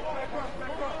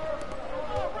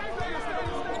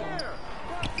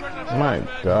 My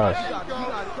gosh.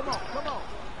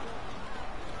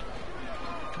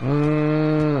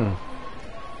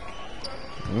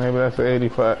 Maybe that's an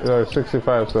 85 or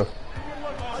 65 stuff.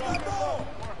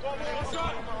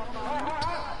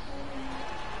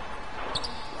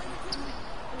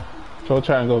 Go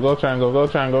triangle, go triangle, go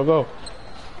triangle, go.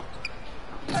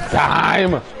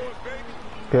 Time!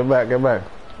 Get back, get back.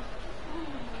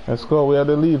 Let's go, we have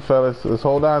the lead, fellas. Let's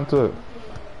hold on to it.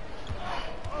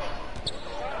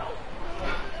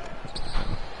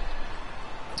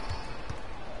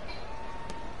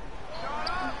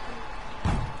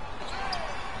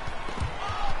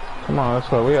 Come on, let's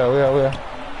go. We are.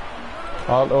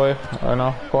 All the way. I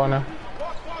know, corner.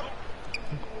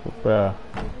 Bruh.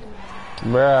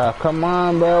 Bruh, come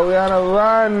on, bro. We on a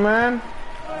run, man.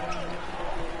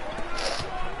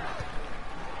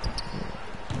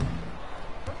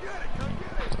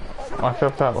 Watch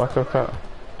up top, watch up top.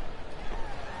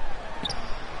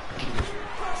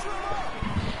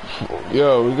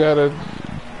 Yo, we gotta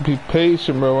be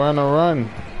patient, bro. We're on a run.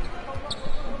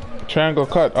 Triangle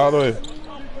cut all the way.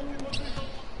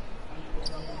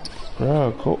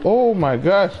 Bro, cool. Oh my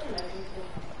gosh.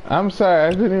 I'm sorry,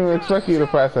 I didn't even expect you to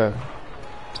pass that.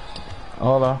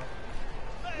 Hold on.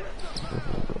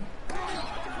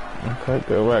 Okay,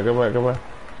 go back, go back, go back.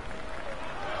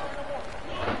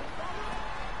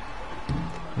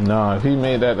 No, if he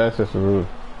made that, that's just rude.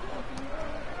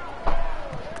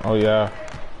 Oh yeah.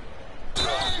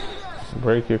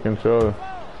 Break your controller.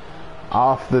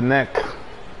 Off the neck.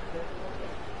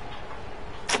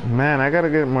 Man, I gotta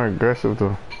get more aggressive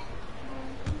though.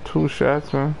 2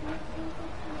 shots, man.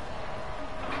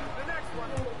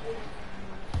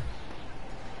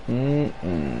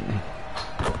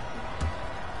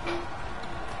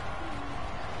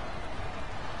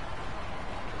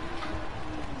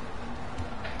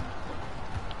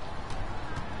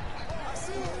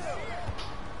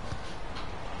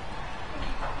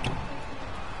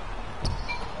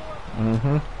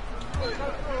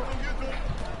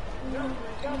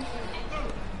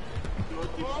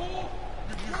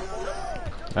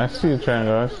 I see you,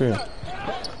 Triangle, I see you.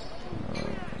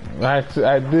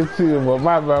 I did see him, but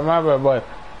my bad, but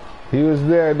he was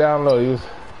there down low. He was.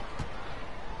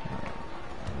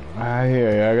 I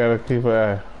hear you. I gotta keep an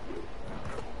eye.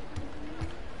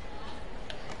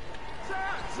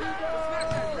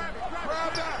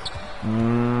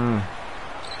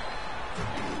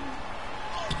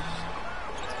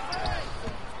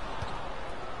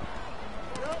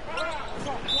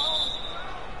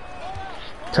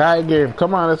 Tie game.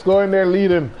 Come on, let's go in there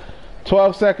leading.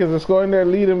 12 seconds. Let's go in there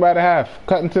leading by the half.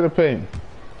 Cut into the paint.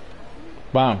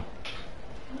 Bam.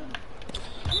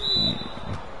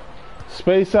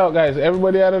 Space out, guys.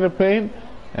 Everybody out of the paint.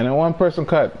 And then one person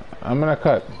cut. I'm going to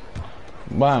cut.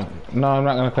 Bam. No, I'm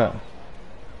not going to cut.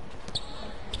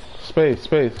 Space,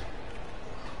 space.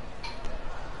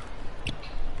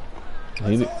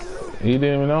 He didn't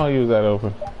even know he was that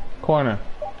open. Corner.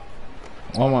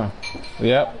 One more.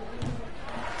 Yep.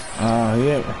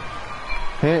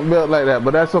 He ain't built like that,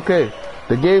 but that's okay.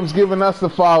 The game's giving us the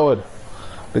forward.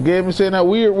 The game is saying that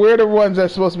we're the ones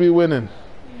that's supposed to be winning.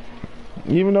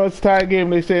 Even though it's a tie game,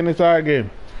 they saying it's our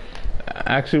game.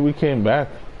 Actually, we came back.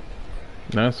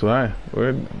 That's why.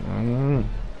 We're...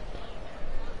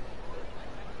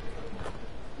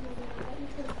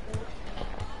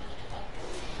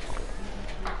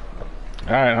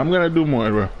 Alright, I'm gonna do more,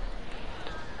 bro.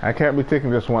 I can't be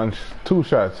taking just 2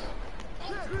 shots.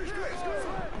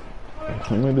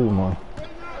 Let me do more.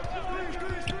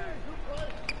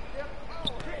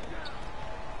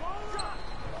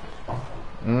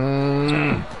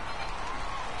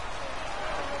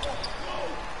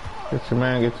 Get your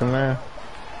man, get your man.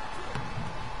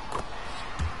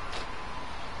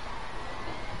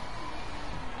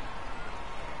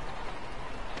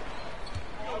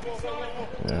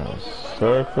 Yeah,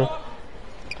 circle.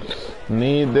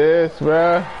 Need this,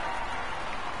 bruh.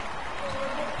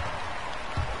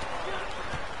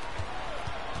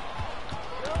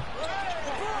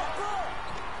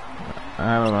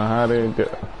 I don't know how they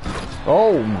get.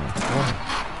 Oh my God.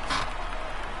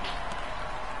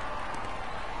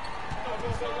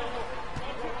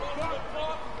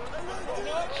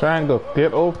 Triangle,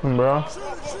 get open, bro.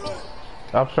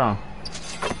 Up strong.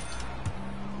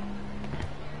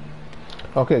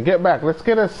 Okay, get back. Let's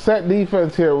get a set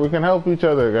defense here. We can help each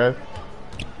other, guys.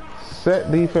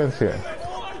 Set defense here.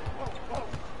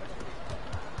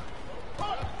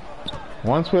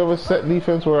 Once we have a set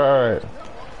defense, we're alright.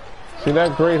 See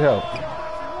that? Great help.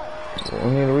 We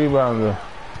need a rebound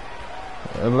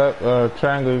though.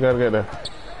 Triangle, you gotta get there.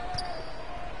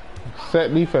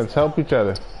 Set defense, help each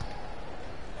other.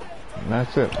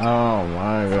 That's it. Oh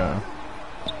my God.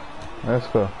 Let's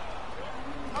go.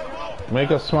 Make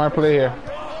a smart play here.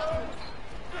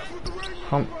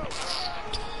 Come.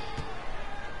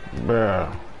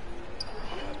 Bruh.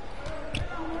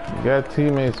 You got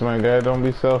teammates, my guy. Don't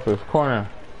be selfish. Corner.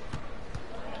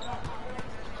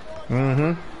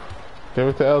 Give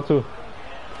it to L2.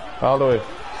 All the way.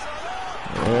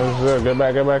 Yes, sir. Get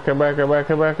back, get back, get back, get back,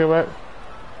 get back, get back.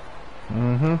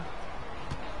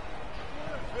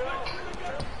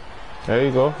 There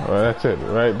you go. Oh, that's it.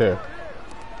 Right there.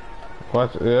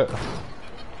 Watch it. Yeah.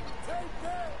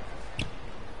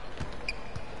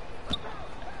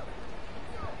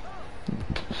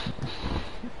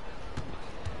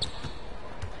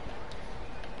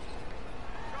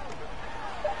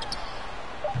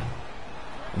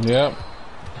 Yep.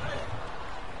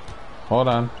 Hold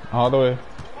on. All the way.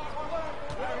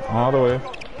 All the way.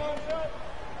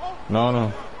 No,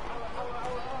 no.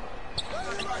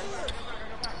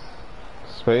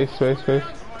 Space, space, space.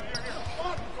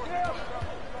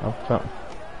 Up top.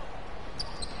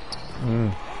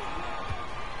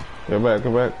 Get back,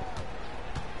 get back.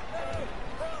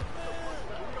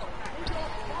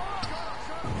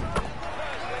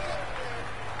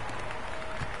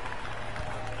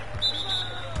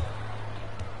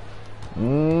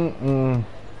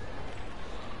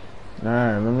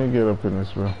 Alright, let me get up in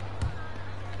this, bro.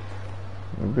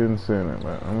 I've been saying it,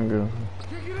 but let me get.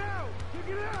 Kick it out! Kick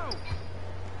it out!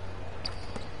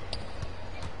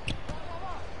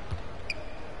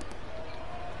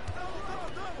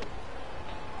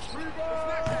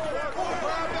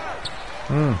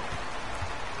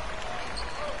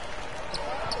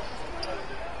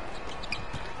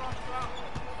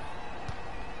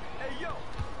 Hey, yo,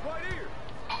 right here.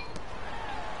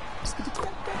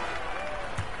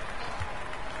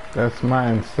 That's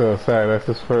mine still. Sorry, that's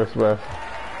his first breath.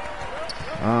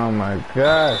 Oh my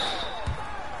gosh.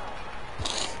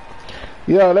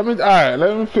 Yo, let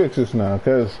me fix this now,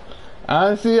 cause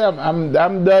honestly, I'm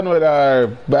done with our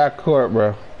backcourt,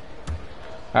 bro.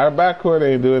 Our backcourt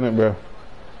ain't doing it, bro.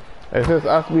 It's just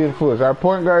us being foolish. Our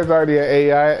point guard's already an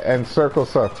AI, and circle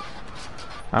sucks.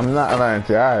 I'm not lying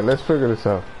to you. Alright, let's figure this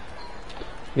out.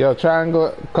 Yo,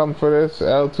 triangle, come for this.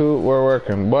 L2, we're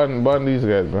working. Bun these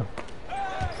guys, bro.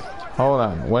 Hold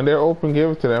on. When they're open,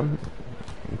 give it to them.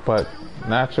 But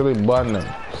naturally, bun them.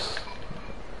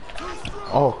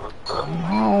 Oh, come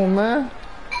on, man.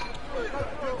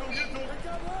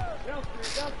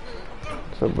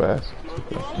 It's a basket.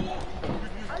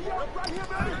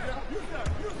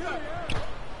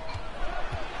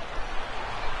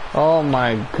 Oh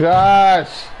my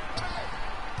gosh.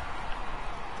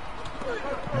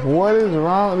 What is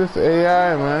wrong with this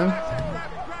AI, man?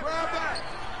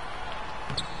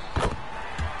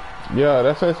 Yo,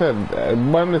 that's what I said.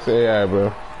 Bun this AI,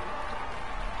 bro.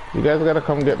 You guys gotta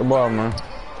come get the ball, man.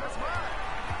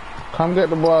 Come get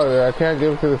the ball, yo. I can't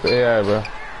give it to this AI, bro.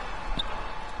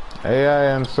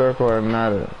 AI and circle are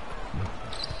not it.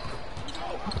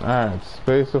 Alright,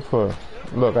 space of foot.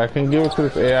 Look, I can give it to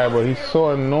this AI, but he's so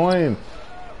annoying.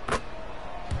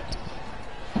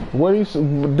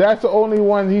 That's the only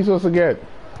one he's supposed to get.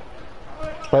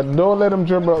 But don't let him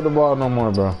dribble out the ball no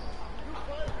more, bro.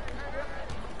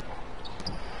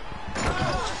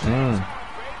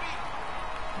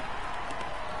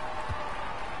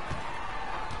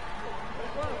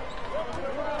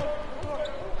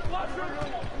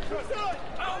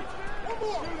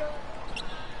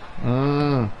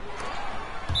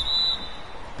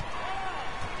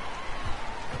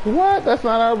 What? That's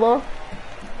not our ball.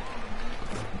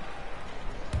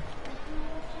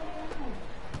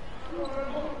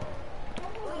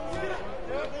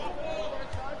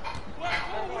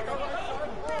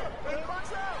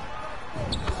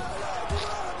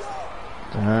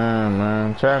 Damn,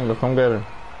 man. Triangle, come get her.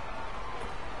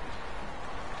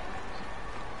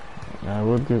 Yeah,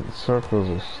 with the circles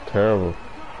is terrible.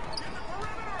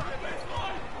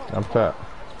 Up top.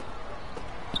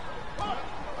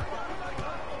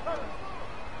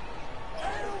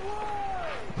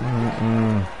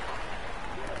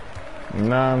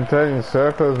 Nah, I'm telling you,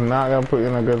 circles not gonna put you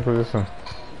in a good position.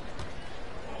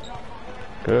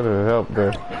 Could have helped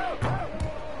there.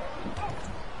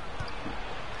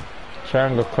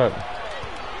 Triangle cut.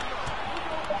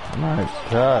 My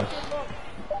gosh.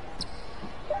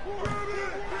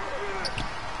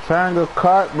 Triangle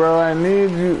cut, bro. I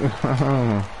need you.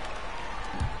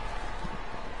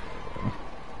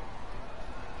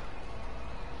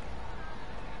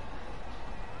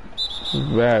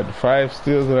 Bad. 5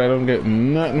 steals and I don't get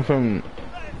nothing from.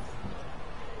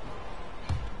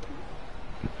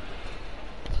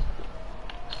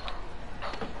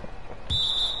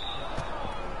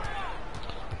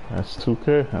 That's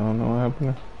 2K. I don't know what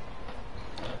happened.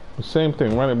 The same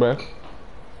thing. Run it back.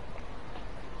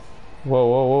 Whoa,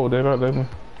 whoa, whoa! They're not letting me.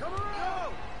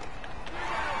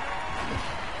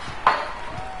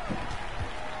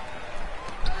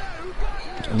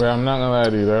 But I'm not gonna lie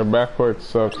to you. Their backcourt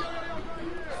sucks.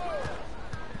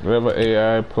 We have an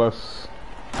AI plus.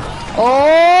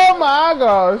 Oh my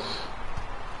gosh!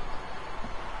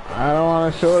 I don't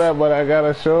want to show that, but I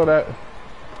gotta show that.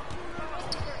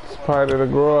 It's part of the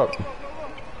grow up.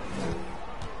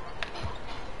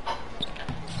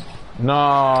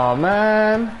 No,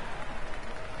 man.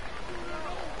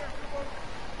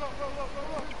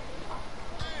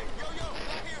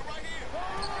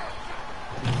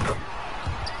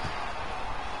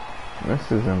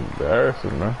 This is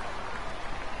embarrassing, man.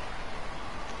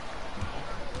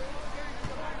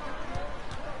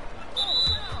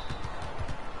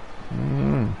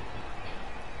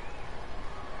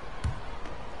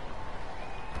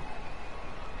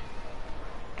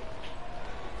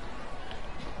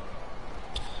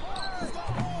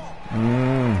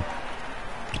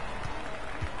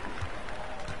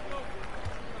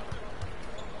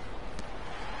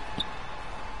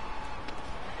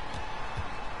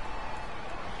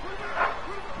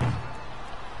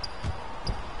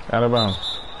 Out of bounds.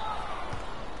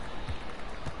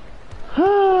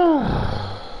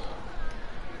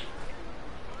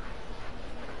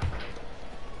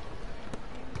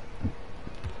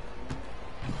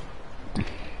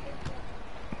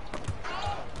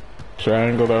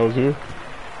 Triangle, that was you?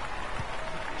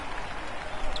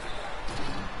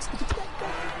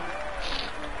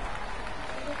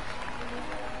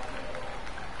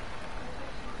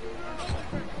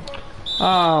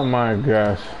 Oh my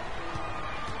gosh.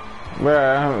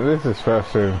 Man, this is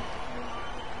frustrating.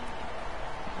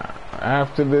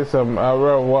 After this, I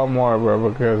wrote one more, bro,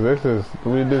 because this is,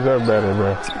 we deserve better,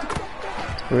 bro.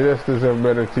 We just deserve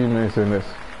better teammates in this.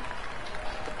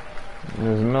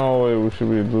 There's no way we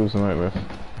should be losing like this.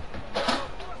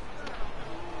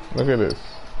 Look at this.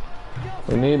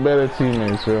 We need better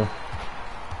teammates, bro.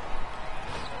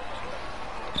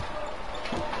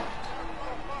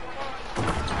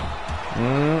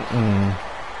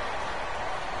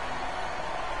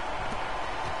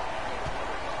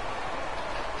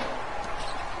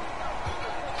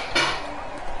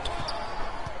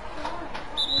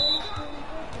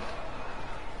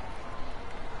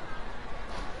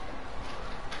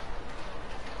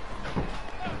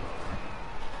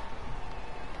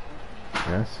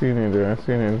 I seen it there, I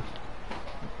seen it.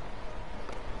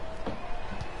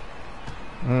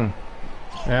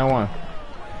 And one.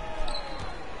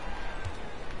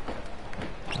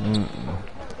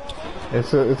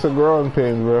 It's a growing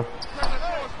pain, bro.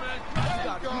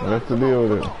 We have to deal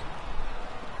with it.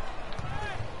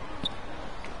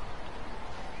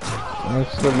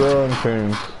 It's the growing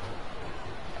pains.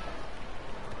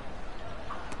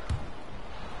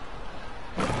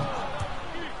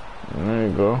 There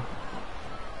you go.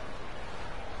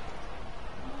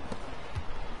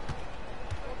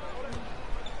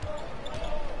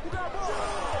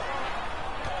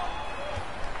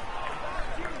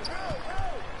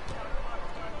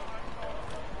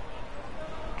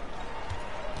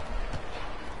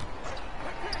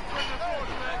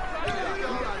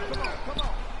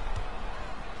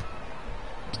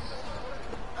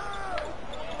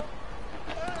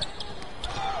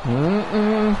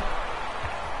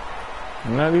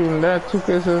 Not even that, 2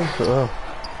 cases.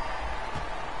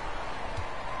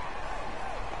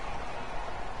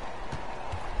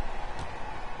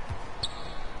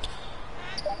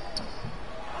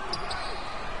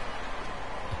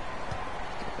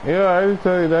 Yeah, I just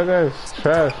tell you, that guy's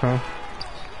trash, man.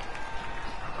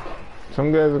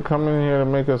 Some guys are coming here to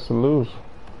make us lose.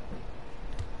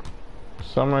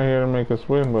 some are here to make us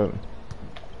win, but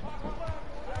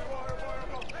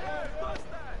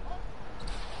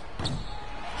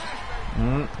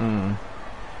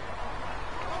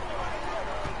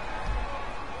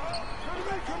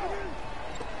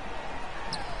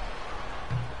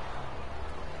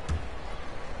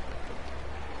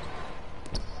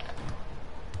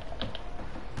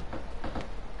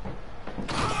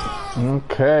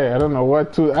okay, I don't know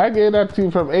what to. I gave that to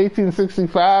you from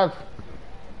 1865.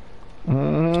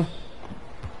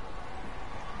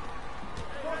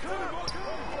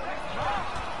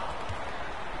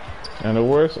 And the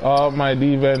worst, all my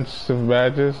defensive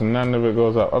badges, none of it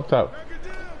goes up. Up top.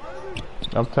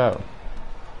 Up top.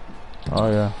 Oh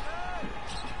yeah.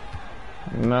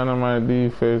 None of my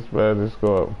defense badges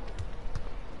go up.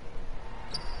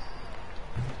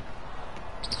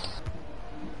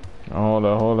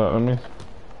 Hold on, let me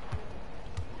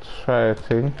try a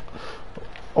thing.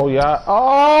 Oh yeah.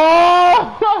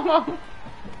 Oh!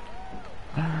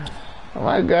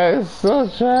 My guy is so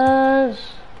trash.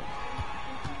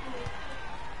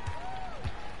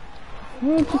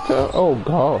 Oh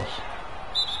gosh.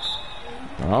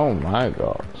 Oh my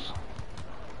gosh.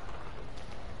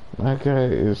 That guy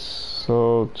is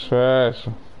so trash.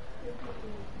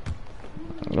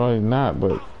 No, he's not,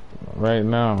 but right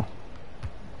now.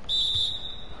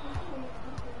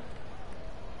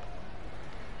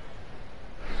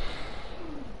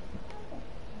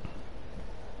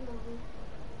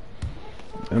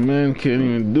 The man can't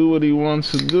even do what he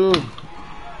wants to do.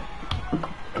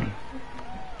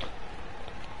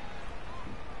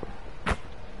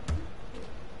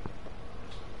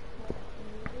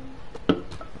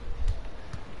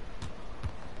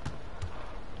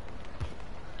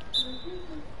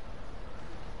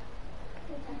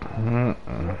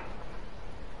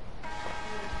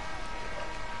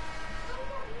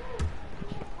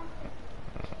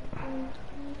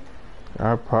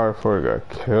 Our power forward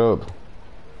got killed.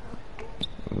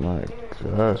 My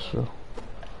gosh.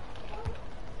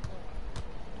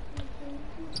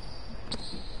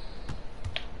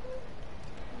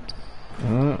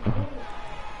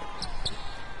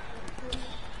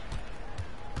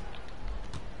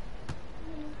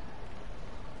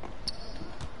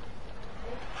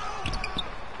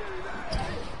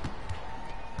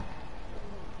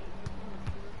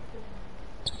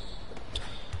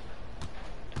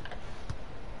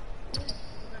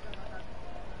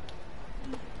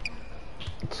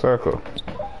 Circle.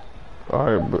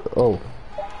 Alright, oh.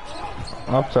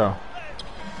 Uptown.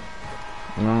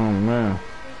 Oh man.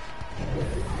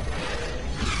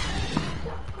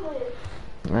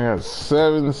 I got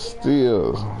 7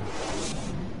 steals.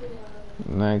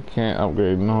 And I can't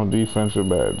upgrade no defensive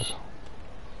badge.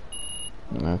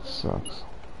 That sucks.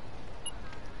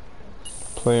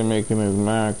 Playmaking is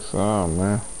max. Oh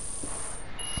man.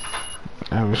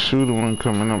 I have a shooter one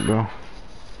coming up though.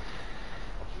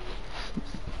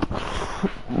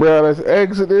 Well, let's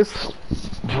exit this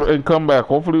and come back.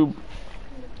 Hopefully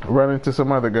run into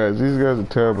some other guys. These guys are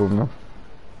terrible, man.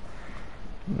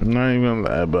 I'm not even gonna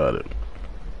lie about it.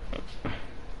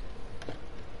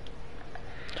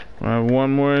 I have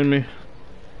one more in me.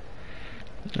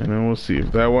 And then we'll see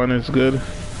if that one is good.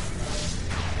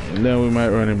 And then we might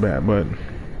run it back, but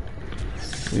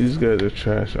these guys are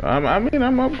trash. I mean,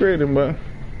 I'm upgrading, but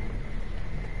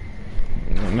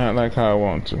not like how I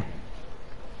want to.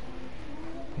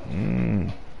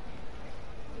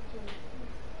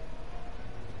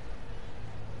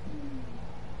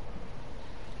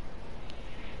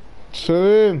 So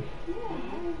then,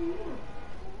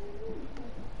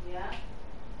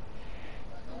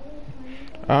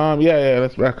 yeah,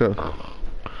 let's back up.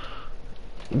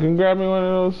 You can grab me one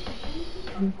of those.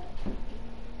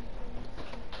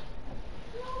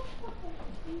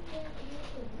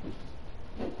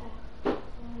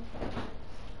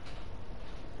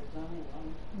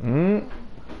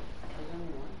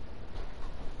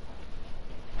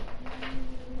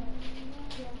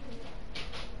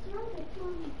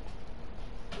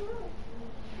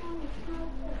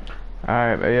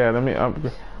 Alright, yeah, let me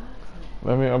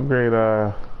upgrade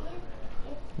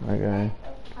my guy.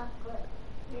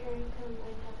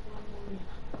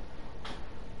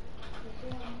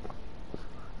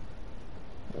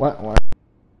 What?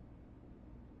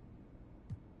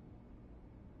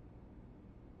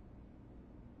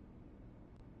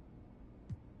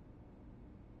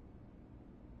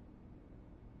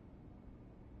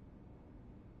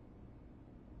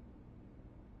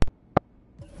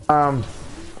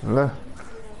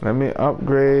 Let me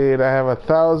upgrade. I have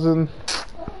 1,000.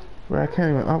 Bro, I can't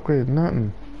even upgrade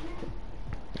nothing.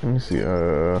 Let me see.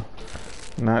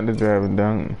 Not the driving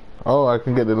dunk. Oh, I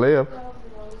can get the layup.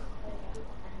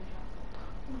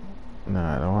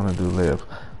 Nah, I don't want to do layup.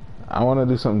 I want to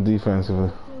do something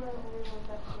defensively.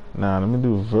 Nah, let me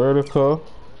do vertical.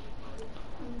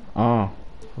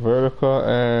 Vertical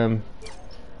and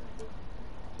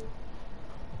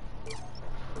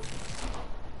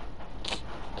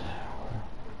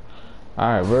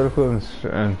alright, vertical and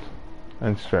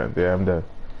strength. Yeah, I'm done.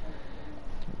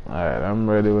 Alright, I'm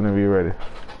ready whenever you're ready.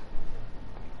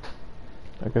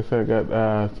 Like I said, I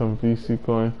got some VC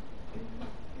coin.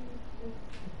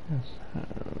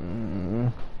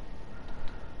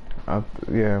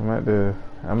 Yeah, I'm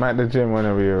at the gym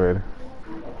whenever you're ready.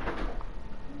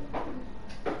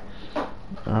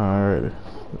 Alright,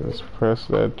 let's press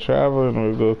that travel and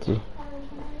we'll go to.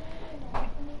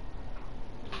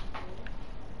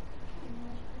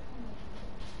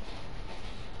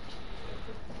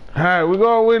 Alright, we're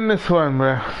gonna win this one,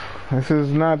 bro. This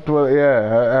is not what,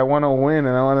 yeah, I wanna win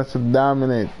and I want us to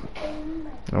dominate.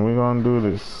 And we're gonna do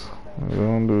this. We're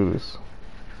gonna do this.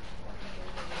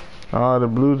 Oh, the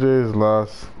Blue Jays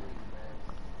lost.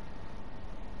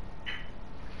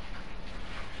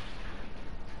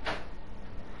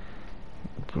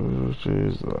 Blue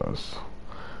Jays lost.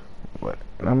 But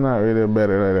I'm not really a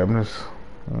better like that. I'm just.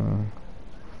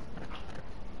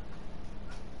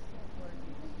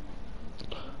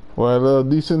 Well, a little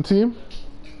decent team.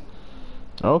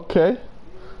 Okay.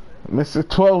 Mr.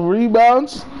 12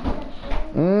 rebounds.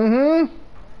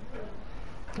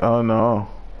 Oh no.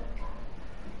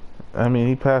 I mean,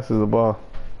 he passes the ball.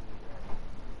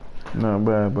 Not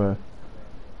bad, but.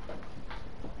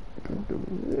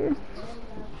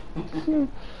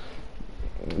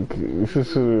 This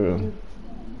is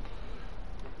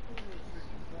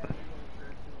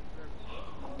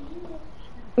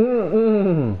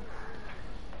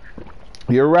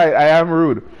You're right, I am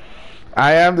rude.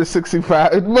 I am the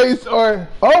 65. Wait, or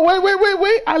oh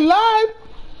wait! I lied.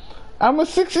 I'm a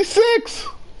 66.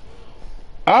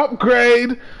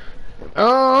 Upgrade.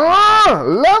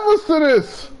 Levels to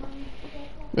this.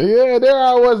 Yeah, there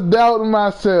I was doubting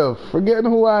myself, forgetting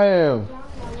who I am.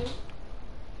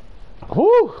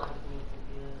 Whew.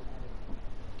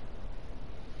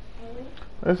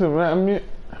 Listen, man,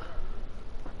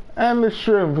 and the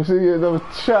shrimp, see, the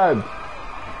chad.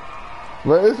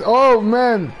 But it's, oh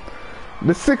man,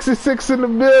 the 66 in the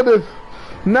building.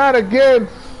 Not again.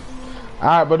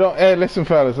 Alright, but don't, hey, listen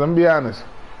fellas, let me be honest.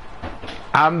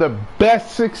 I'm the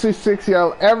best 66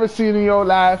 y'all ever seen in your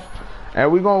life,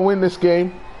 and we're gonna win this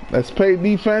game. Let's play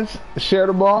defense, share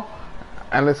the ball,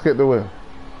 and let's get the win.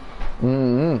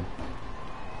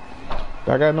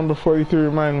 I got number 43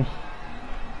 remind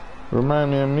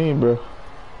me of me, bro.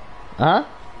 Huh?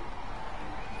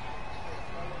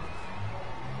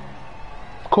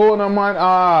 Cool, no man.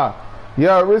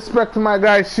 Yo, respect to my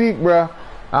guy Sheik, bro.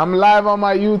 I'm live on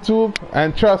my YouTube,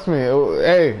 and trust me,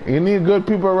 hey, you need good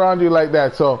people around you like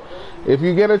that. So, if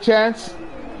you get a chance,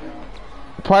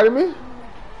 pardon me?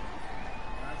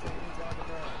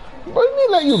 What do you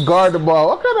mean let you guard the ball?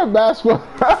 What kind of basketball?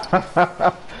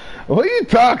 What are you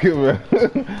talking about?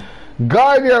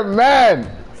 Guard your man.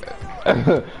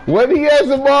 When he has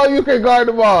the ball, you can guard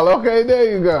the ball. Okay,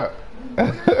 there you go.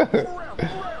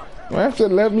 Man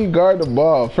said, let me guard the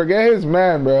ball. Forget his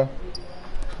man, bro.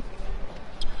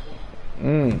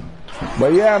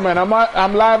 But yeah, man, I'm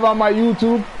live on my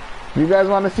YouTube. If you guys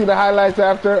want to see the highlights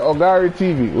after,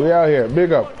 OGARYTV. We out here.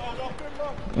 Big up.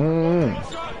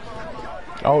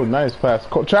 Oh, nice pass.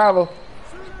 Travel.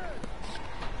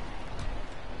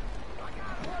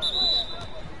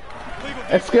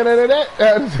 Let's get into that.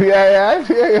 Yeah.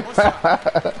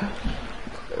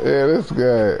 Yeah, this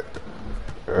guy.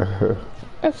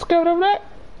 Let's go to that.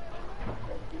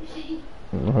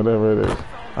 Whatever it is.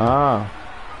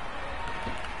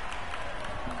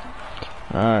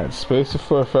 Alright, space to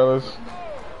 4, fellas.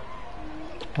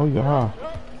 Oh, yeah.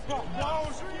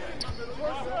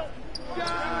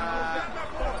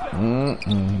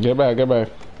 Get back.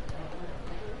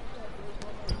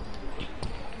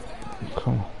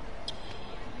 Come on.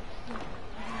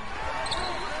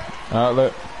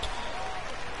 Outlet.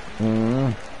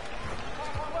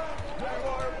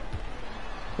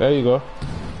 There you go.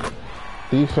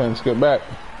 Defense, get back.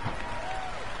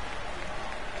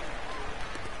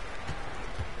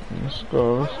 Let's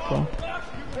go.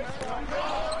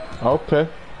 Okay.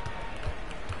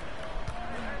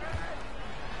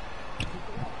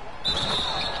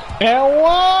 And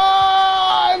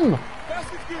one!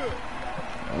 Basket's good.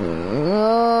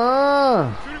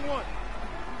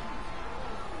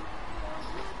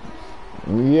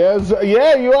 Yes,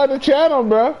 yeah, you on the channel,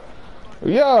 bro.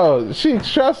 Yo, Sheik,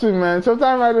 trust me, man.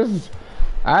 Sometimes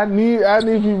I need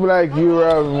people like you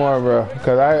around more, bro.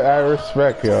 Cause I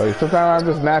respect you. Sometimes I'm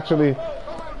just naturally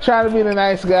trying to be the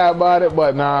nice guy about it,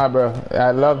 but nah, bro.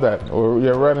 I love that.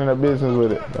 You're running a business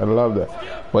with it. I love that.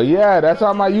 But yeah, that's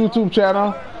on my YouTube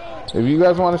channel. If you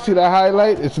guys want to see that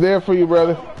highlight, it's there for you,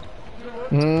 brother.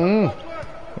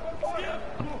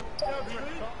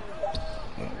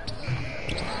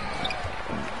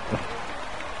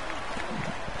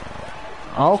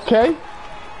 Okay.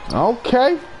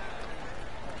 Okay.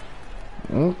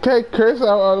 Okay, Chris.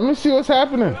 Let me see what's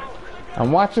happening.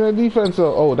 I'm watching the defense.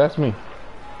 Oh, that's me.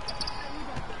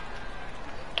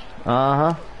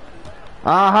 Uh-huh.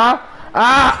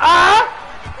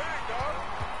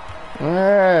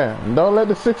 Yeah. Don't let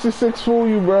the 66 fool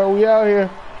you, bro. We out here.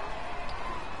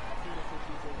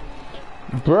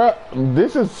 Bruh,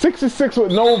 this is 66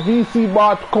 with no VC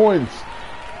bot coins.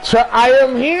 I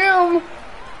am him.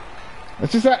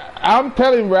 It's just I'm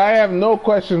telling you, bro, I have no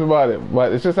questions about it.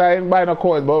 But it's just I ain't buy no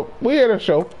coins. But we here to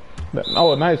show.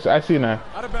 Oh, nice. I seen that.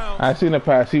 I seen the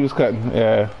pass. He was cutting.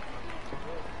 Yeah.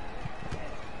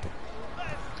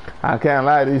 I can't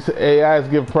lie. These AIs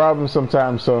give problems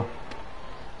sometimes, so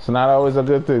it's not always a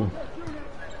good thing.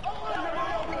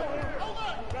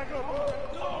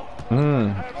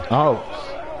 Oh.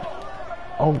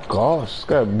 Oh gosh, this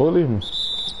guy bullied him.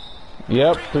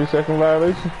 Yep, 3-second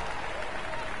violation.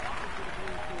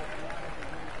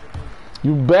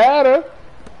 You better.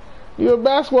 You're a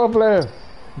basketball player.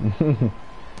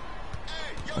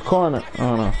 Corner.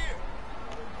 Oh no.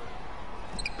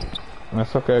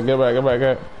 That's okay. Get back. Get back.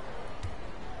 Get.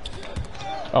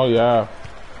 Oh yeah.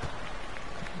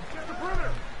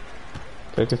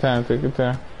 Take your time. Take your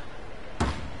time.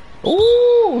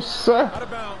 Ooh, sir.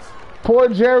 Poor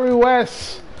Jerry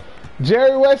West.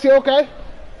 Jerry West, you okay?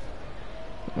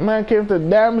 Man came to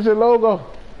damage your logo.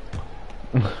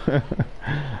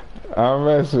 I'll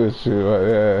mess with you,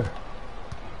 yeah.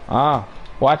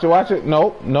 Watch it, watch it.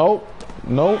 Nope, nope,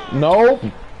 nope, nope.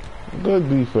 Good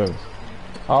defense.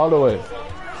 All the way.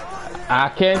 I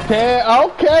can't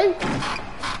tell. Okay.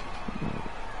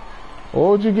 What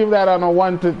would you give that on a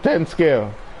 1 to 10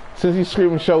 scale? Since he's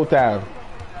screaming showtime.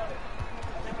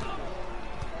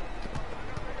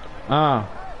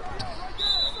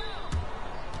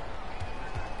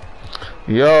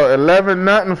 Yo,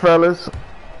 11-0, fellas.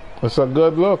 It's a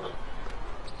good look.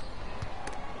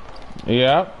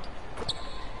 Yep.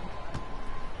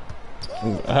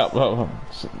 Help.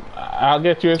 I'll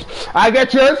get yours. I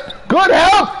get yours. Good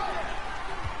help.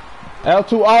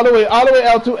 L2 all the way,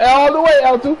 L2, all the way,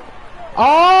 L2.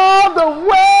 All the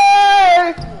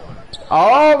way.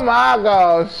 Oh my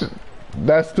gosh.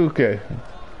 That's 2K.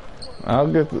 I'll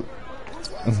get the...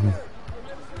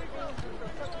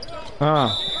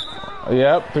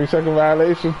 Yep, 3-second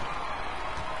violation.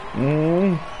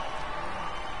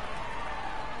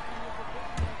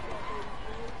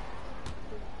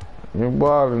 You're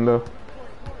balling though.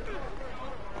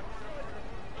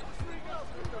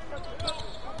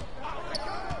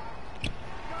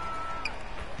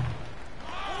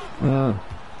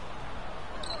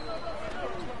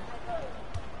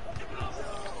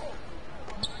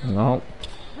 Nope.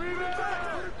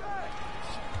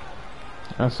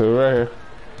 That's it right here.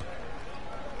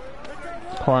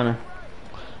 Corner.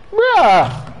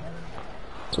 Bruh!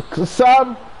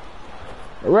 Sub.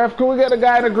 Ref, can we get a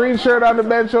guy in a green shirt on the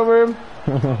bench over him?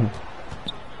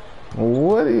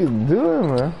 What are you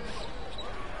doing, man?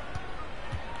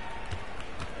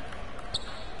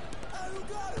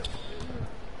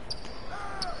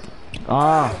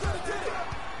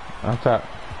 Up top.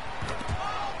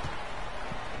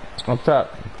 Up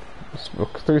top.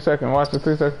 3 seconds. Watch the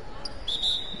 3 seconds.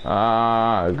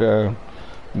 Good.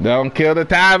 Don't kill the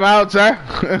timeout, sir.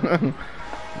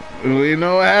 We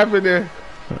know what happened there.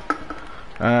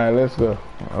 Alright, let's go.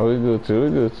 Oh, we good too. We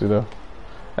good too, though.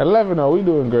 11-0. We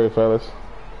doing great, fellas.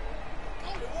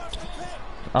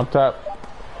 Up top.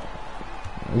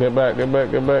 Get back. Get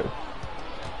back. Get back.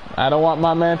 I don't want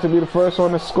my man to be the first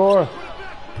one to score.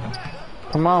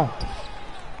 Come on.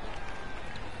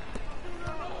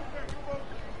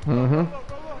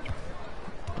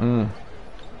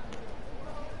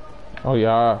 Oh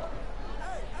yeah.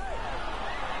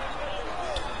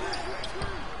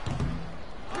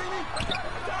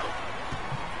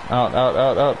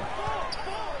 Out.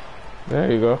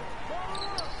 There you go.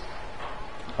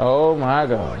 Oh my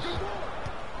gosh.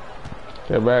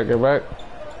 Get back.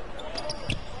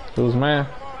 Who's man?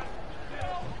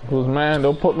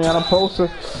 Don't put me on a poster.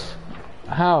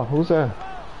 How? Who's that?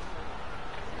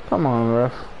 Come on,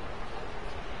 ref.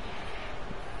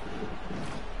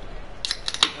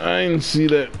 I didn't see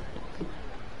that.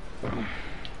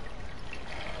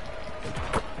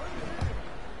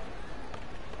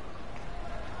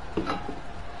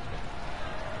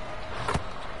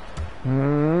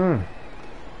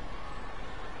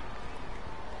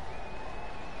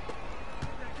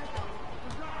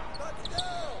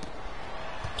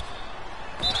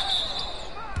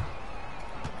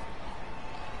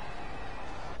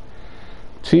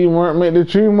 Teamwork make the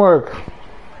dream work.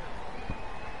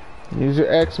 Use your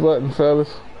X button,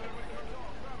 fellas.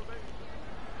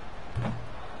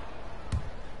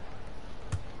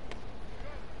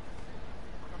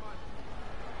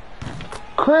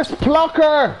 Chris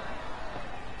Plucker!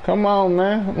 Come on,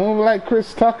 man. Move like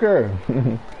Chris Tucker.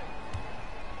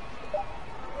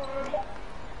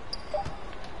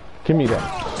 Give me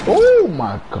that. Oh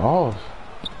my gosh.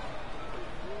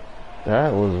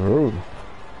 That was rude.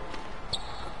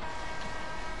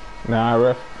 Nah,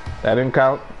 ref. That didn't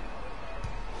count.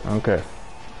 Okay.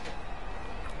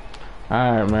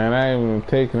 Alright, man. I ain't even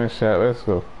taking a shot. Let's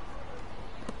go.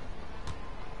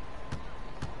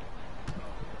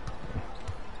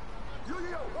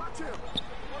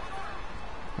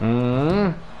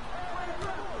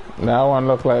 That one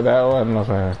looked like that one looked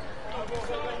like.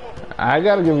 I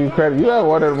gotta give you credit. You have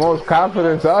one of the most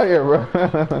confidence out here, bro.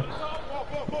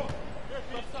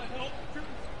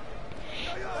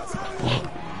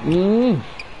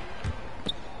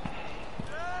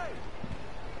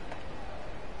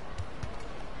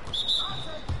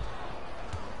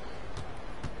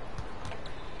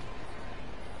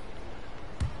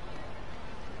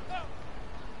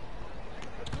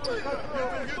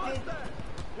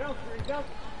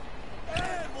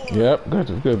 Yep,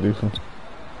 good defense.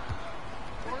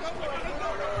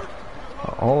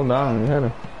 Hold on, you had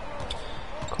him.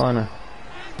 Corner.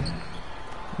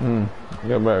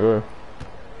 Get back, good.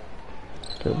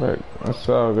 Get back. That's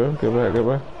all good. Get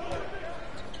back.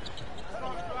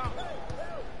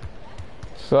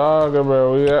 It's all good,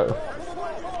 bro. We got...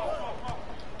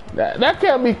 That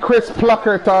can't be Chris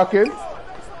Plucker talking.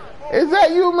 Is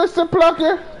that you, Mr.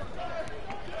 Plucker?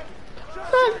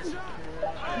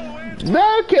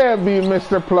 That can't be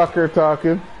Mr. Plucker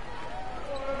talking.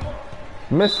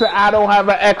 Mr. I don't have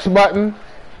an X button.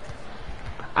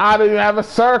 I don't even have a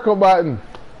circle button.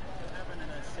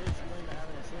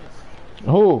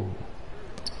 Who?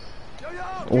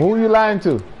 Who you lying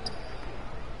to?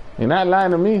 You're not lying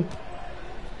to me.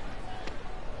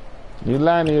 You're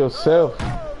lying to yourself.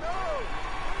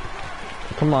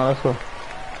 Come on, let's go.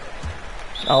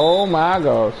 Oh my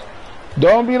gosh.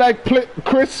 Don't be like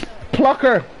Chris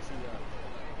Plucker.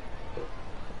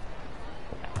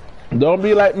 Don't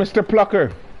be like Mr.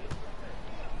 Plucker.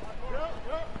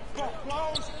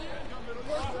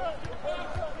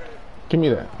 Give me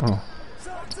that. Oh.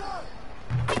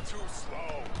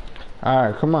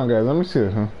 Alright, come on guys, let me see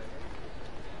this, huh?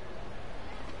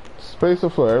 Space or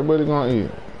floor, everybody gonna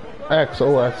eat. X,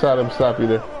 oh, I saw them stop you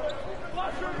there.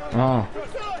 Oh.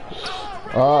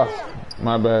 Oh,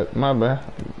 my bad.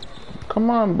 Come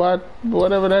on, bud,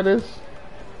 whatever that is.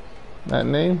 That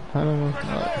name, I don't know.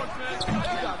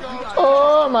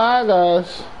 Oh my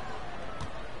gosh.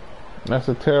 That's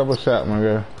a terrible shot, my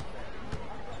guy.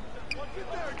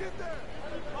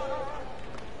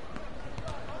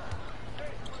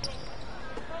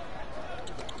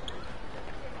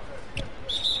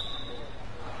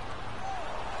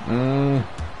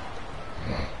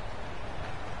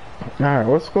 Alright,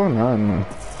 what's going on, man?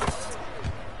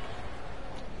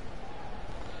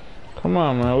 Come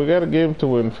on, man. We got a game to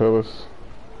win, fellas.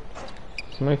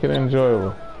 Let's make it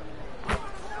enjoyable.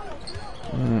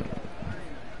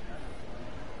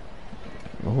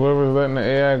 Whoever's letting the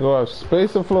AI go up.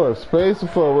 Space the floor.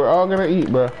 We're all gonna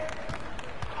eat, bro.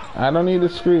 I don't need to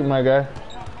scream, my guy.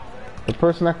 The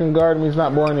person that can guard me is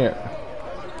not born yet.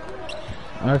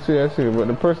 I see, but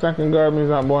the person that can guard me is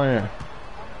not born yet.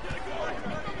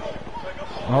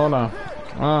 Hold on.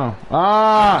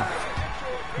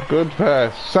 Good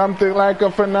pass. Something like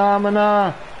a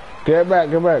phenomena. Get back.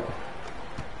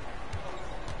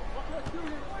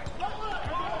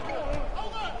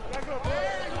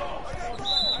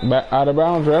 Back out of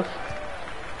bounds, ref.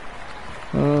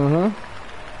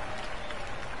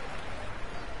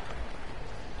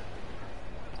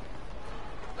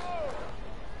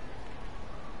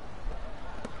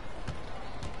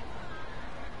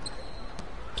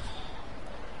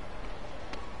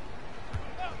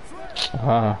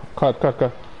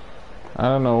 Cut. I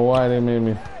don't know why they made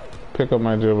me pick up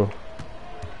my dribble.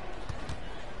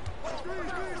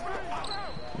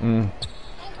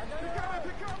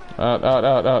 Out.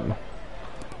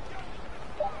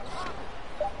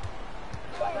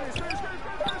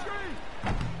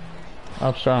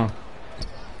 Up strong.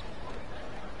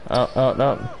 Out.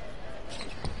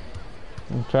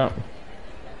 Tap.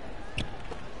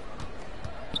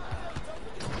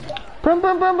 Pum.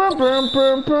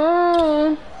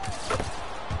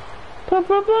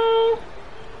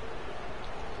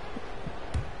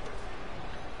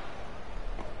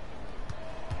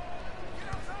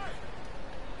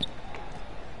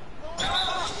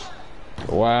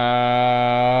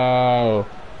 Wow.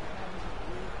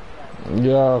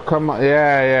 Yo, come on.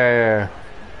 Yeah.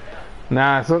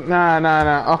 Nah,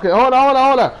 nah. Okay, hold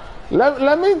on.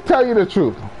 Let me tell you the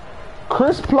truth.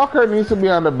 Chris Plucker needs to be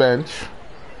on the bench.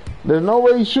 There's no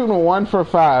way he's shooting 1 for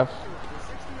 5.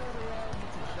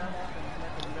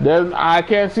 I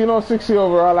can't see no 60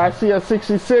 overall. I see a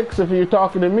 66 if you're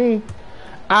talking to me.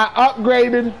 I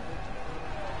upgraded.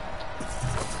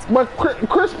 But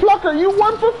Chris Plucker, you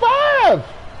 1 for 5.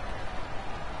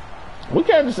 We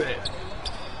can't just say it.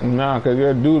 Nah, because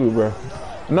you're a doo-doo, bro.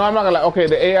 No, I'm not gonna lie. Okay,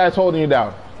 the AI is holding you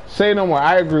down. Say no more.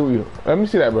 I agree with you. Let me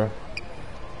see that, bro.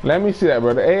 Let me see that,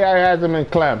 bro. The AI has them in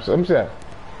clamps. Let me see that.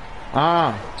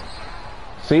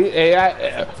 See,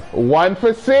 AI, 1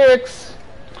 for 6.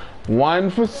 1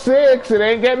 for 6. It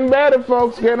ain't getting better,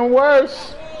 folks. Getting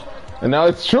worse. And now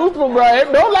it's truthful, bro.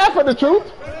 Don't laugh at the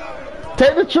truth.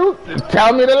 Take the truth.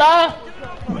 Tell me the lie.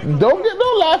 Don't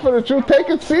laugh at the truth. Take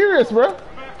it serious, bro.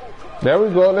 There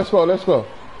we go. Let's go.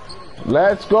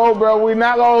 Let's go, bro. We're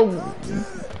not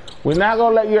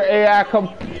gonna let your AI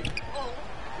come.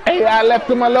 AI left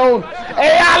him alone.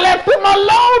 AI left him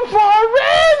alone for a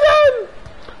reason.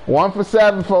 1 for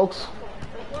 7, folks.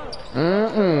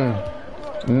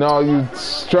 No, you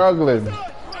struggling.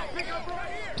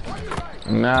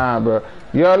 Nah, bro.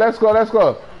 Yo, let's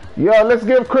go. Yo, let's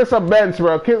give Chris a bench,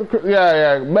 bro.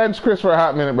 Yeah. Bench Chris for a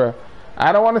hot minute, bro.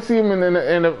 I don't want to see him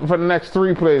for the next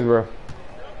 3 plays, bro.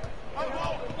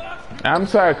 I'm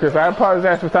sorry, Chris. I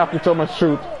apologize for talking so much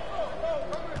truth.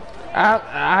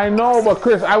 I know, but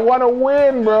Chris, I want to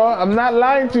win, bro. I'm not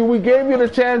lying to you. We gave you the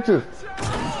chances.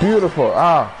 Beautiful.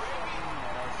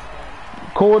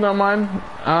 Cool now, man.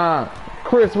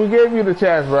 Chris, we gave you the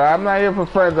chance, bro. I'm not here for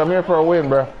friends. I'm here for a win,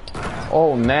 bro.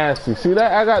 Oh, nasty. See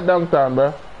that? I got dunked on,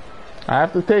 bro. I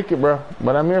have to take it, bro.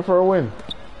 But I'm here for a win.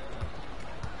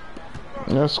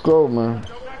 Let's go, man.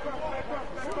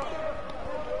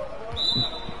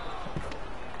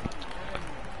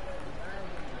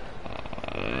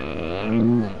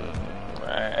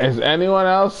 Is anyone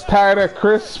else tired of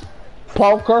Chris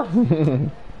Polker?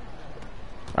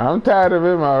 I'm tired of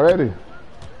him already.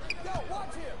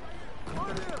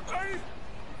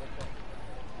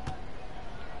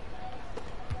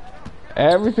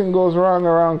 Everything goes wrong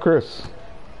around Chris.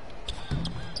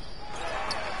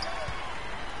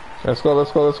 Let's go.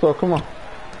 Come on.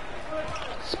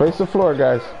 Space the floor,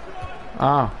 guys.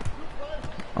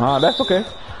 That's okay.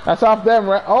 That's off them,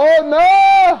 right? Oh,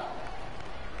 no!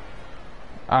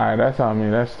 Alright, that's on me.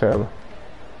 That's terrible.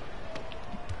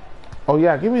 Oh,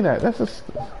 yeah, give me that.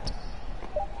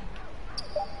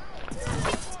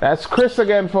 That's Chris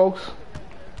again, folks.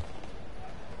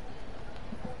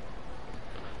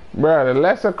 Bruh, the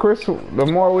less of Chris, the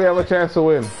more we have a chance to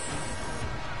win.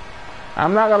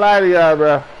 I'm not gonna lie to y'all,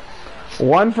 bruh.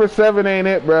 1 for 7 ain't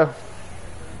it, bruh.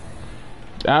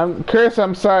 Chris,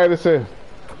 I'm sorry to say.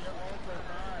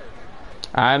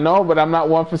 I know, but I'm not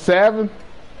 1 for 7.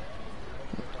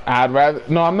 I'd rather...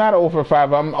 No, I'm not 0 for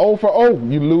 5. I'm 0 for 0,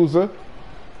 you loser.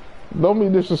 Don't be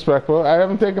disrespectful. I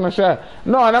haven't taken a shot.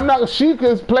 No, and I'm not... Sheik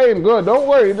is playing good. Don't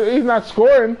worry. He's not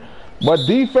scoring. But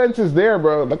defense is there,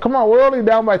 bro. Like, come on, we're only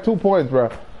down by 2 points, bro.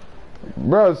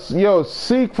 Bro, yo,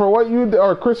 Seek for what you...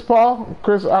 Or Chris Paul.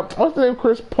 What's the name?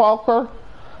 Chris Palker?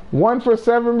 1 for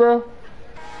 7, bro.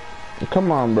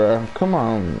 Come on, bro. Come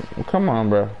on,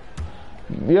 bro.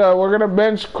 Yeah, we're gonna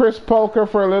bench Chris Polker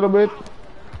for a little bit.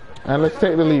 And let's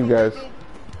take the lead, guys.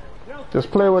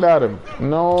 Just play without him.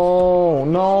 No.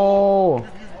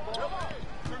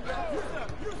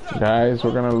 Guys,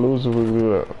 we're gonna lose if we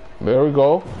do it. There we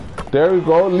go.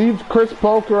 Leave Chris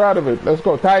Polker out of it. Let's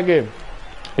go. Tie game.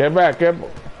 Get back.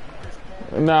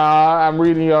 Nah, I'm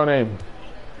reading your name.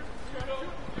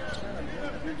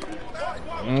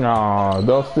 No,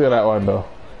 don't steal that one, though.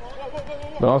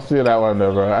 Don't steal that one,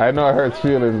 though, bro. I know it hurts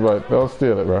feelings, but don't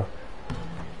steal it, bro.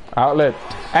 Outlet.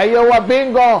 Hey, yo, what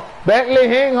bingo? Bentley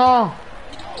Hing, huh?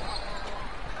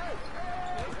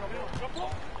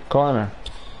 Corner.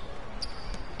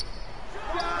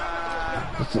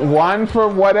 1 for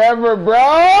whatever,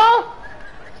 bro.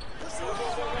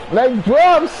 Like, bro,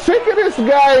 I'm sick of this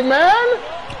guy, man.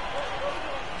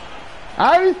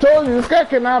 I already told you, this guy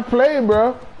cannot play,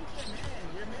 bro.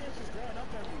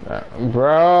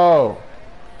 Bro.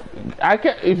 I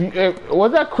can't,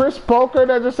 was that Chris Polker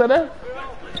that just said that?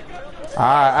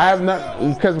 I have not,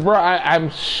 because, bro, I'm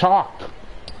shocked.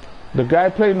 The guy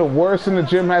playing the worst in the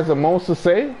gym has the most to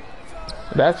say?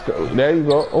 That's good. There you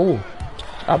go. Oh.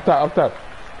 Up top.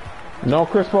 No,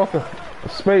 Chris Polker.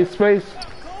 Space.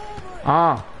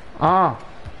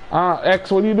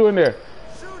 X, what are you doing there?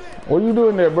 What are you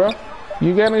doing there, bro?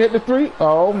 You gonna hit the 3?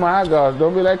 Oh my gosh,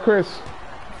 don't be like Chris.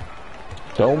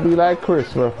 Don't be like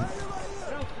Chris, bro.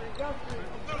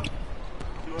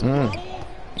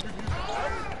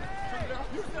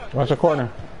 Watch the corner.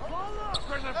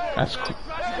 That's,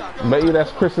 bet you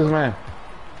that's Chris's man.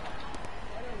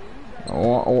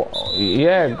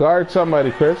 Yeah, guard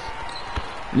somebody, Chris.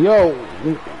 Yo,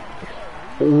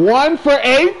 1 for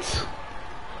 8?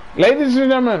 Ladies and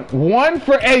gentlemen, 1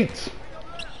 for 8.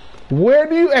 Where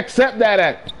do you accept that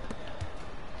at?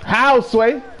 How,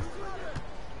 Sway?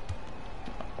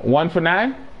 1 for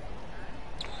 9?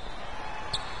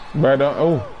 Bro, don't,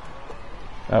 oh.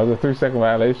 That was a 3-second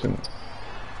violation.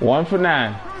 1 for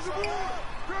 9.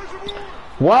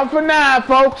 1 for 9,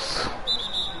 folks.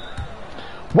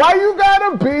 Why you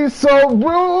gotta be so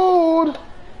rude?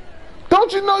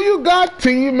 Don't you know you got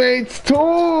teammates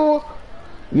too?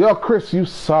 Yo, Chris, you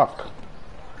suck.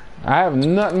 I have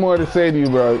nothing more to say to you,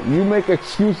 bro. You make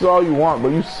excuses all you want, but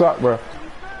you suck, bro.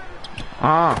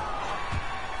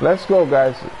 Let's go,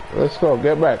 guys. Let's go.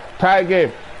 Get back. Tie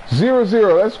game.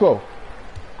 0-0. Let's go.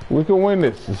 We can win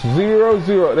this.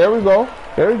 0-0. There we go.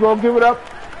 There we go. Give it up.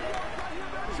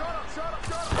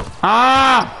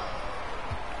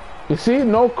 You see,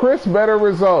 no Chris, better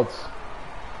results.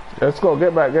 Let's go.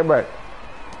 Get back. Get back.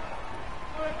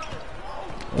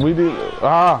 We need.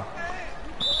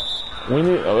 We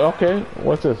need. Okay.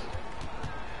 What's this?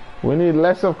 We need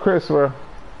less of Chris, bro.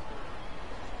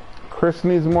 Chris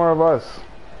needs more of us,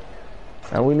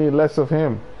 and we need less of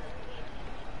him.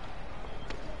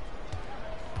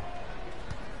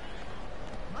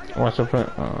 Watch the print.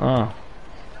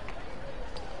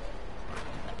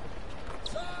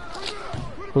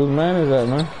 Whose man is that,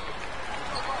 man?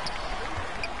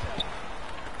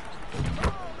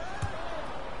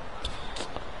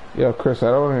 Yo, Chris,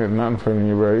 I don't want to hear nothing from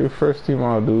you, bro. You first team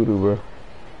all doo-doo, bro.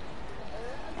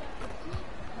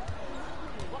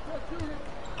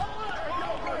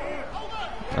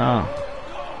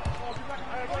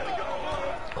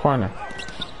 Corner.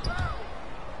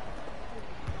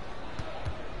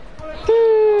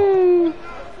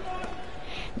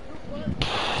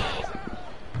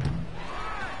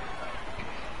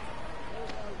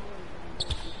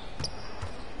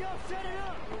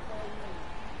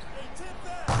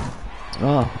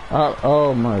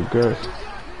 Oh my gosh.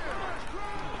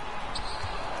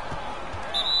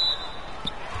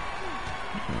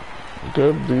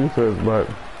 Good defense, but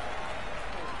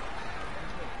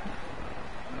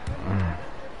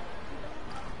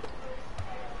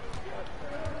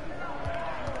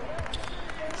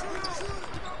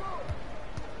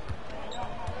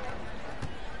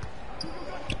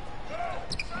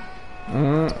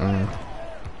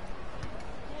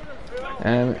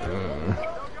and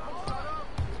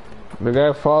the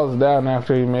guy falls down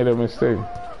after he made a mistake.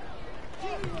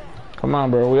 Come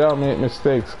on, bro. We all make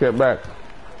mistakes. Get back.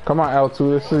 Come on,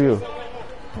 L2. This is you.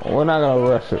 We're not gonna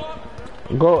rush it.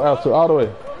 Go, L2. All the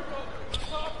way.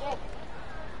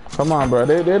 Come on, bro.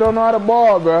 They don't know how to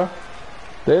ball, bro.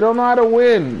 They don't know how to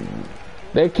win.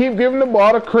 They keep giving the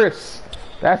ball to Chris.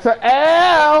 That's an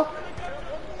L.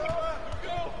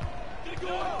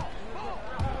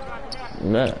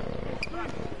 Yeah.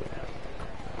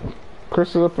 Chris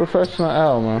is a professional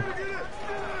L, man.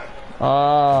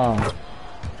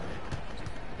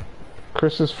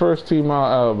 Chris's first team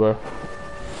all L, bro.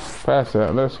 Pass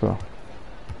that. Let's go.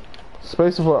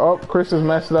 Space for. Oh, Chris is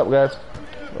messed up, guys.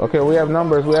 Okay, we have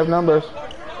numbers. We have numbers.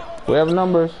 We have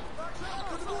numbers.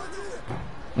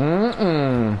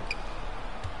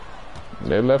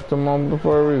 They left him on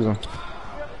for a reason.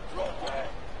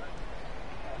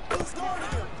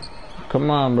 Come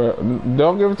on, bro.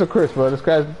 Don't give it to Chris, bro. This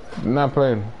guy's not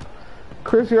playing.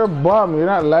 Chris, you're a bum. You're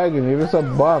not lagging. You're just a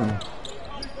bum.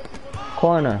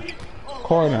 Corner.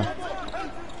 Corner.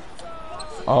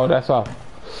 Oh, that's off.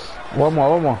 One more,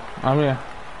 one more. I'm here.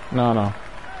 No, no.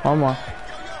 One more.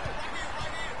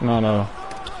 No, no.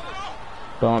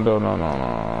 Don't, no, no, no.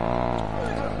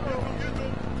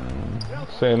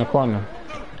 Stay in the corner.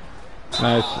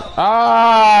 Nice.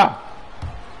 Ah!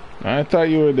 I thought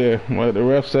you were there, but the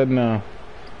ref said no.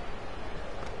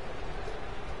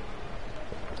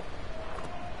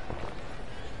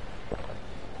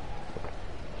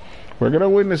 We're gonna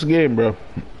win this game, bro.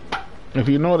 If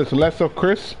you notice, less of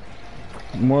Chris,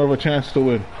 more of a chance to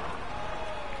win.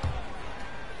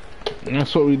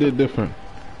 That's what we did different.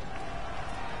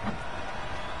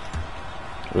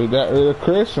 We got rid of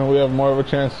Chris and we have more of a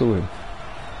chance to win.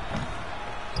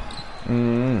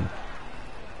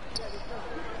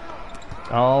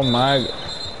 Oh my,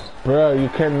 bro, you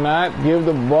cannot give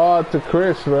the ball to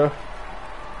Chris, bro.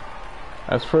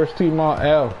 That's first team all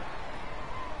L.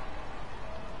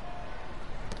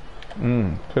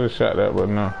 Could have shot that, but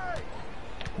no.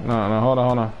 No, no, hold on,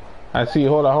 hold on. I see you,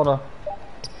 hold on, hold on.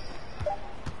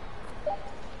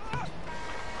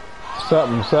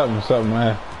 Something,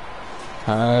 man.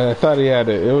 I thought he had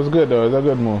it. It was good though. It was a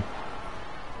good move.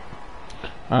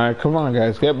 Alright, come on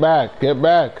guys. Get back. Get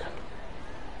back.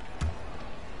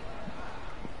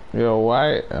 Yo,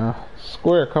 White.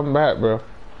 Square, come back, bro.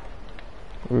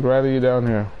 We'd rather you down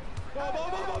here.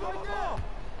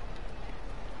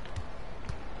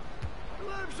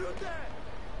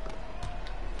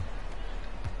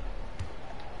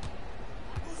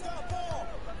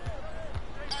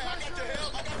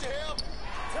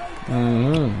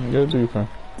 Good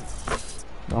defense.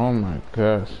 Oh my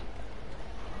gosh.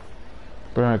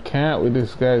 But I can't with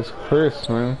this guy's Chris,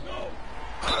 man.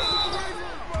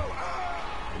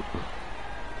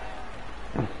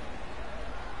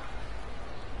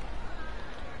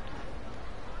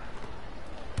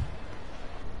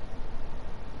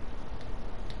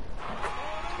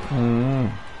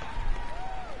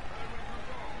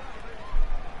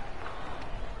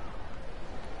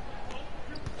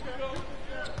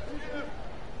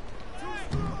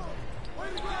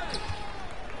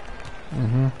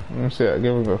 Let me see that.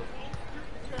 Give it a go.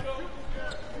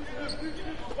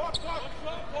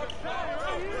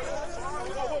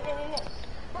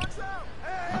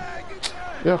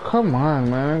 Yo, come on,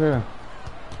 man.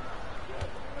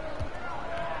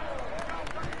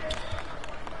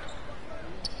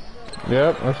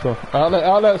 Yep, let's go.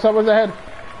 Outlet, someone's ahead.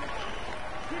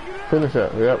 Finish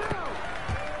that, yep.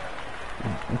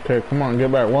 Okay, come on,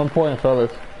 get back. 1 point,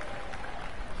 fellas.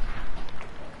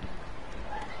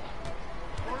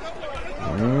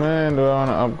 Man, do I want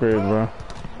to upgrade, bro.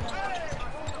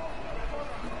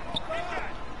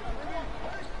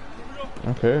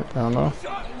 Okay, I don't know.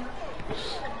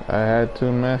 I had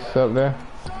to mess up there.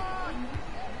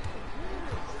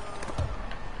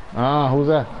 Ah, who's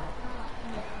that?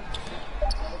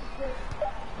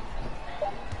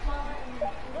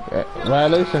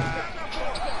 Violation.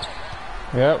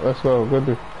 Yep, let's go. Good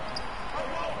dude.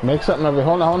 Make something of it.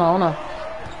 Hold on.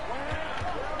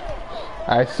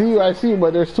 I see you,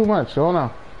 but there's too much. Hold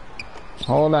on,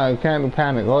 you can't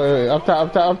panic. Oh, up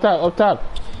top.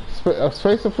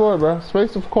 Space the floor, bro.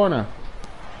 Space the corner.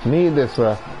 Need this,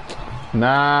 bro.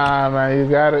 Nah, man, you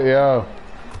got it, yo.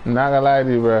 I'm not gonna lie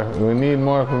to you, bro. We need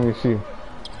more from you, Chief.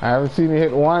 I haven't seen you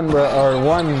hit one, bro, or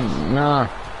one. Nah.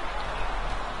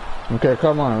 Okay,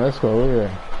 come on, let's go. Look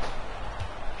at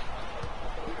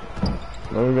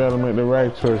that. We gotta make the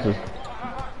right choices.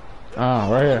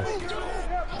 Right here.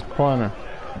 Corner.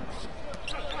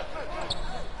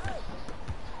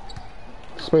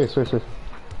 Space.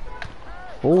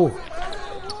 Ooh.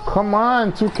 Come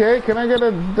on, 2K. Can I get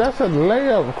a... That's a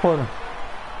layup corner.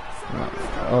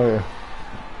 Oh, yeah.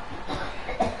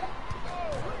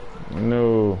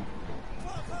 No.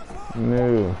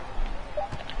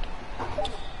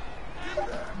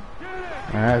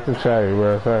 I had to try you,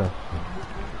 bro. Sorry.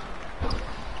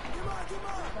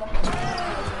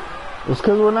 It's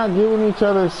because we're not giving each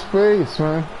other space,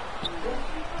 man.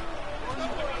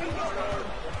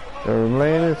 The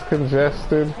lane is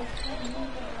congested.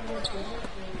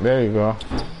 There you go.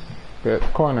 Good.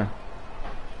 Corner.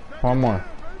 One more.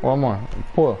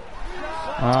 Pull.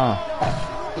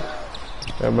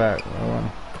 Get back.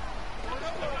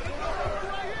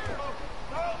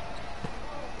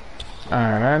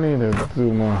 Alright, I need to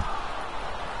do more.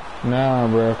 Nah,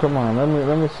 bro. Come on. Let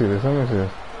me see this. Let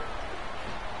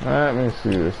me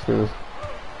see this.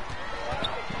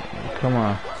 Come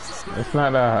on. It's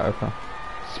not that hard.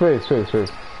 Space,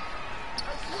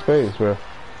 bro.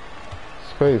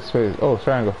 Space. Oh,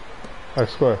 triangle. Or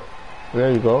square.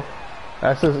 There you go.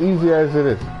 That's as easy as it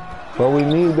is. But we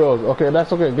need those. Okay,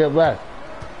 that's okay. Get back.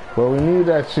 But we need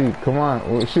that Sheik. Come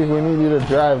on. Sheik, we need you to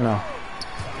drive now.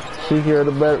 Sheik, you're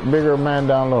the bigger man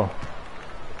down low.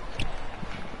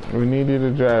 We need you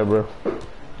to drive, bro.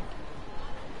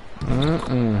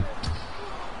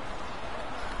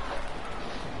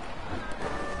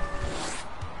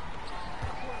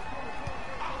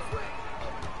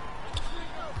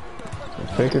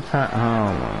 Take your time.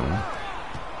 Oh, man.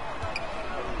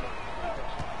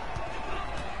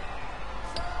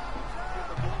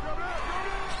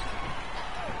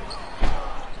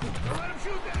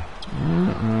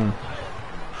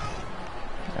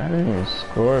 I didn't even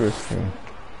score this thing.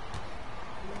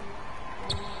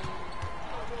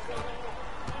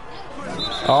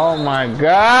 Oh my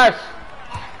gosh!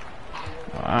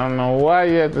 I don't know why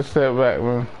you had to step back,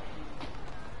 man.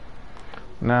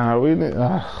 Nah, we need.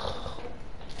 Oh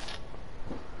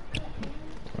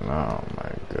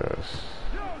my gosh.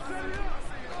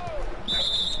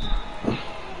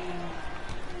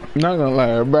 Not gonna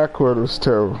lie, our backward was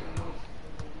terrible.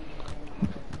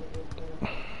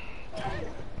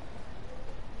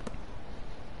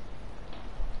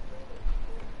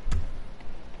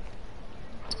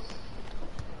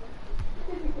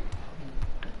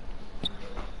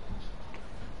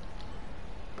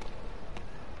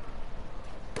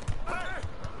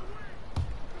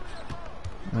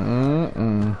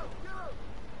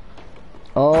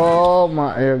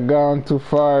 gone too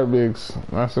far, Biggs.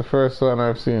 That's the first one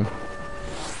I've seen.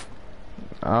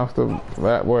 After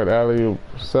that word alley-oop,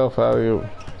 self alley-oop.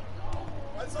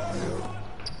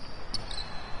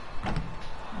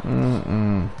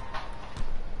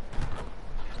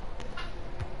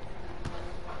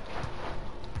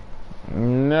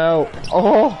 No.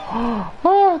 Oh,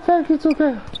 oh, thank you,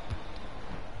 2K.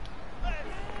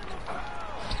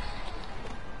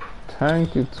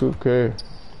 Thank you, 2K.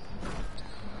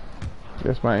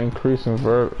 Just my increase in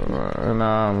vertical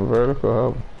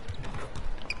help.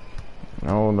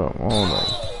 Hold up, hold up.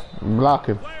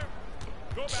 Blocking.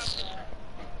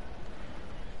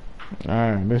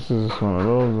 Alright, this is one of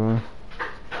those, man.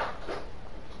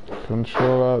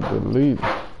 Control out, delete.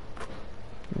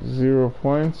 0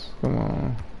 points? Come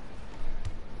on.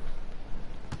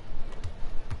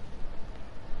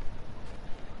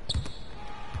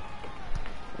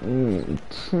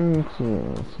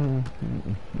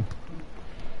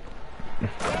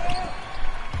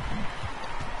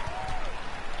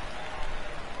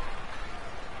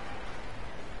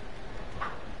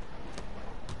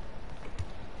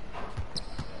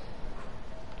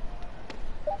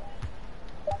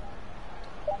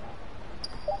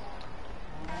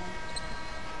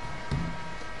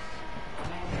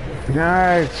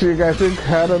 Alright, chick, I think,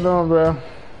 I don't know, bro.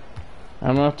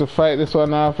 I'm gonna have to fight this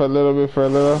one off a little bit for a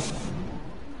little.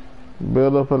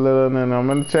 Build up a little, and then I'm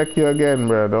gonna check you again,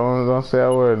 bro. Don't say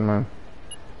a word, man.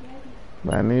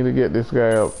 But I need to get this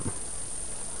guy up.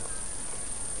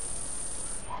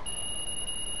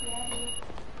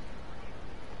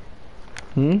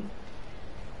 Hmm?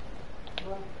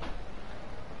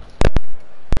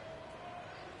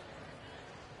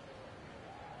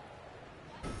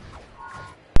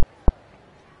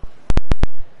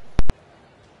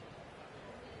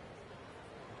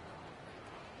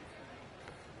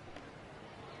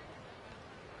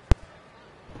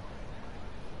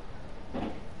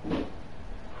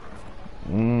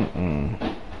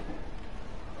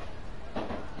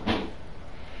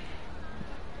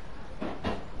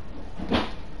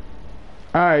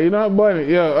 Alright, you know what, buddy?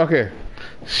 Yo, okay.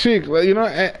 Sheik, you know,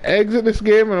 exit this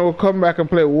game and we'll come back and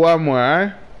play one more,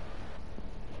 alright?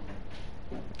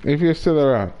 If you're still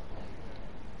around.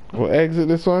 We'll exit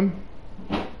this one.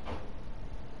 Let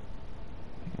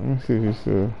me see if you're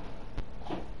still.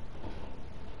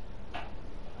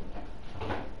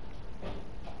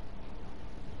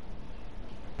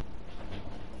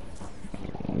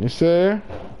 You still there?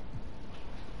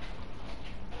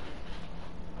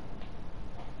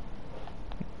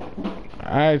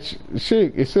 Alright,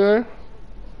 Sheik, you still there?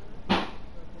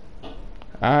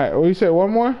 Alright, what you said,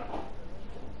 one more?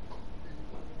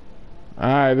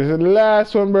 Alright, this is the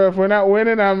last one, bro. If we're not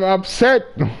winning, I'm upset.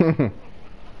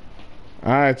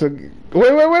 Alright, so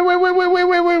wait.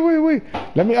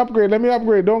 Let me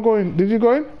upgrade. Don't go in. Did you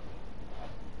go in?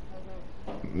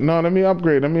 No, let me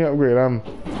upgrade.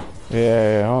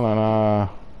 Yeah, hold on.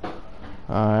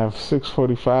 I have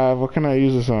 645. What can I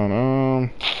use this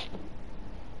on?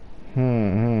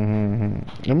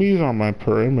 Let me use on my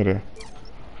perimeter.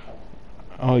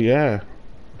 Oh yeah.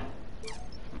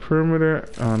 Perimeter.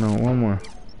 Oh no, one more.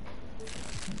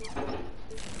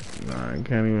 No, I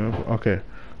can't even. Okay.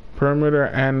 Perimeter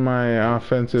and my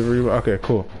offensive rebound. Okay,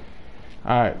 cool.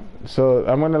 Alright, so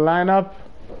I'm gonna line up.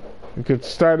 You could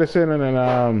start this in and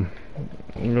then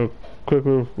you know,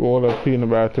 quickly roll up, pee in the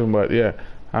bathroom, but yeah,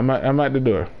 I'm at the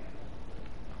door.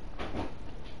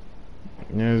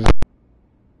 Yes.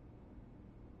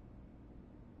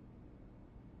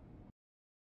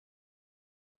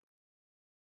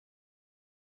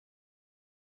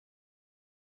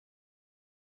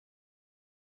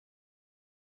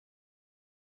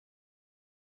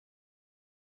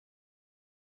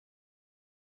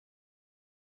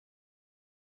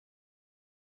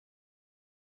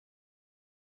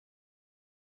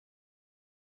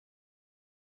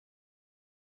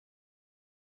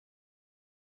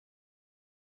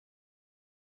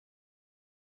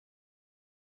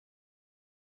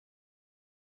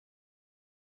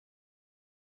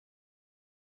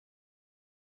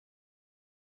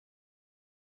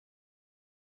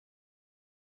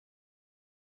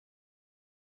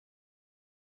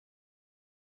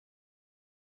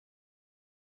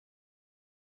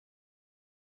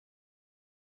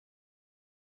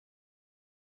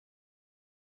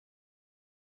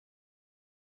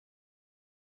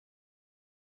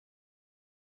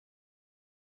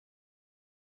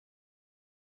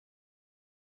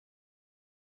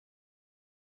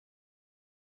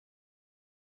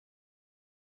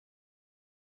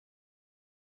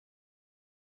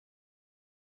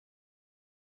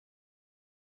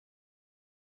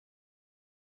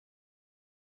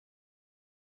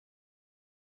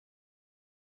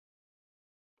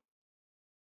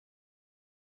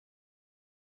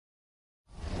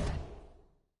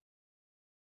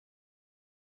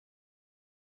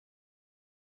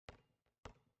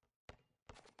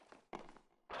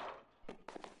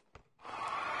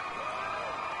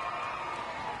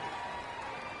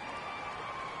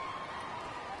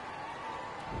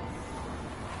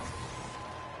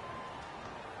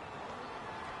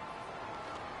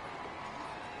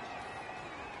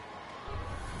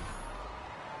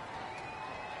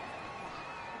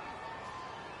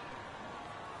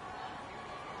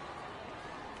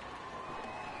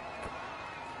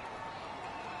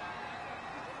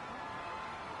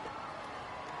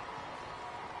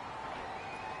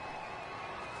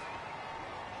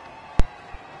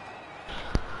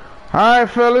 Alright,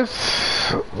 fellas.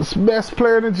 It's best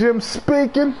player in the gym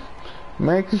speaking.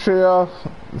 Making sure y'all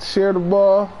share the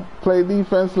ball, play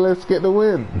defense, let's get the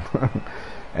win.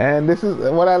 And this is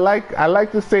what I like. I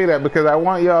like to say that because I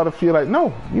want y'all to feel like,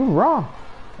 no, you're wrong.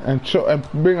 And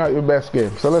bring out your best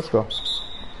game. So let's go.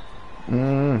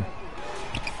 And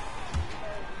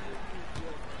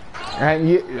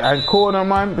corner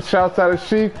man, shouts out to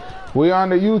Sheik. We on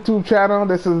the YouTube channel.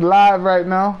 This is live right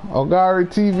now.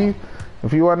 OGARYTV.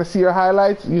 If you want to see your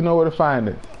highlights, you know where to find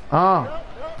it.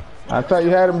 I thought you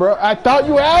had him, bro. I thought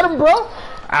you had him, bro.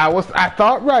 I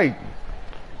thought right.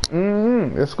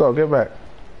 Let's go. Get back.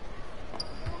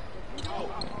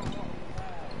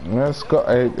 Let's go.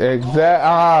 Exact.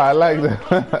 I like that.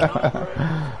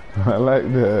 I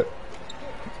like that.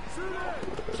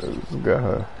 Let's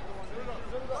go.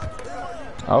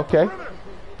 Okay.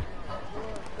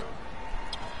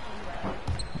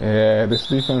 Yeah, this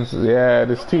defense. Yeah,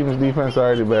 this team's defense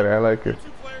already better. I like it.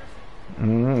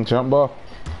 Jump ball.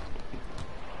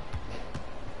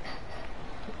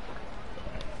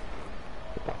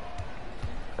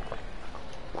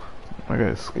 Okay,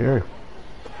 it's scary.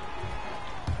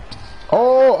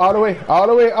 Oh, all the way, all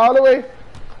the way, all the way.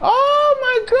 Oh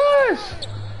my gosh.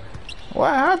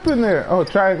 What happened there? Oh,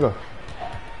 triangle.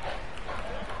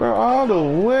 Bro, all the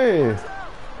way.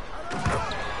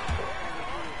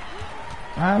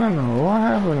 I don't know what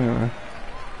happened here.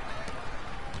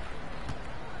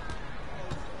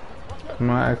 Come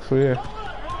on, actually, yeah.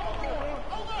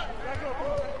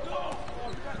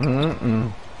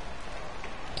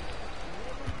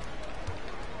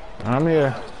 I'm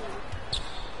here.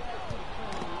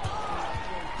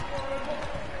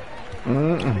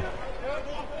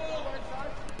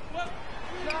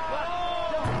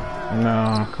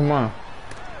 No, come on.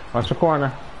 Watch the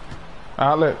corner.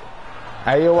 Outlet.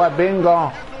 Hey, yo, what been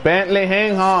gone? Bentley,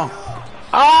 hang on.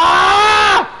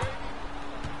 Ah!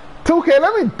 2K,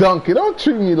 let me dunk it. Don't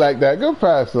treat me like that. Good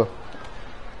passer.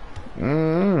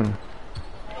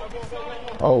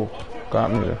 Oh,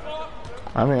 got me there.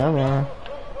 I'm here.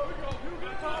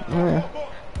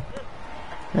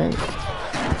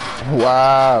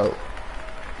 Wow.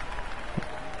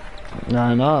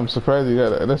 I know, I'm surprised you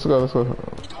got it. Let's go.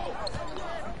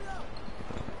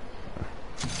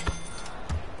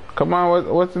 Come on,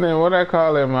 what's the name? What do I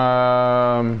call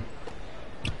him?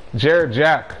 Jared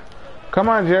Jack. Come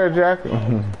on, Jared Jack.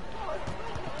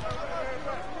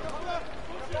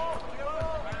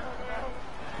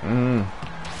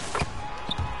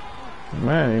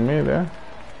 Man, he made that.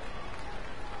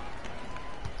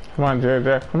 Come on, Jared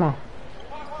Jack, come on.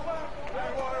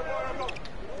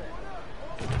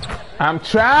 I'm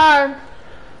trying.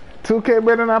 2K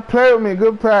better not play with me.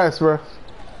 Good pass, bro.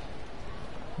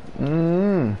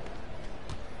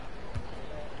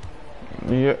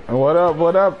 Yeah, what up,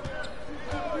 what up?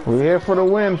 We're here for the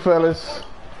win, fellas.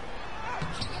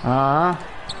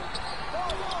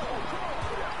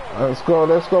 Let's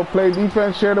go play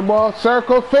defense, share the ball,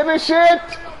 circle, finish it!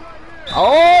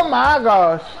 Oh my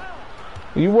gosh.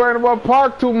 You worried about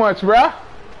Park too much, bruh?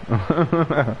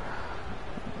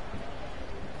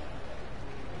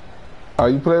 Oh,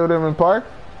 you play with him in Park?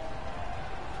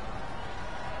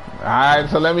 Alright,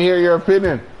 so let me hear your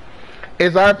opinion.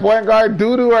 Is our point guard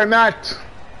doo-doo or not?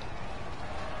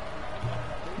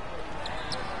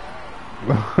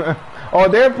 Oh,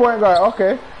 their point guard,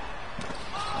 okay.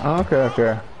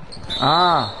 Okay.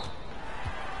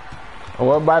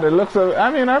 Well, by the looks of it, I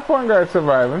mean, our point guard's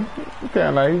surviving. You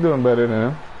can't lie, he's doing better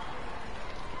than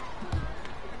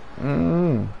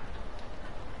him.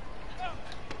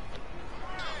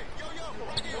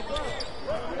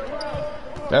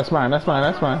 That's mine, I got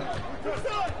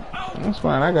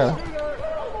it.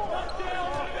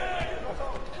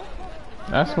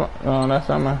 That's not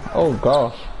mine. Oh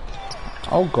gosh.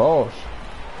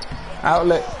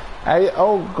 Outlet. Hey,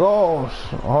 oh gosh.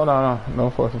 Hold on, no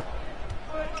force.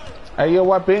 Hey, yo,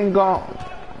 what been gone?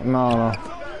 No.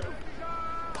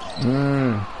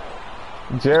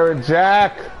 Jared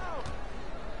Jack.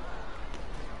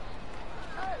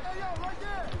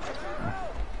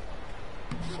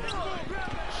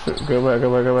 Shit, go back.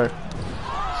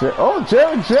 Oh,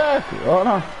 Jared Jack. Hold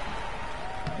on.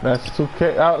 That's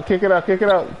 2K. Out, kick it out.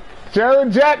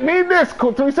 Jared Jack, need this.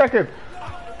 Cool, 3 seconds.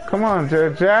 Come on,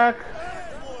 Jared Jack.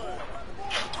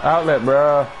 Outlet,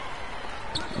 bro.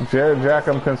 Jared Jack,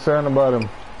 I'm concerned about him.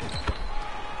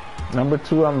 Number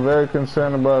 2, I'm very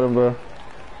concerned about him, bro.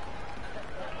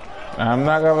 I'm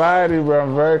not gonna lie to you, bro.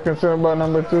 I'm very concerned about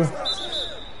number 2.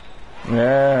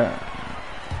 Yeah.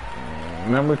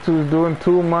 Number 2 is doing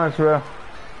too much, bro.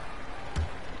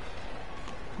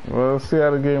 Well, let's see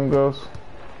how the game goes.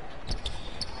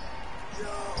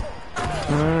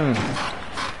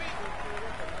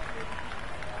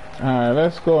 Alright,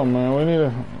 let's go, man. We need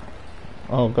a...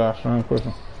 Oh, gosh, wrong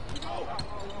person.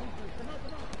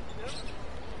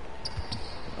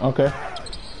 Okay.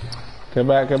 Get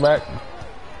back, get back.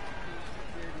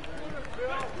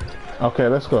 Okay,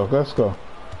 let's go, let's go.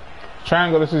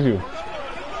 Triangle, this is you.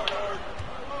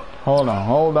 Hold on,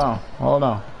 hold on, hold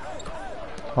on.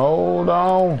 Hold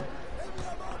on.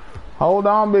 Hold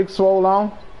on, big swole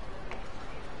on.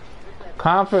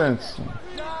 Confidence.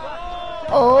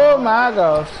 Oh my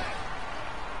gosh.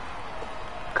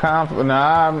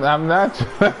 Nah, I'm not.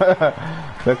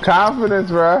 The confidence,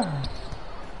 bro.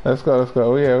 Let's go, let's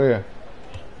go. We here.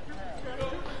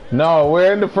 No,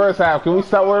 we're in the first half. Can we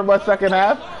stop worrying about second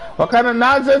half? What kind of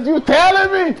nonsense you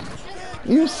telling me?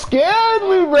 You scared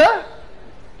me, bro.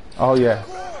 Oh yeah.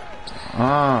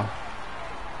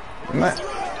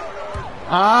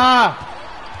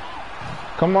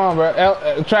 Come on,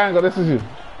 bro. Triangle, this is you.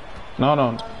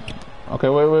 No. Okay,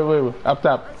 wait. Up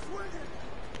top.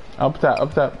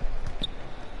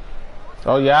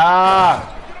 Oh yeah.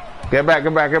 Get back.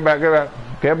 Get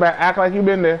back. Act like you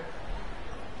been there.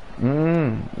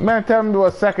 Man, tell me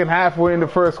what second half we're in the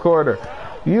first quarter.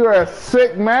 You are a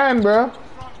sick man, bro.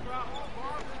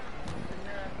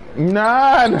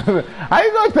 Nah. How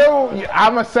you gonna tell me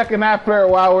I'm a second half player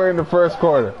while we're in the first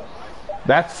quarter?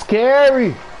 That's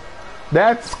scary.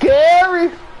 That's scary.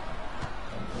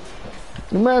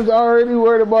 The man's already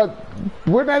worried about...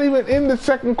 We're not even in the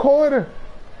second quarter.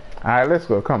 Alright, let's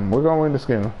go. Come, we're gonna win this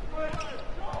game.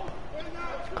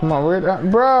 Come on, we're...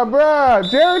 Bruh.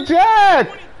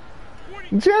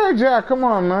 Jared Jack, come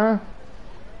on, man.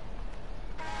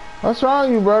 What's wrong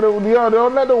with you, brother? Yo,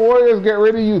 don't let the Warriors get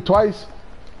rid of you twice.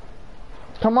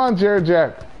 Come on, Jared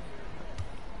Jack.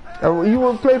 You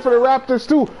will play for the Raptors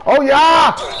too. Oh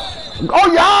yeah!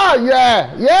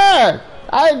 Yeah.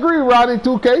 I agree, Ronnie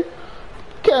 2K.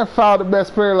 Can't foul the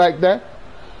best player like that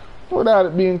without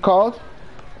it being called.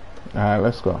 All right,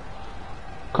 let's go.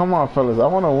 Come on, fellas. I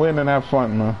want to win and have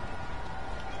fun, man.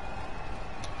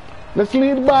 Let's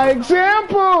lead by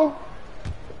example.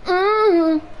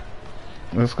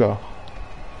 Let's go.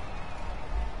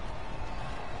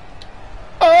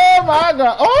 Oh my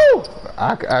God! Oh,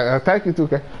 I thank you,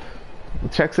 2K.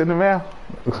 Checks in the mail.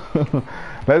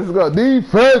 Let's go.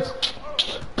 Defense.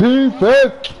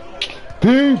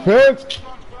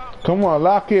 Come on,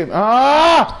 lock in.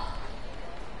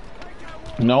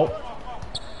 No.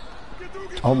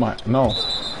 Oh my, no.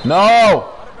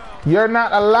 You're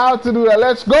not allowed to do that.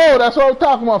 Let's go. That's what we're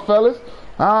talking about, fellas.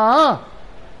 All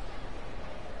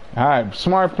right,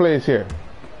 smart plays here.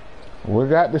 We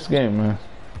got this game, man.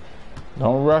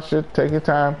 Don't rush it. Take your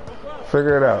time.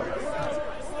 Figure it out.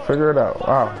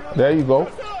 Wow. There you go.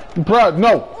 Bro,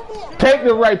 no. Take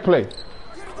the right play.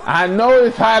 I know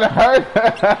it's hard to hurt.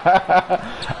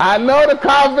 I know the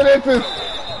confidence is...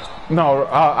 No,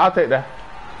 I'll take that.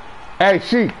 Hey,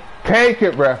 take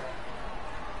it, bro.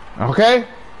 Okay?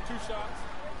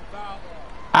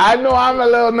 I know I'm a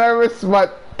little nervous,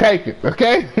 but take it,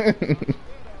 okay?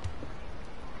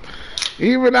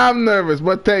 Even I'm nervous,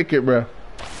 but take it, bro.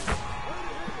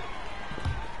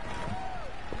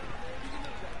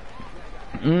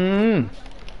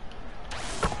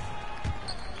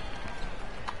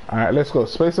 Alright, let's go.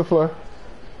 Space the floor.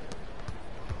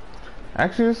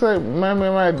 Actually, it's like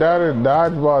my daughter's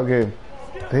dodgeball game.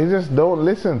 They just don't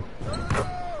listen.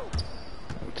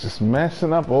 Just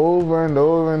messing up over and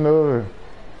over.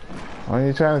 When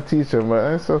you're trying to teach them,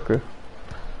 but it's okay.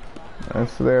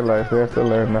 That's their life. They have to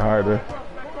learn the hard way.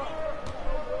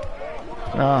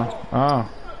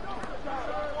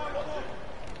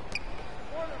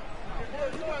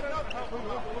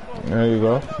 There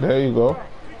you go.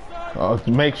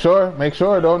 Make sure.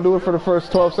 Don't do it for the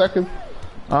first 12 seconds.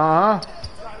 The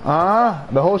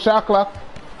whole shot clock.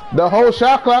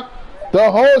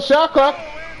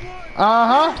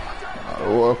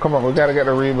 Well, come on, we gotta get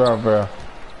a rebound, bro.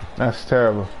 That's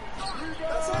terrible.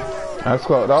 Let's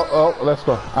go. Oh, let's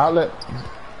go. Outlet.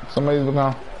 Somebody's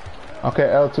gone. Okay,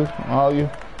 L2. All you.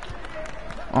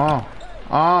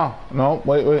 No,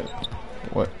 wait.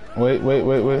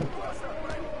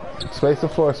 Space the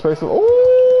floor.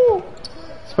 Ooh!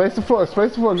 Space the floor.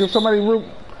 Give somebody room.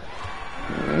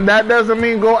 That doesn't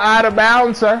mean go out of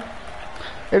bounds, sir.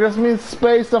 It just means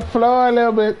space the floor a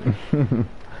little bit.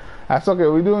 That's okay.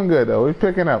 We're doing good, though. We're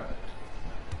picking up.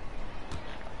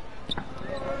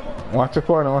 Watch the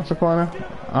corner. Watch the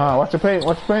paint.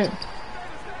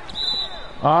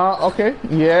 Okay.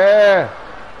 Yeah.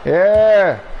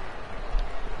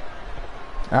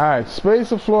 Alright, space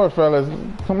the floor, fellas.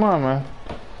 Come on, man.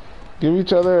 Give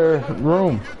each other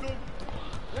room.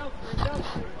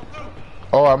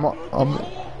 Oh, I'm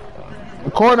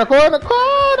corner.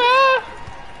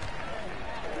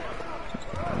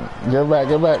 Get back,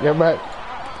 get back, get back.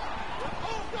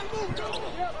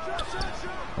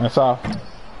 That's off.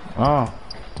 Oh.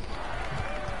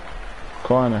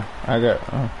 Corner. I got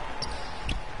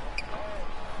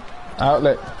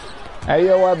outlet. Hey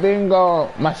yo, I been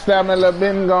gone. My stamina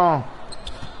been gone.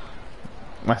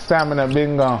 My stamina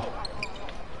been gone.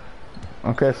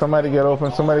 Okay, somebody get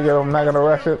open. Somebody get open. I'm not gonna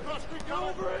rush it.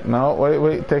 No,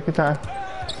 wait. Take your time.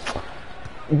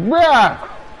 Bruh!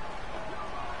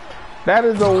 That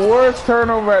is the worst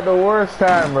turnover at the worst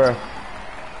time, bruh.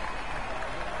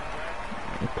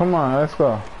 Come on, let's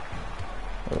go.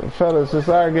 Fellas, it's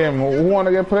our game. Who want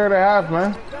to get player to half,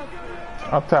 man?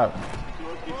 Up top.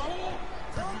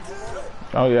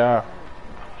 Oh, yeah.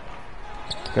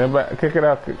 Get back. Kick it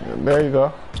out. There you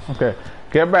go. Okay.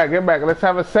 Get back. Get back. Let's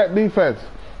have a set defense.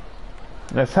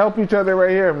 Let's help each other right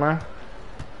here, man.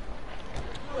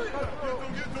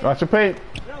 Watch your paint.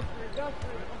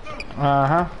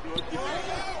 Uh-huh.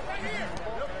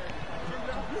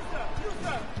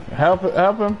 Help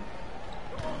him.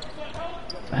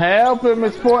 Help him,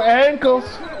 it's poor ankles.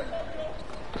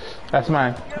 That's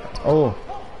mine. Oh.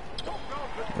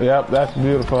 Yep, that's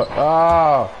beautiful.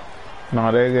 Oh.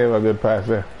 No, they gave a good pass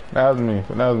there. That was me.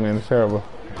 That was me. It's terrible.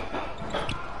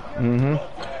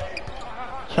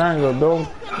 Triangle, don't.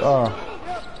 Oh.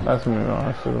 That's me. No,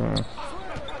 I should have been.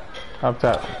 Up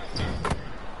top.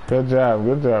 Good job.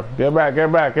 Good job. Get back.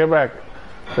 Get back. Get back.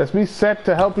 Let's be set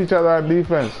to help each other on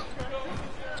defense.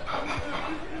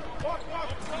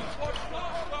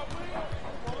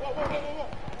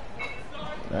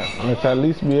 Let's at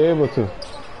least be able to.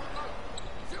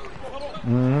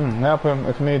 Help him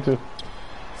if need to.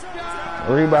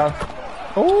 Rebound.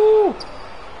 Ooh!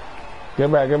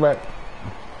 Get back, get back.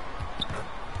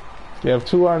 You have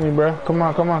two on you, bro. Come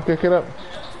on, kick it up.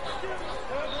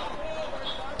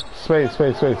 Space.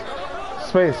 Space.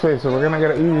 So we're gonna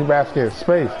get an easy basket.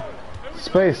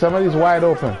 Space. Somebody's wide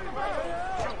open.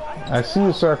 I see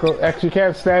you, Circle. X, you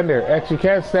can't stand there. X, you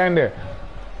can.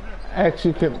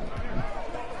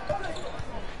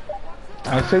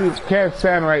 I say you can't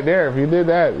stand right there. If you did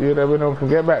that, you'd have been able to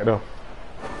get back, though.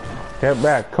 Get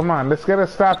back. Come on, let's get a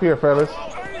stop here, fellas.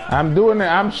 I'm doing it.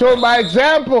 I'm showing by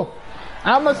example.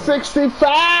 I'm a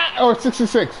 65 or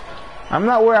 66. I'm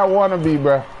not where I want to be,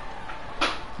 bro.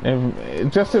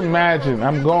 Just imagine.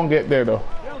 I'm going to get there, though.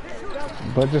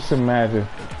 But just imagine.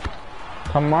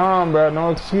 Come on, bro. No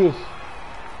excuse.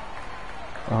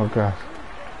 Oh, God.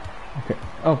 Okay.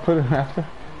 Oh, put it after.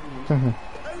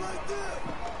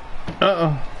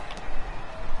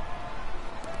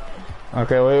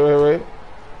 Okay, wait.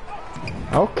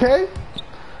 Okay.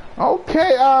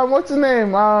 What's his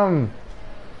name?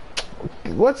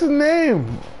 What's his name?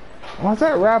 What's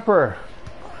that rapper?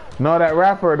 No, that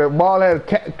rapper, the bald head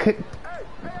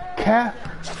cat.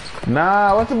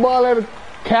 Nah, what's the bald head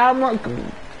camera?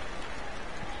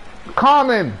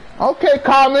 Common. Okay,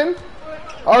 Common.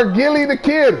 Or Gilly the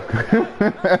Kid.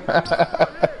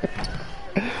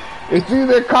 It's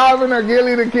either Common or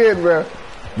Gilly the Kid, bro.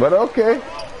 But okay.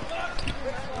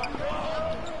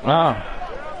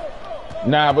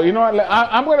 Nah, but you know what?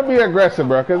 I'm going to be aggressive,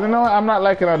 bro. Because you know what? I'm not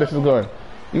liking how this is going.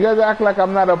 You guys act like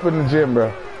I'm not up in the gym,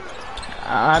 bro.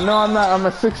 I know I'm not. I'm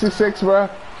a 66, bro.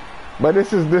 But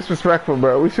this is disrespectful,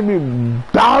 bro. We should be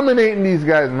dominating these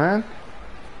guys, man.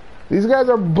 These guys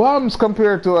are bums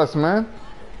compared to us, man.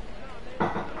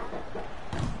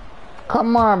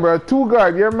 Come on, bro. Two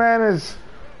guard. Your man is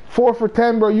 4 for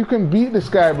 10, bro. You can beat this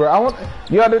guy, bro.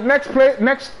 The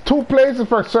next two plays is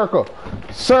for Circle.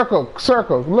 Circle.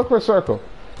 Look for Circle.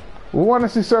 We want to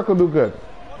see Circle do good.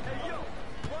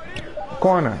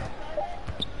 Corner.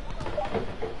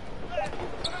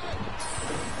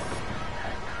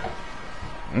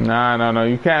 No.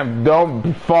 You can't.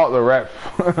 Don't fault the ref.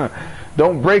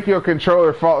 Don't break your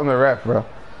controller faulting the ref, bro.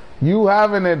 You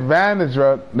have an advantage,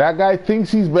 bro. That guy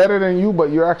thinks he's better than you,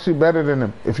 but you're actually better than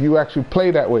him if you actually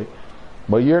play that way.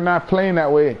 But you're not playing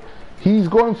that way. He's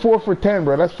going 4 for 10,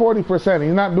 bro. That's 40%.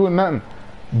 He's not doing nothing.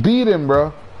 Beat him,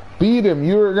 bro. Beat him.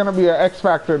 You're going to be our X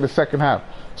factor in the second half.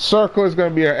 Circle is going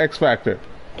to be our X factor.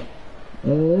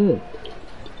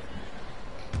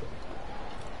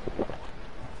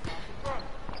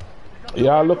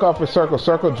 Y'all look out for Circle.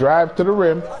 Circle drive to the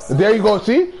rim. There you go.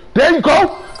 See? There you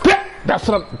go.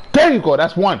 There you go.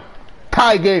 That's one.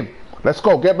 Tie game. Let's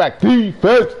go. Get back.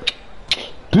 Defense.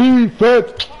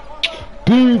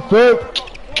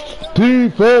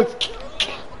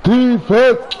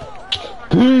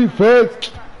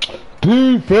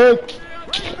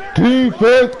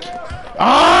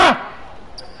 Ah!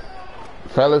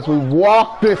 Fellas, we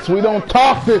walk this. We don't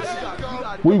talk this.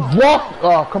 We walk.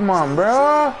 Oh, come on,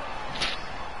 bro.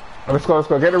 Let's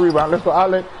go. Get a rebound. Let's go.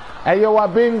 Outlet. Hey, yo, I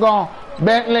been gone.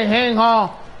 Bentley, hang on.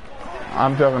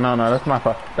 I'm joking. No, that's my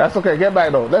fault. That's okay. Get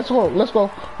back though. Let's go. Let's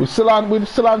go. We still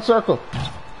on circle.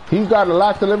 He's got a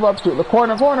lot to live up to. The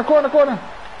corner.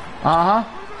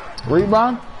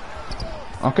 Rebound.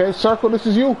 Okay, circle. This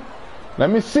is you. Let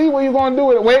me see what you're gonna do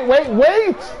with it.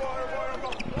 Wait.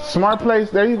 Smart place.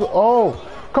 There you go. Oh,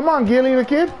 come on, Gilly the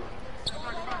kid.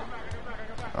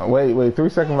 Wait.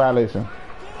 3-second violation.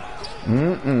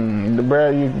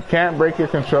 Bruh, you can't break your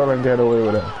controller and get away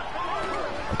with it.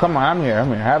 Come on, I'm here.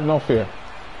 Have no fear.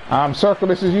 Circle,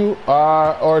 this is you.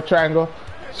 Or triangle.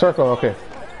 Circle, okay.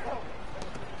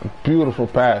 Beautiful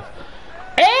pass.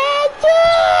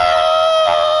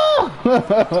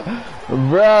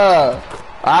 Bruh,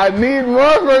 I need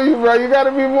more for you, bro. You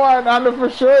gotta be more on the for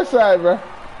sure side, bro.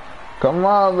 Come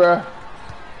on, bro.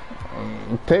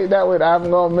 Take that with I'm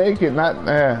gonna make it. Not,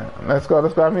 let's go.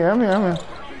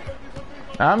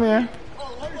 I'm here.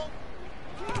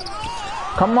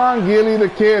 Come on, Gilly the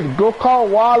kid. Go call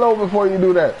Wallow before you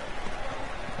do that.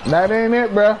 That ain't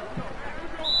it, bro.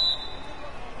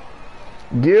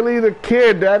 Gilly the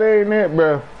kid, that ain't it,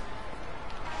 bro.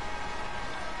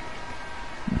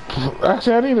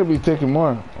 Actually, I need to be taking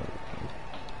more.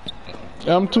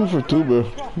 I'm 2 for 2, bro.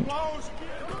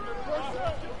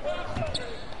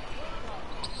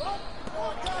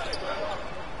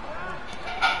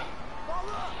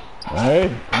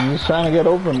 Hey, I'm just trying to get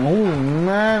open. Ooh,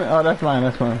 man. Oh, that's mine.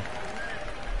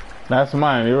 That's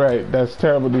mine. You're right. That's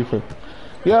terrible defense.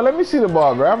 Yeah, let me see the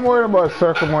ball, bro. I'm worried about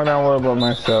circle more than I'm worried about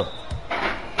myself.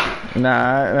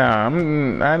 Nah.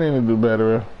 I need to do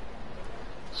better, bro.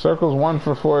 Circle's 1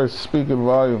 for 4 is speaking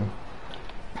volume.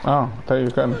 Oh, I thought you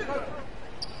were cutting.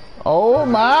 Oh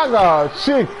my God,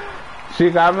 Chic,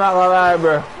 I'm not gonna lie,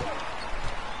 bro.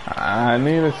 I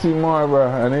need to see more, bro.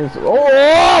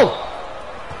 Oh!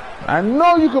 I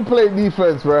know you can play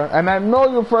defense, bro, and I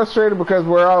know you're frustrated because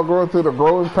we're all going through the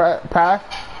growing path.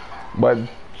 But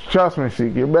trust me,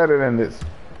 Chic, you're better than this.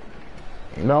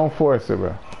 Don't force it,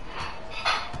 bro.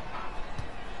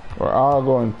 We're all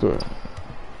going through it.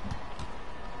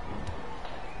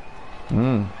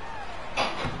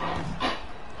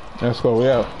 Let's go. We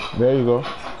out. There you go.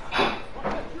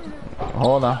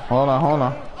 Hold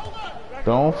on.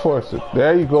 Don't force it.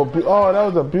 There you go. Oh, that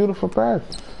was a beautiful pass.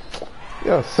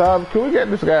 Yo, Sab, can we get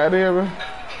this guy out of here, bro?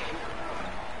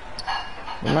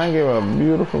 The man gave a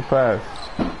beautiful pass.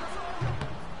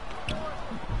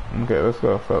 Okay, let's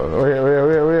go, fellas.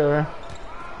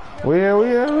 We here.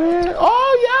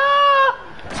 Oh, yeah!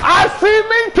 I see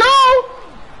me too!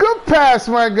 Good pass,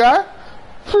 my guy.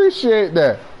 Appreciate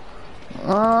that.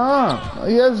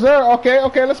 Yes, sir.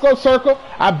 Okay, let's go circle.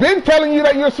 I've been telling you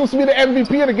that you're supposed to be the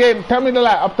MVP of the game. Tell me the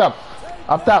lie.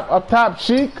 Up top,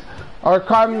 Chic. Or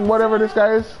Cotton, whatever this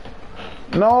guy is.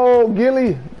 No,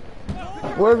 Gilly.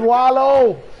 Where's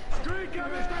Wallow?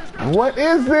 What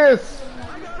is this?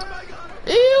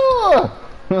 Ew!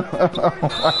 Ew!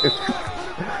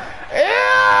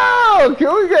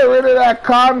 Can we get rid of that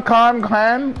con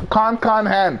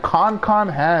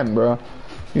hand, bro?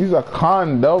 He's a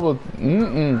con double.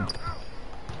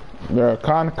 Bro,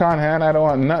 con hand. I don't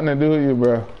want nothing to do with you,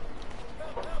 bro.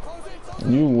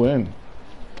 You win.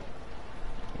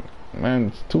 Man,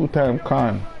 it's 2-time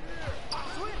con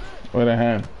with a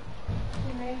hand.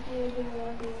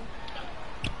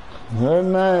 Good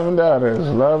night, my daughters.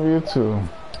 Love you too.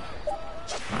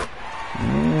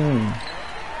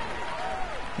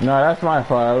 No, that's my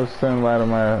fault. I was saying bye to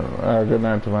my good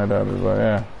night to my daughters, but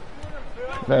yeah,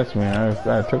 that's me.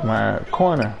 I took my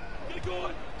corner.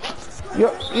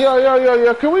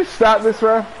 Yo, can we stop this,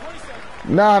 bro?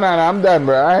 No, I'm done,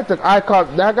 bro. I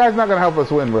caught that guy's not gonna help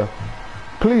us win, bro.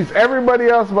 Please, everybody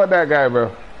else but that guy,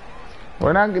 bro.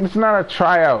 It's not a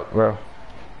tryout, bro.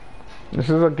 This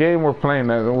is a game we're playing.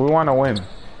 We want to win.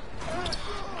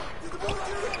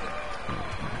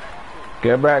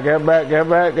 Get back.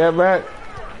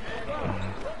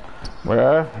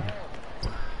 Bruh.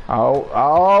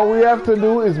 All we have to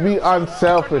do is be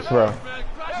unselfish, bro.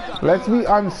 Let's be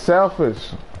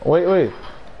unselfish. Wait.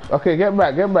 Okay, get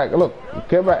back. Look,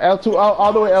 get back. L2,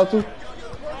 all the way L2.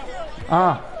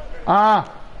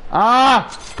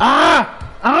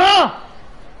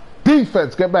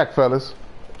 Defense, get back, fellas.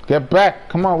 Get back.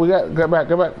 Come on, get back.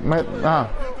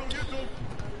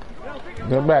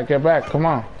 Get back. Come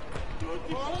on.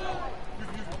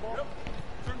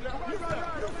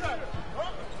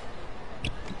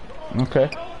 Okay.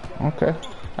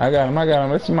 I got him.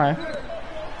 This is mine.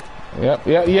 Yep.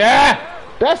 Yeah.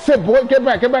 That's it, boy. Get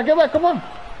back. Come on.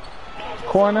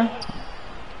 Corner.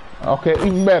 Okay,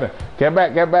 even better. Get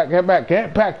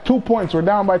back. 2 points. We're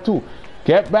down by 2.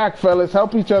 Get back, fellas.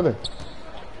 Help each other.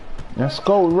 Let's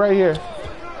go, right here.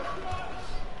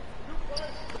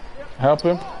 Help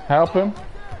him, help him.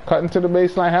 Cutting to the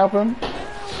baseline, help him.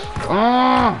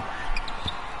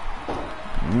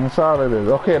 That's all it is.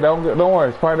 Okay, don't worry,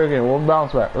 it's part of the game. We'll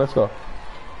bounce back. Let's go.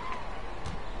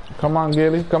 Come on,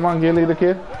 Gilly. Come on, Gilly the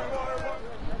kid.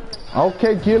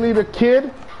 Okay, Gilly the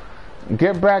kid.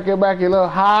 Get back, you little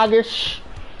hoggish.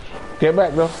 Get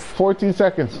back, though. 14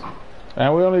 seconds.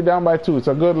 And we're only down by 2. It's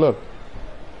a good look.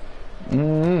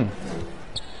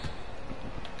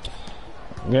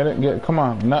 Get it, come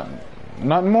on.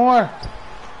 Nothing more.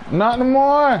 Nothing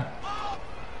more.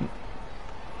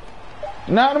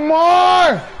 Nothing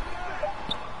more.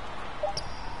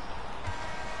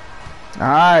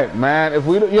 Alright, man. If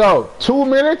we 2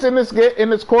 minutes in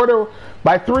this quarter,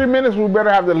 by 3 minutes we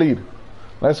better have the lead.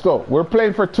 Let's go. We're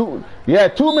playing for 2. Yeah,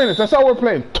 2 minutes. That's how we're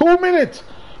playing. 2 minutes.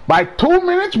 By 2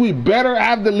 minutes we better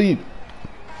have the lead.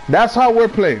 That's how we're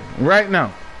playing right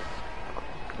now.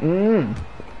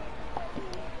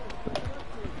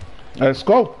 Let's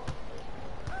go.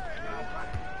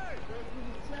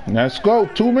 Let's go.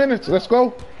 2 minutes. Let's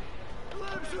go.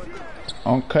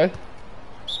 Okay.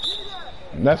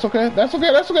 That's okay. That's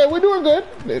okay. That's okay. We're doing good.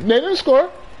 They didn't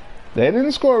score. They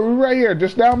didn't score. We're right here.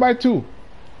 Just down by 2.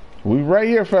 We right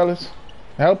here, fellas.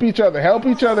 Help each other. Help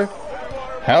each other.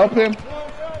 Help him.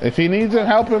 If he needs it,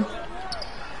 help him.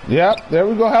 Yep. There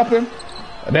we go. Help him.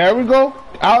 There we go.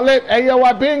 Outlet. Hey, yo,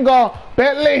 I been gone.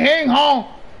 Bentley, hang home.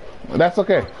 That's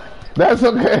okay. That's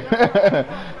okay.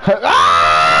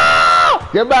 Ah!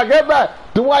 Get back. Get back.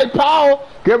 Dwight Powell.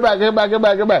 Get back. Get back. Get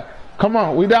back. Get back. Come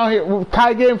on. We down here. We're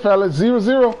tie game, fellas.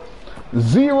 0-0.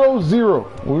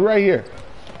 0-0. We right here.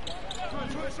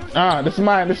 This is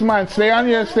mine. This is mine. Stay on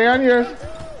yours. Stay on yours.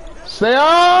 Stay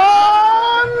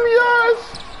on yours.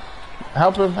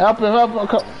 Help him. Help him. Help him.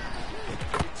 Come.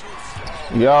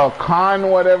 Yo, Con,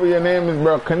 whatever your name is,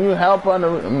 bro. Can you help on the?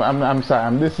 I'm sorry.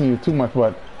 I'm dissing you too much,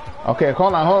 but okay.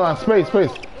 Hold on. Hold on. Space.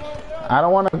 Space. I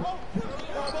don't want to.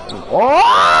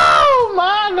 Oh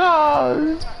my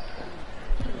gosh.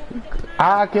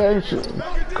 I can't shoot.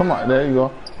 Come on. There you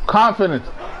go. Confidence.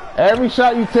 Every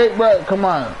shot you take, bro, come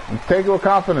on. Take it with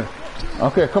confidence.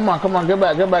 Okay, come on, come on. Get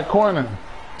back, corner.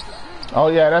 Oh,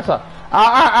 yeah, that's all.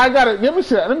 I got it. Let me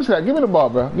see that. Let me see that. Give me the ball,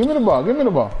 bro. Give me the ball. Give me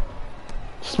the ball.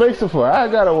 Space the floor. I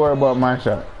got to worry about my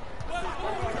shot.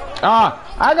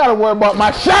 I got to worry about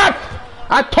my shot.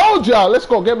 I told y'all. Let's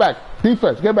go. Get back.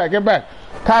 Defense. Get back. Get back.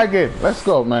 Tie game. Let's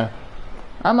go, man.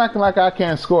 I'm acting like I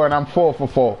can't score and I'm 4 for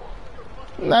 4.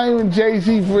 Not even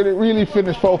Jay-Z really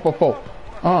finished 4 for 4.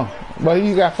 But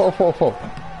he got 4.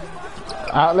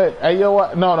 Outlet. Hey, yo,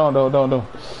 what? No.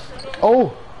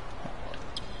 Oh.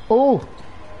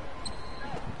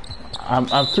 I'm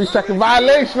 3-second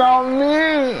violation on me.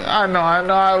 I know.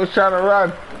 I was trying to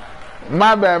run.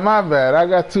 My bad. I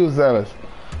got too zealous.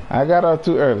 I got out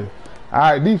too early. All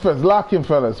right, defense. Lock him,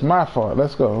 fellas. My fault.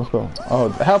 Let's go. Oh,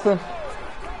 help him.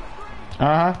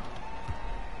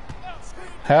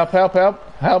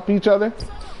 Help each other.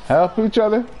 Help each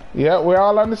other. Yeah, we're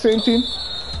all on the same team.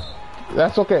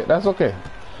 That's okay. That's okay.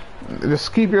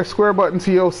 Just keep your square button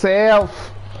to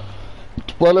yourself.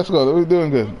 Well, let's go. We're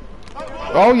doing good.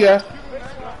 Oh, yeah.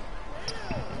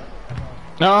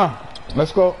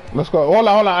 Let's go. Hold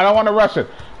on. I don't want to rush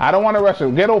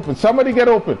it. Get open. Somebody get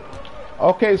open.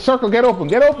 Okay, circle, get open.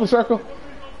 Get open, circle.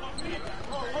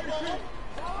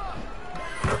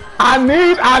 I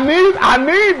need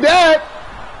that.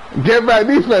 Get back,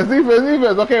 defense.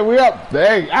 Okay, we up.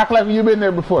 Hey, act like you've been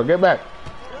there before. Get back.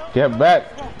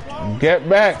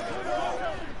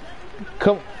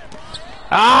 Come.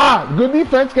 Good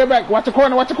defense. Get back. Watch the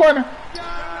corner.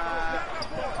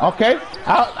 Okay.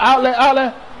 Outlet.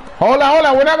 Hold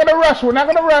on. We're not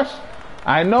gonna rush.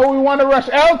 I know we want to rush.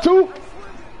 L2.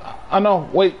 Oh no.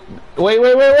 Wait.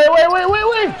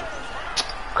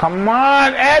 Come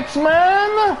on,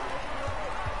 X-Men.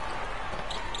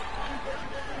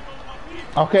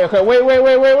 Okay.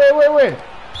 Wait.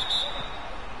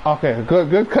 Okay,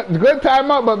 good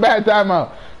timeout, but bad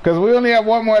timeout. Because we only have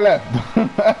 1 more left.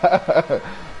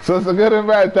 So it's a good and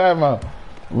bad timeout.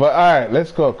 But alright,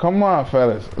 let's go. Come on,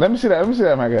 fellas. Let me see that,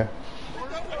 my guy.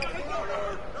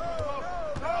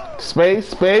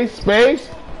 Space.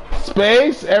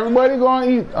 Everybody gonna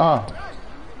eat.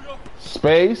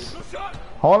 Space.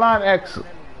 Hold on, X.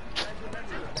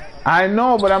 I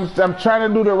know, but I'm trying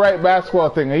to do the right basketball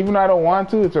thing. Even though I don't want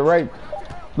to, it's the right.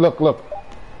 Look.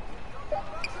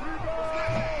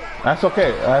 That's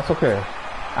okay. I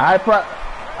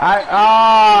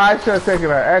should have taken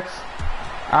that X.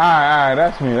 Alright,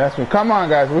 that's me. Come on,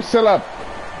 guys. We're still up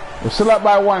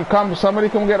by 1. Somebody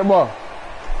come get the ball.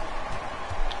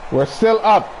 We're still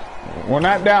up. We're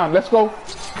not down. Let's go.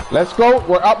 Let's go.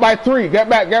 We're up by 3. Get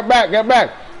back, get back, get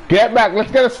back. Get back.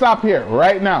 Let's get a stop here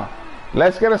right now.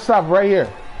 Let's get a stop right here.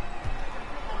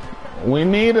 We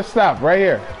need a stop right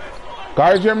here.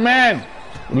 Guard your man.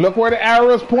 Look where the arrow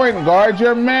is pointing. Guard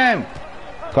your man.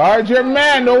 Guard your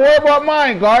man. Don't worry about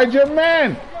mine. Guard your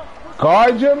man.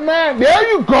 Guard your man. There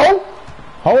you go.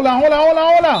 Hold on, hold on, hold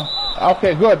on, hold on.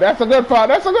 Okay, good. That's a good foul.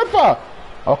 That's a good foul.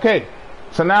 Okay.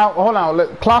 So now, hold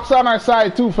on. Clock's on our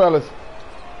side too, fellas.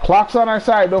 Clock's on our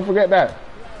side. Don't forget that.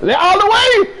 They're all the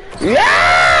way.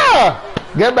 Yeah!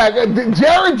 Get back.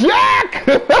 Jared Jack!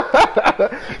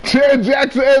 Jared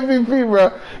Jack's the MVP,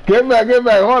 bro. Get back, get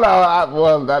back. Hold on.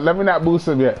 Well, let me not boost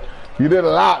him yet. You did a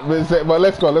lot, but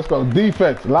let's go, let's go.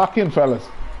 Defense. Lock in, fellas.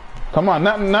 Come on.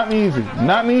 Nothing easy.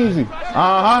 Nothing easy.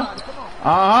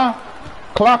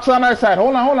 Clock's on our side.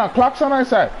 Hold on, hold on. Clock's on our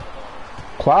side.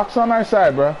 Clock's on our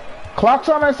side, bro. Clock's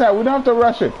on our side. We don't have to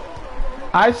rush it.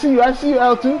 I see you,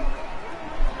 L2.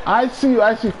 I see you,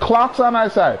 Clock's on our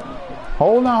side.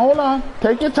 Hold on, hold on.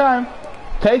 Take your time.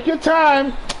 Take your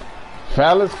time.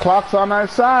 Fellas, clock's on our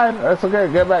side. That's okay.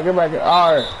 Get back, get back.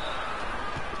 All right.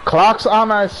 Clock's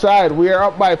on our side. We are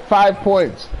up by 5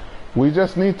 points. We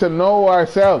just need to know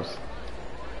ourselves.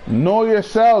 Know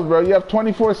yourselves, bro. You have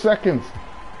 24 seconds.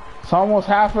 It's almost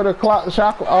half of the clock.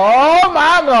 Shot. Oh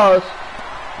my gosh!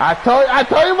 I told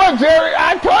you about Jerry.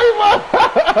 I told you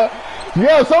about.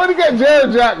 Yo, somebody get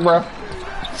Jared Jack, bro.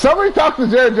 Somebody talk to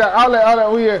Jared Jack. I'll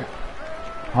let we here.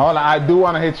 Hold on. I do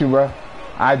want to hit you, bro.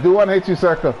 I do want to hit you,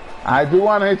 Circle. I do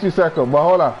want to hit you, Circle. But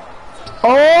hold on.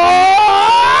 Oh!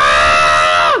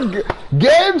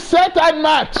 Game, set, and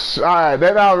match. All right,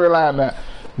 then I'll rely on that.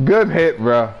 Good hit,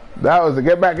 bro. That was a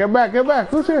get back, get back, get back.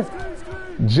 Who's here?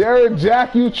 Jared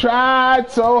Jack, you tried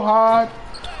so hard,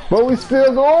 but we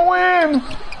still gonna win.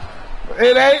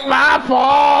 It ain't my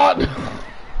fault.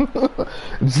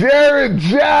 Jared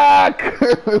Jack.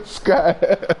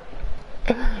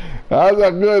 That was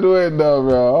a good win, though,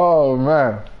 bro. Oh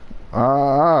man.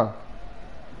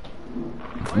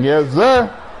 Yes, sir.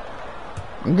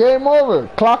 Game over.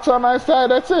 Clock's on our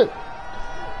side. That's it.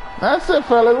 That's it,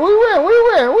 fellas. We win. We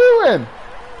win. We win.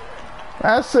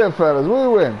 That's it, fellas. We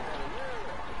win.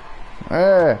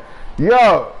 Yeah.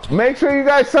 Yo, make sure you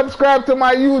guys subscribe to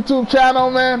my YouTube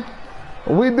channel, man.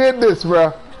 We did this,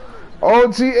 bro.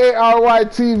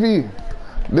 OGARYTV.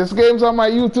 This game's on my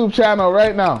YouTube channel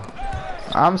right now.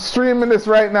 I'm streaming this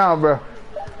right now, bro.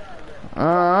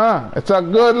 It's a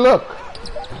good look.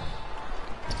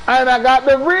 And I got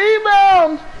the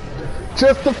rebound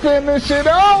just to finish it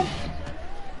off.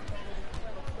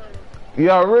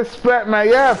 Yo, respect, man.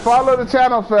 Yeah, follow the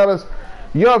channel, fellas.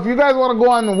 Yo, if you guys want to go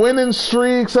on winning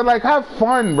streaks and like have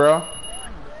fun, bro.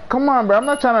 Come on, bro. I'm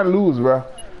not trying to lose, bro.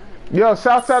 Yo,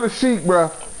 Southside of Chic,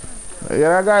 bro.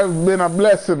 Yeah, that guy's been a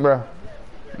blessing, bro.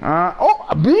 Oh,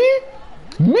 me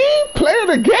player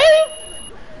the game?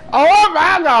 Oh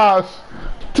my gosh.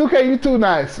 2K, you too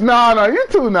nice. No, you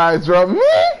too nice, bro. Me?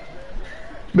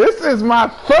 This is my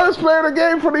first player of the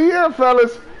game for the year,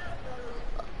 fellas.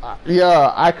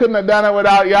 Yeah, I couldn't have done it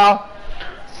without y'all.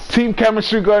 Team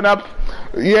chemistry going up.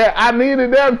 Yeah, I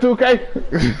needed them, 2K.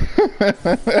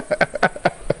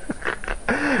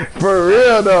 For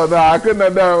real, though. No, I couldn't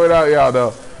have done it without y'all,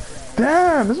 though.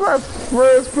 Damn, this is my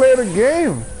first play of the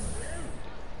game.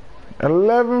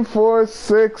 11, 4,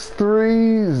 6,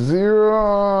 3,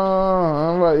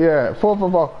 0. But yeah, 4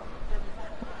 for 4.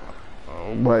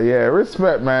 But yeah,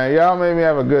 respect, man. Y'all made me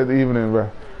have a good evening, bro.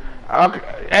 Okay.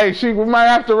 Hey, Sheik, we might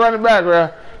have to run it back, bro.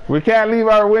 We can't leave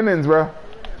our winnings, bro.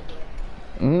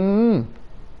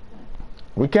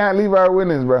 We can't leave our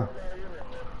winnings, bro.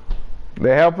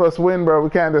 They help us win, bro.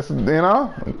 We can't just,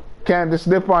 can't just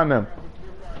dip on them.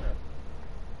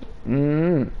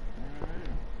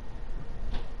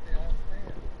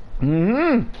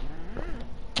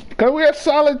 Because we're a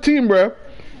solid team, bro.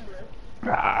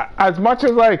 As much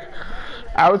as, like,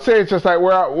 I would say it's just like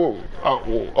we're out,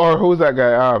 or who's that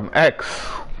guy? X.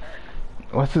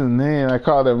 What's his name? I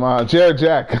called him Jared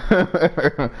Jack.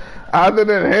 Other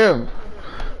than him,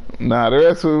 nah, the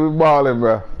rest of we balling,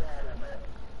 bro.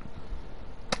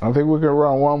 I think we can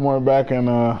run one more back and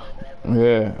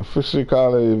yeah, officially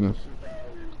call it evening.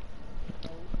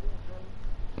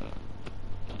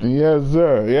 Yes,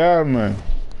 sir. Yeah, man.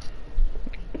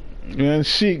 And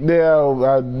Sheik there,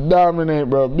 I dominate,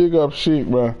 bro. Big up Sheik,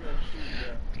 bro.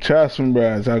 Trust me,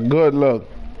 bro. It's a good look.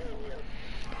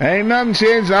 Ain't nothing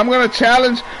changed. I'm gonna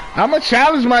challenge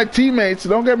my teammates.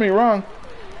 Don't get me wrong,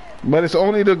 but it's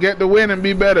only to get the win and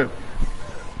be better.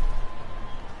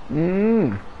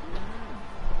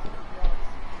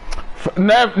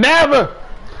 Never.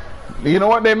 You know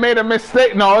what? They made a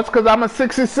mistake. No, it's because I'm a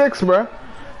 66, bro.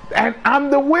 And I'm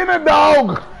the winner,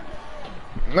 dog.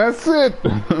 That's it.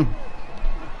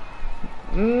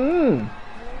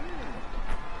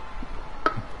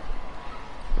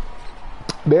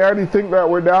 They already think that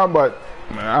we're down, but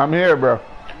I'm here, bro.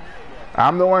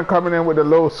 I'm the one coming in with the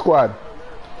low squad.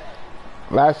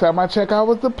 Last time I checked, I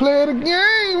was the player of the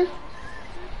game.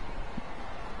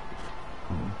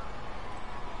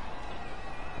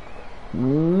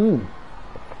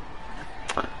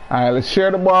 Alright, let's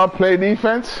share the ball, play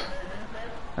defense,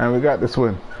 and we got this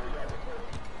win.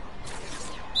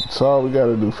 That's all we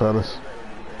gotta do, fellas.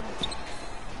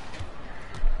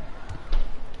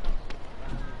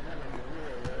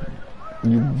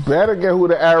 You better get who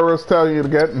the arrows tell you to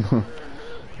get.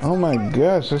 Oh my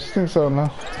gosh, this thing's so low.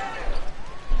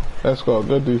 Let's go,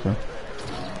 good defense.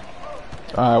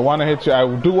 I wanna hit you, I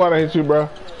do wanna hit you, bro.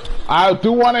 I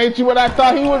do wanna hit you, but I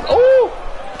thought he was, ooh!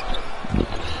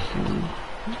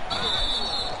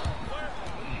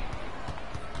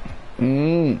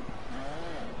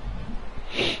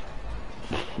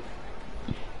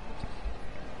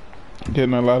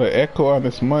 Getting a lot of echo on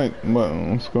this mic, but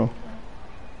let's go.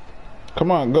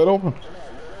 Come on, good open.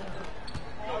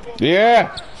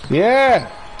 Yeah, yeah.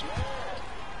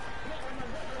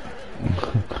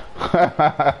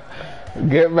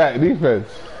 Get back, defense.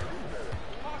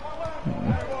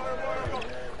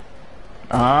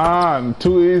 Ah,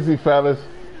 too easy, fellas.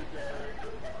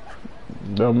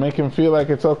 Don't make him feel like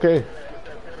it's okay.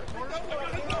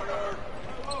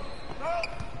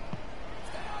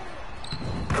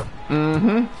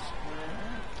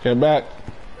 Get back.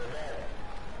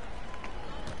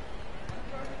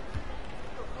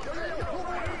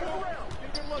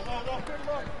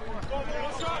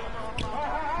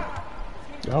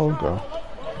 There we go.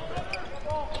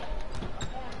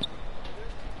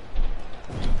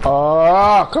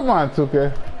 Oh, come on,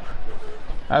 2K.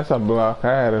 That's a block.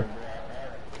 I had it.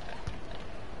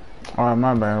 Oh,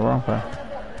 my bad. Wrong pass.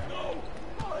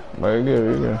 But you're good,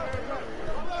 you're good.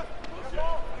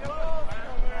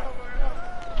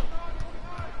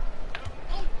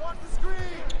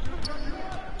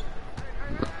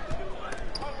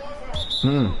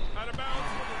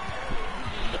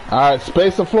 Alright,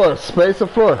 space the floor, space the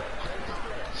floor.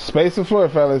 Space the floor,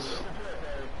 fellas.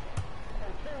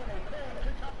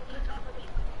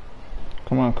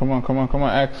 Come on, come on, come on, come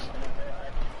on, X.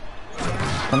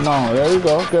 Come on, there you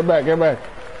go. Get back, get back.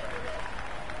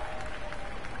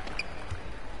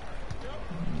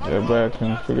 Get back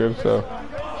and figure this out.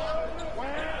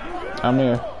 I'm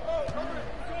here.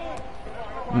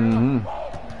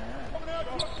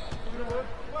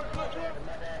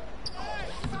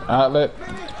 Outlet.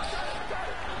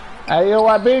 Hey, yo,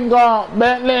 I been gone.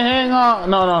 Bentley, hang on.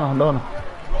 No.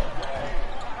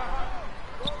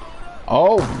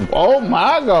 Oh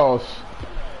my gosh.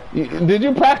 Did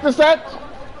you practice that?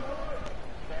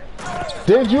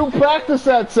 Did you practice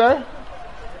that, sir?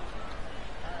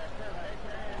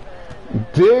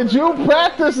 Did you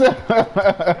practice it?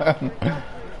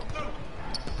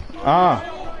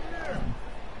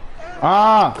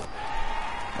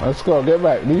 Let's go. Get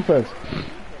back. Defense.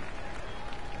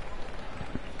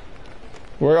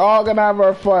 We're all gonna have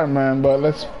our fun, man, but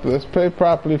let's play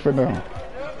properly for now.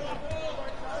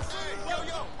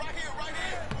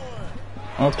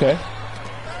 Okay.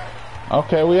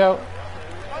 Okay, we out.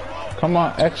 Come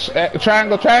on.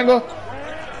 Triangle, triangle.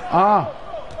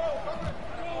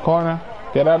 Corner.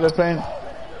 Get out of the paint.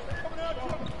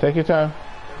 Take your time.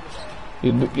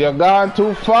 You're gone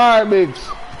too far, Biggs.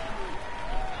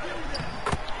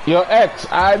 Yo, X,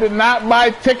 I did not buy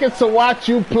tickets to watch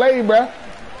you play, bruh.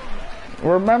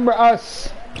 Remember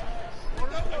us.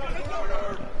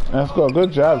 Let's go.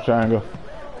 Good job, Triangle.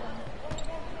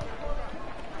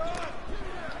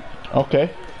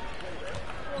 Okay.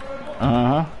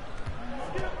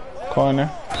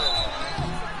 Corner.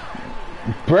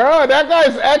 Bro, that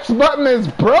guy's X button is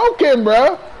broken,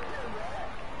 bro.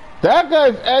 That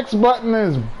guy's X button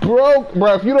is broke,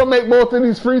 bro. If you don't make both of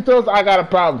these free throws, I got a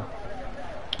problem.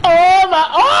 Oh my!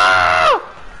 Oh!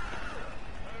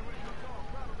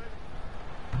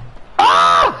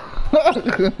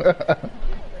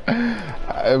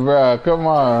 Hey, bro, come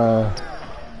on.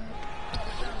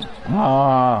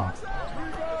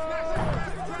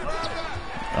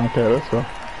 Okay, let's go.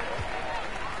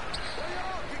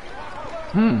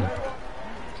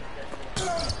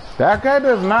 That guy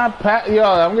does not pat. Yo,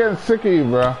 I'm getting sick of you,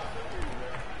 bro.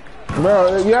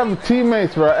 Bro, you have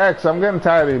teammates, bro. X, I'm getting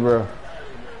tired of you, bro.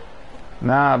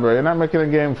 Nah, bro, you're not making the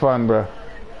game fun, bro.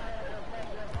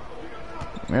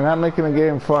 You're not making the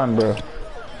game fun, bro.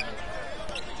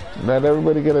 Let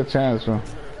everybody get a chance, bro.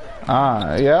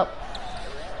 Yep.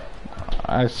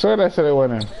 I swear I said it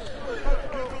went in.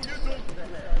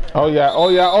 Oh yeah, oh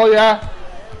yeah, oh yeah.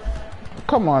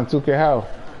 Come on, 2K, how?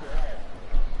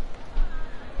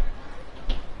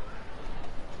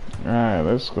 Alright,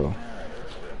 let's go.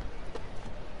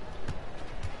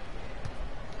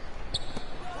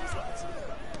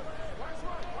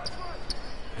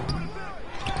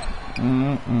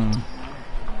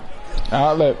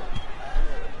 Outlet.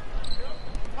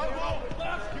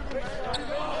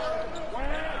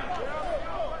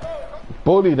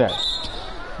 Booty that.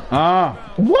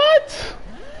 What?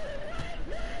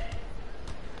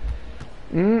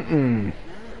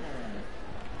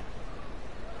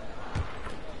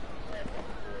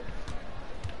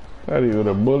 Thought he would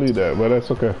have bullied that, but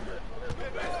that's okay.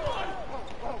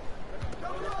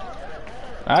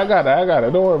 I got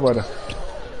it. Don't worry about it.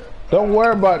 Don't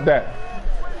worry about that.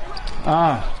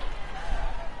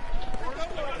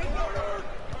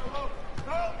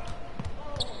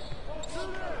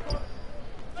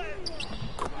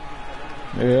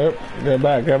 Yep. Get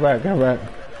back. Yep.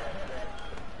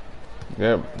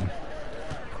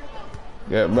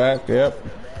 Get back. Yep.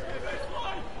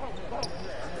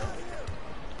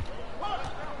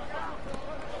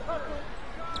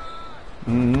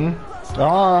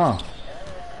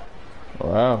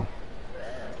 Wow.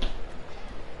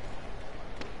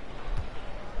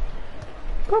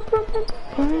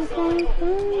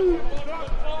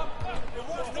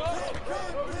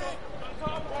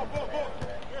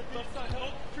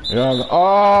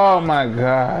 Oh my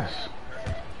gosh.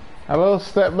 A little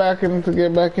step back in to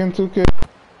get back into kid.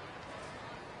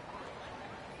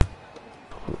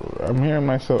 I'm hearing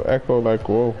myself echo like,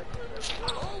 whoa.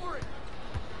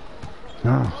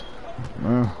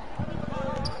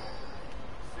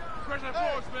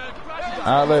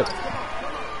 Outlet.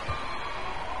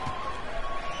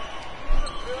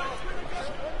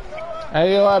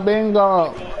 Hey yo, I been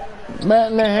gone.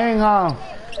 Bentley, hang on.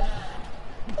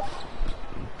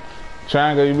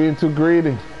 Triangle, you being too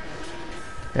greedy.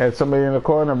 Had somebody in the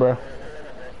corner, bro.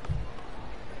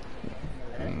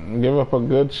 Give up a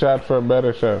good shot for a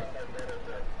better shot.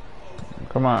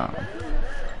 Come on.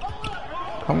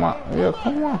 Come on. Yeah,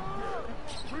 come on.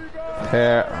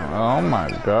 Yeah. Oh my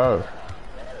God.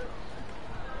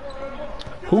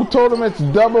 Who told him it's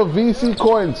double VC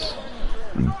coins?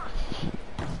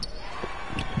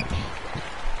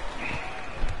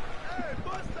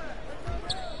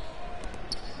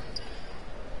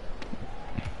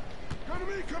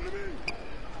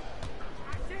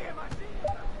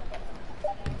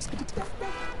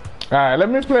 Alright, let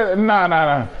me play.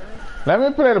 Nah. Let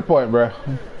me play the point, bro.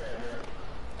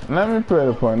 Let me play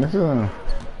the point. This is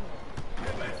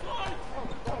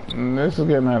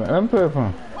getting out of. Let me play the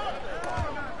point.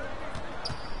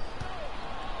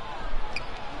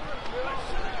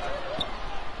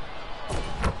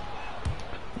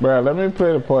 Bro, let me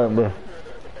play the point, bro.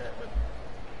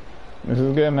 This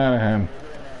is getting out of hand.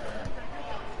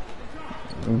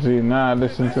 Gee, nah,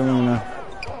 listen to me now.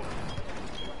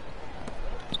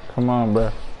 Come on,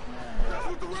 bro.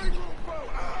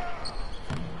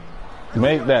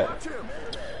 Make that.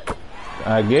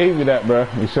 I gave you that, bro.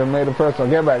 You should have made the first one.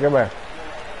 Get back. Get back.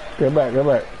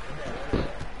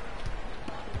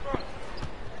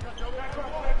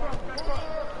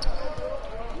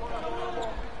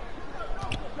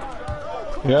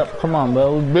 Yep, come on,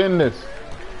 bro. We've been this.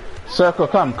 Circle,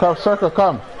 come. Circle,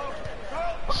 come.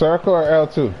 Circle or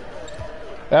L2?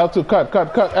 L2, cut.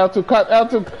 L2, cut. L2, cut.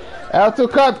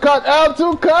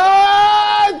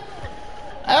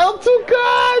 L2,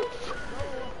 cut.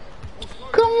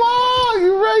 Come on,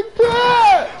 you right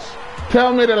there.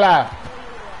 Tell me the lie.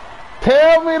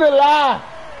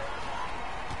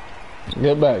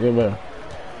 Get back.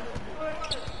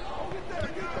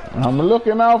 I'm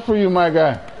looking out for you, my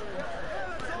guy.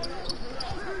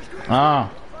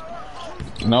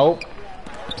 Nope.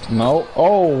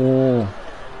 Oh.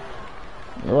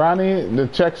 Ronnie, the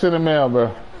check's in the mail,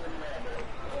 bro.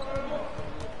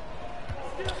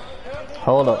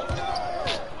 Hold up.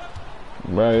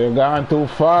 Bro, you're going too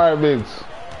far, Biggs.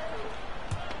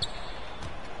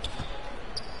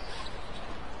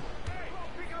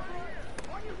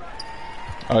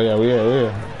 Oh, yeah, we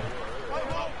here.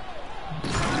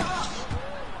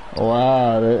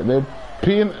 Wow, they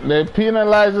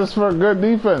penalize us for good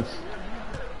defense.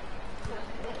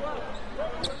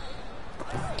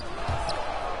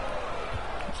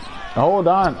 Hold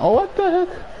on. Oh, what the heck?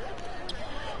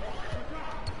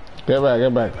 Get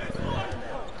back.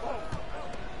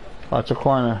 Watch your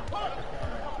corner.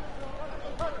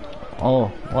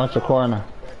 Oh, watch your corner.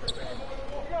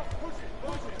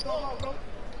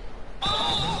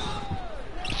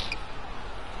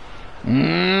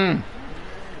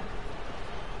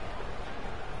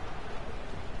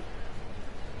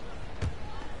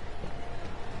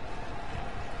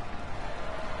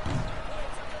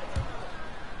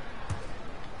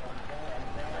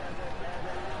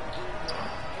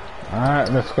 Alright,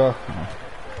 let's go.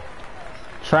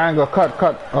 Triangle, cut,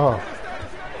 cut. Oh.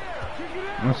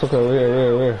 That's okay,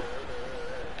 we're.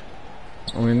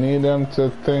 We need them to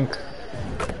think.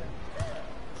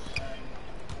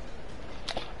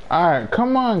 Alright,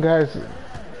 come on, guys.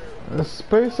 The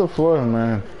space of floor,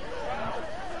 man.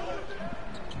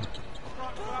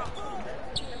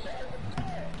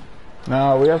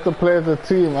 No, we have to play as a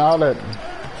team. Outlet.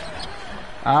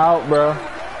 Out, bro.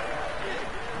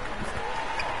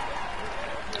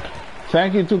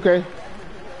 Thank you, 2K.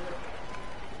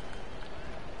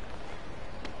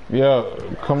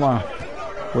 Yo, come on.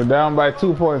 We're down by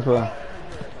 2 points, bro.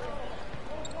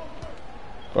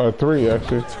 Or 3,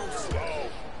 actually.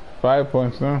 5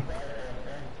 points now.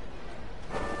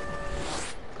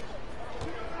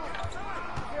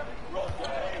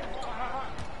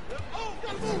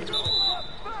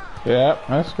 Yeah,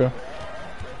 let's go.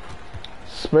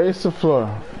 Space the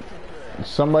floor.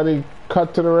 Somebody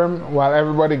cut to the rim while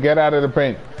everybody get out of the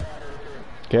paint.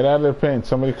 Get out of the paint.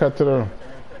 Somebody cut to the rim.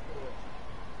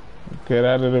 Get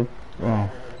out of the... Oh.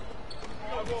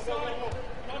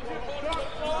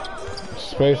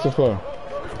 Space the floor.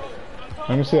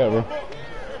 Let me see that, bro.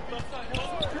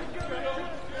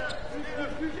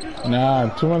 Nah,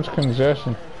 too much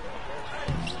congestion.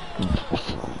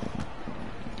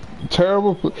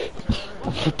 Terrible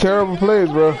plays,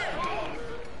 bro.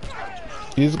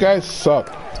 These guys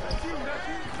suck.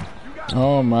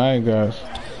 Oh my gosh.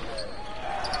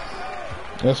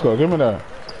 Let's go. Give me that.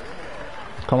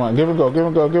 Come on, give it go, give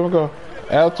it go, give it go.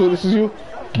 L2, this is you.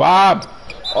 Bob.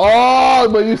 Oh,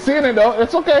 but you seen it though.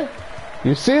 It's okay.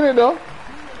 You seen it though.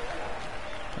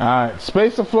 Alright,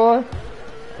 space the floor.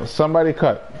 Somebody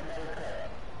cut.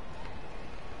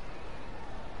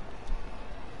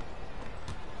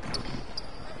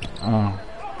 Oh.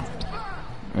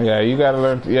 Yeah, you gotta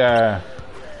learn to, yeah,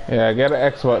 get an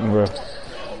X button, bro.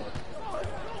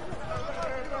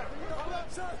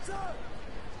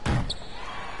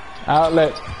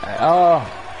 Outlet. Oh.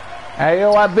 Hey,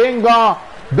 yo, I been gone.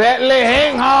 Bentley,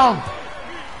 hang on.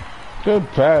 Good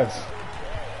pass.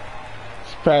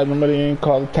 Surprised nobody ain't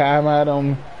called a timeout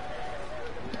on me.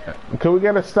 Can we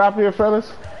get a stop here,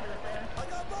 fellas?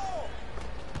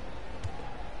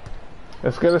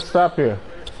 Let's get a stop here.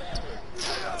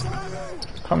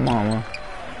 Come on, man.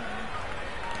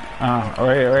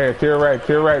 Right here, to your right,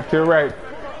 to your right, to your right.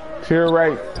 To your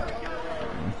right.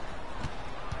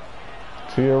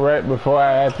 To your right before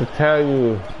I had to tell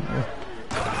you.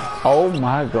 Oh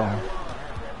my God.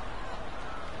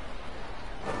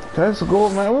 Let's go,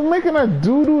 man. We're making a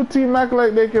doo-doo team act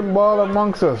like they can ball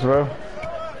amongst us, bro.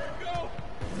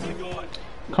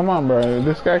 Come on, bro.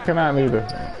 This guy cannot lead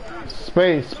us.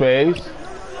 Space, space.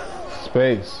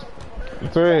 Space.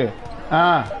 3. Hit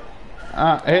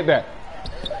that.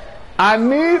 I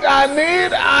need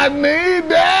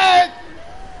that.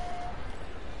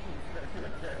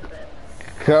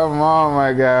 Come on,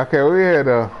 my guy. Okay, we here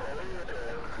though.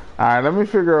 Alright, let me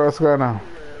figure out what's going on.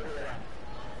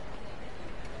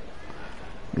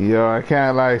 Yo, I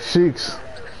can't lie, Sheiks.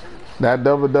 That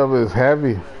double-double is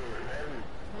heavy.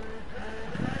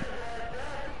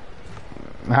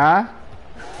 Huh?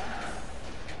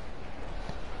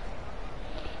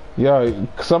 Yo,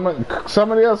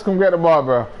 somebody else come get the ball,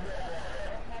 bro.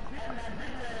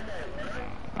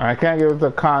 I can't give it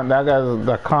to Khan. That guy's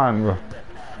the Khan, bro.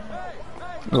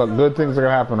 Look, good things are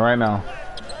gonna happen right now.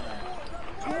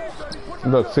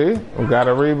 Look, see? We got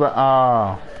a rebound.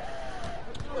 Oh.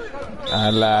 I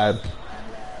lied.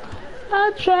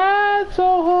 I tried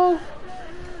so hard.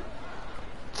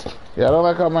 Yeah, I don't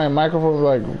like how my microphone's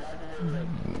like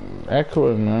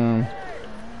echoing, man.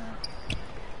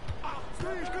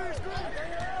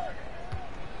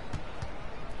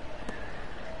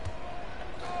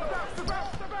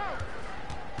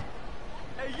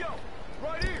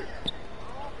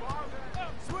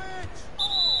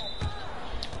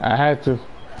 I had to.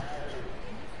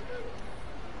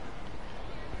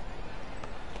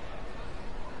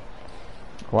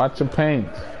 Watch the paint.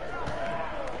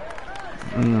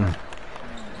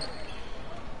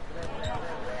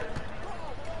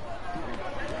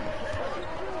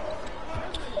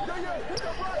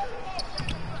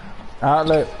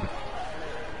 Outlet.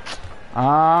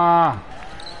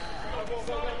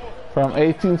 From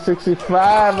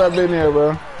 1865 I've been here,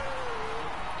 bro.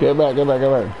 Get back, get back, get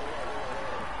back.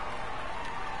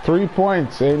 3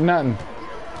 points, ain't nothing.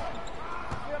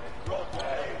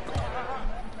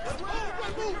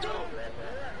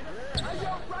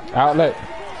 Outlet.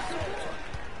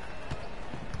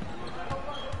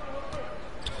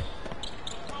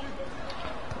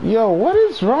 Yo, what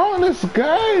is wrong with this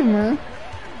guy, man?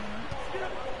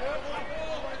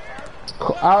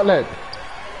 Outlet.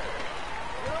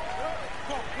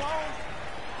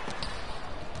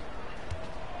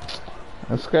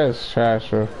 This guy's trash,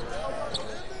 bro.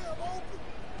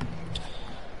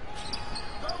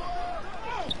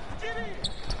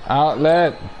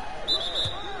 Outlet.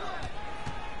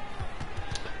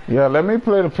 Yeah, let me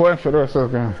play the point for the rest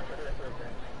of the game.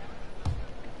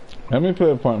 Let me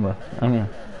play the point, bro.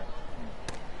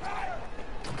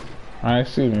 I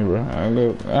see me, bro.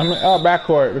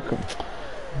 Backcourt.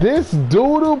 This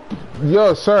doodle,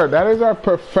 yo, sir, that is our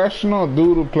professional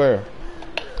doodle player.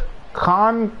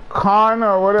 Khan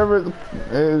or whatever it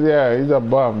is, yeah, he's a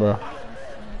bum, bro.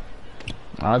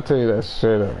 I'll tell you that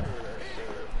straight up.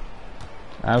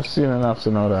 I've seen enough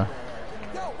to know that.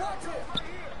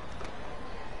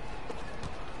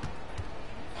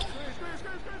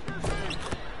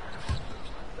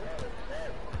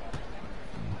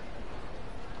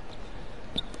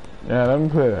 Yeah, let me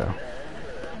play that.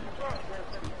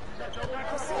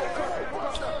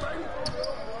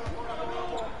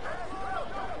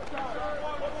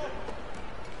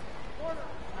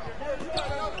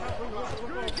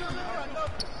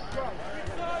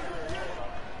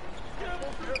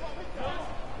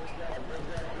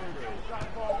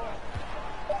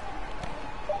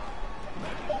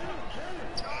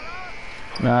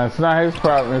 Nah, it's not his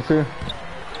problem, it's you.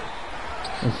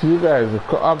 It's you guys.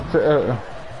 Up to,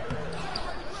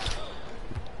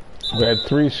 we had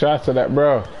 3 shots of that,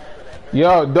 bro.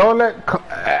 Yo, don't let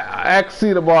X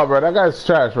see the ball, bro. That guy's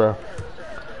trash, bro.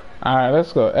 Alright,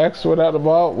 let's go. X without the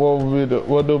ball,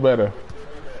 we'll do better.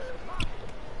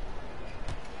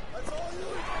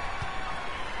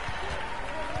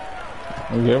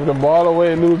 Give the ball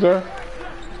away, loser.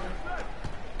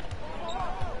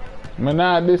 Man,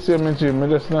 nah, this year, man,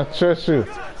 just not trust you.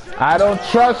 I don't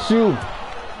trust you.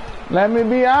 Let me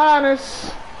be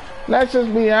honest. Let's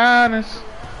just be honest.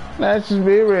 Let's just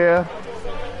be real.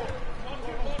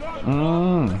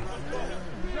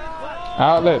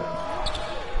 Outlet.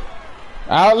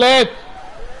 Outlet.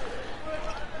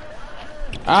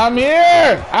 I'm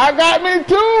here. I got me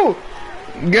too.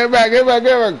 Get back.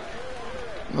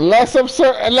 Less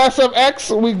of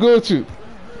X, we good to.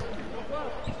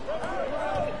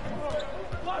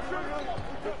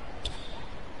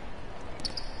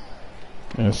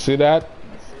 You see that?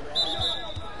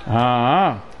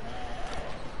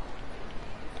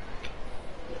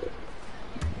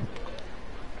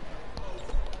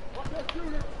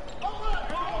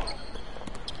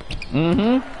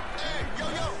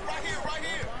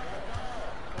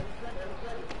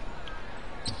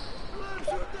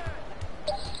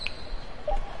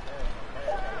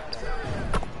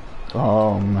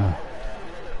 Oh man.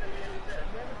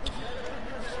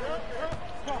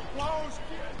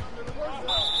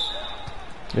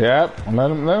 Yep,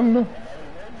 let him do.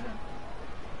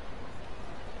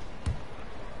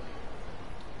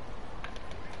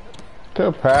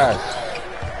 Good pass.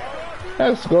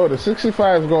 Let's go. The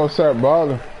 65 is gonna start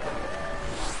balling.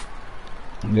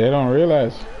 They don't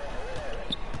realize.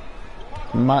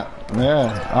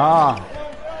 Yeah.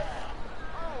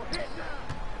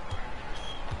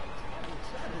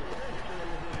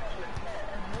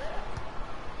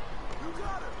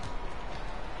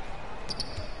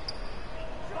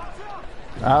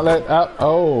 Outlet up.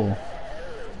 Oh,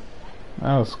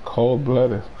 that was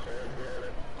cold-blooded.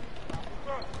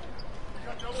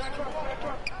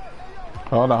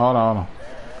 Hold on.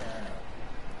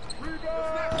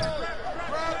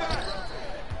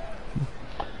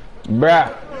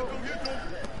 Bruh.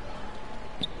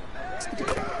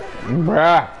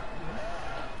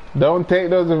 Don't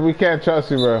take those if we can't trust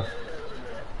you, bro.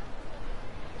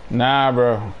 Nah,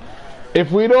 bro.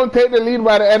 If we don't take the lead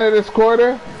by the end of this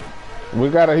quarter, we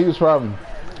got a huge problem.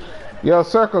 Yo,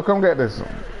 Circle, come get this.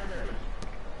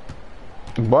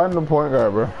 Button the point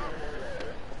guard, bro.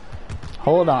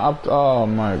 Hold on. Oh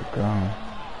my god.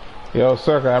 Yo,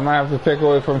 Circle, I might have to take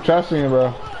away from trusting you,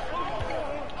 bro.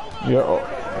 Yo,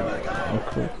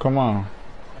 come on.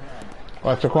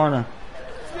 Watch the corner.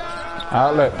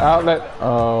 Outlet.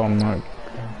 Oh my god.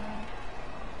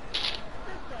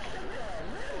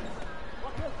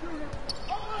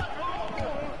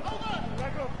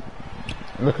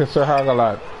 Look at Sir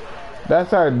Hagalot.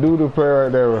 That's our doo-doo player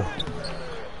right there, bro.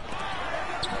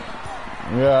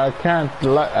 Yeah, I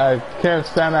can't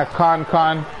stand that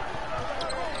Con.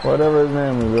 Whatever his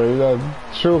name is, bro. You got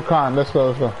True Con. Let's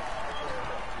go.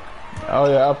 Oh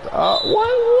yeah, up.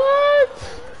 What?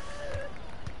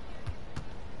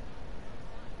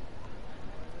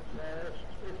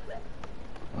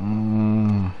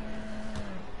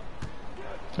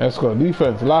 Let's go.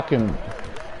 Defense, locking.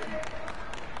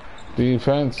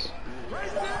 Defense.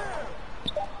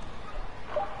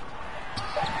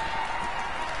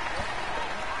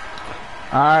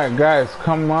 Alright, guys,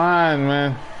 come on,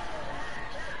 man.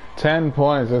 10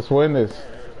 points. Let's win this.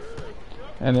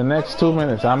 In the next 2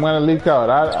 minutes, I'm gonna leak out.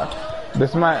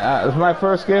 This is my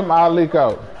first game. I'll leak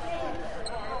out.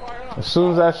 As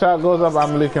soon as that shot goes up,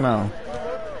 I'm leaking out.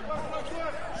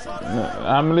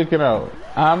 I'm leaking out.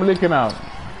 I'm leaking out.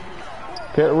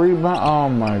 Get rebound. Oh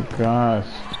my gosh.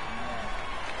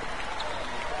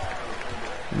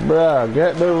 Bruh,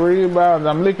 get the rebound.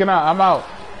 I'm leaking out. I'm out.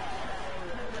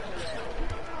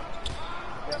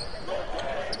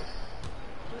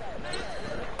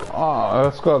 Oh,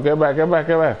 let's go. Get back, get back,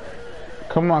 get back.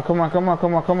 Come on, come on, come on,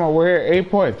 come on, come on. We're here. 8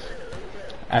 points.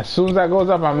 As soon as that goes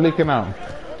up, I'm leaking out.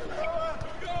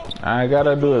 I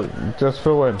gotta do it just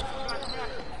for win.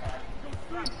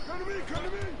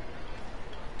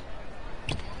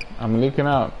 I'm leaking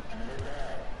out.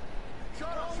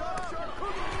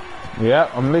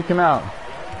 Yep, I'm leaking out.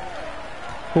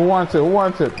 Who wants it? Who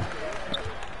wants it?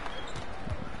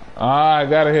 Ah, I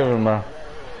gotta hit him, bro.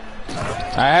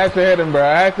 I had to hit him, bro.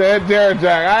 I had to hit Jared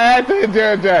Jack. I had to hit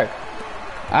Jared Jack.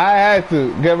 I had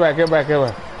to. Get back, get back, get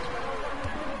back.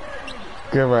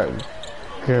 Get back.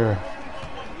 Get back.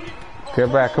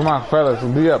 Get back. Come on, fellas.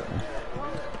 D up.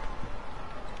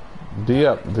 D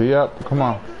up. D up. Come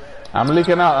on. I'm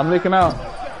leaking out. I'm leaking out.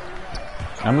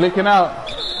 I'm leaking out.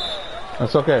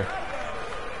 That's okay.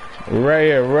 Right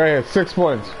here. Right here. 6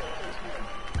 points.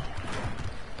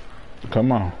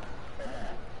 Come on.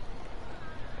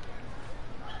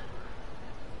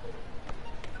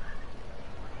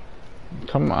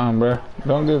 Come on, bro.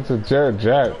 Don't give it to Jared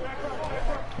Jack.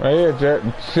 Right here,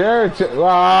 Jared Jack.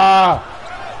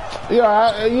 Ah!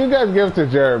 Yo, you guys give it to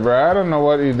Jared, bro. I don't know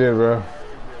what he did, bro.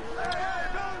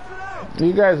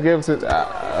 You guys give it to...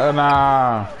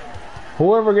 nah.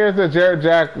 Whoever gives it to Jared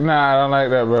Jack, nah, I don't like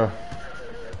that, bro.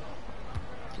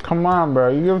 Come on, bro.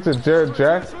 You give it to Jared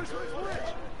Jack?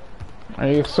 Are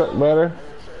you suck better?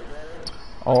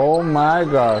 Oh my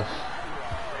gosh.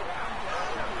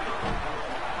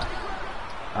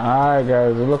 Alright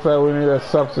guys, it looks like we need a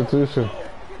substitution.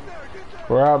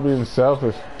 We're out being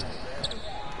selfish.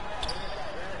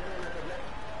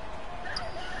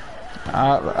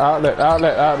 Outlet.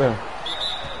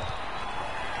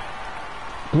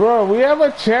 Bro, we have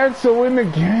a chance to win the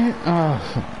game.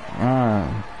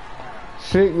 Oh,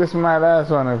 Sheik, this is my last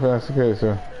one if that's the case,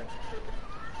 sir.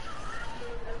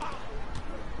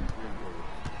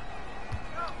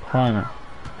 Corner.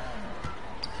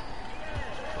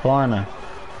 Corner.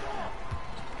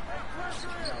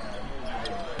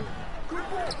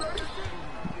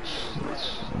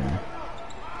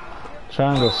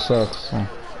 Triangle sucks. So.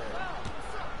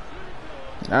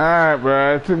 Alright,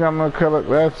 bro. I think I'm gonna collect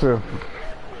that too.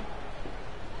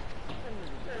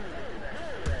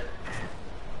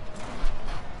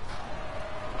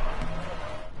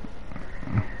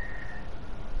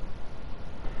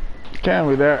 Can't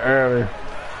be that early.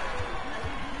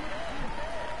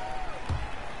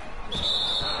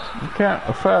 You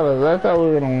can't, fellas. I thought we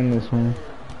were gonna win this one.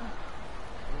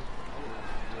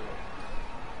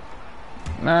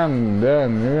 I'm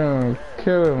done. You're gonna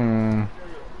kill him.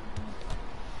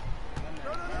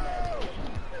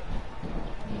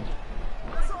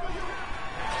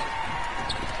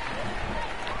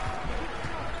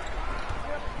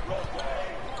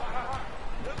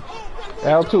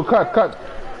 L2, cut.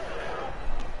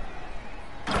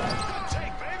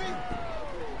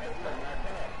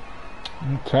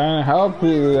 I'm trying to help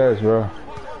you guys, bro.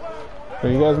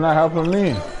 But you guys not helping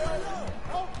me.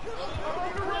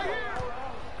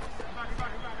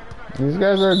 These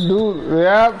guys are dudes.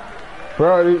 Yep.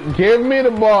 Bro, give me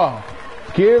the ball.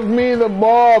 Give me the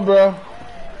ball, bro.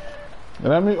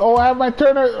 Let me. Oh, I have my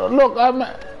turner. Look, I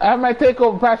have my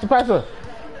takeover. Pass it.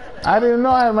 I didn't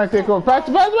know I had my takeover. Pass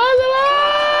it.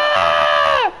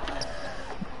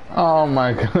 Oh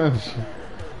my gosh.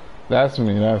 That's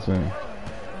me.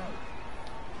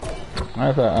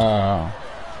 I thought,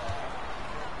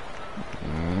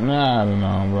 nah, I don't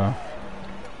know, bro.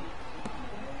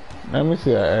 Let me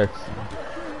see that X.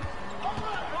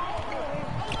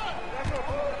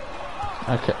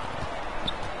 Okay.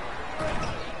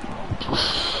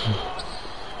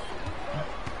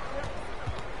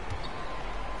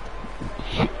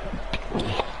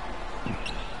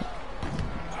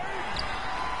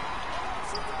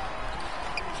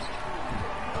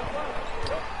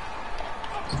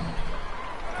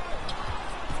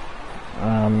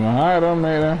 I don't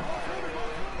make that.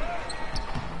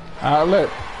 Outlet.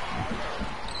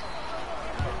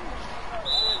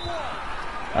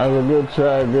 That was a good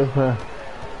try, good pass.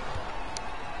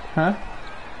 Huh?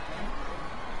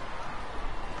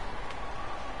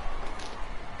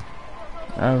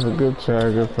 That was a good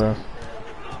try, good pass.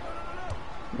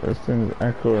 This thing's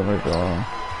echoing like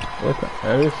what the?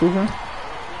 Are they sleeping?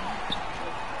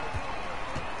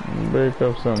 Break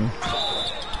up something.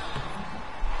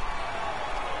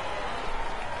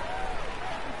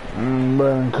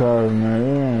 Burning cars, man.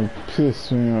 You ain't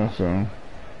piss me off, son.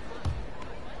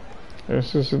 They're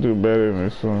supposed to do better than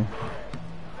this one.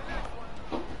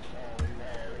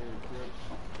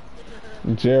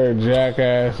 Jared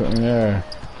Jackass, yeah.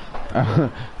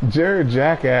 Jared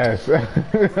Jackass.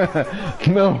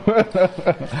 No.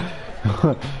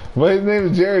 But his name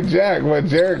is Jared Jack, but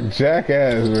Jared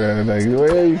Jackass, bro. Like, the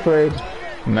way you played.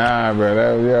 Nah, bro.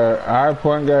 That was our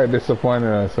point guard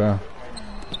disappointed us, huh?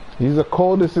 He's the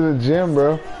coldest in the gym,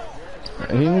 bro.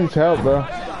 He needs help, bro.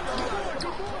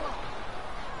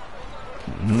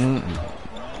 Him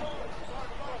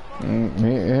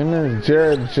and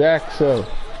Jared Jackson.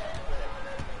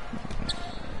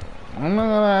 I'm not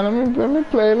gonna lie. Let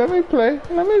me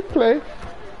play.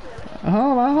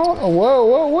 Hold on.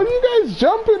 Whoa. What are you guys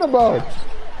jumping about?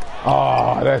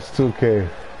 Oh, that's 2K.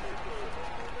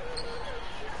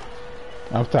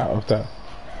 Up top.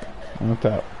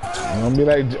 Don't be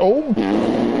like,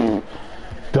 oh,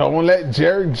 don't let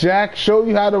Jared Jack show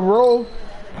you how to roll.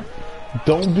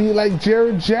 Don't be like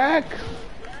Jared Jack.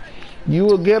 You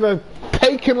will get a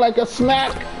taken like a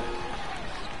snack.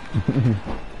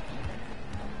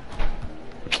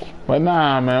 But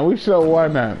nah, man, we should have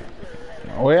won that.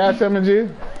 Where at,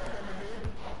 7G?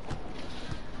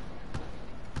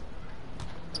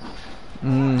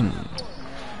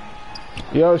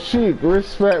 Yo, Sheik,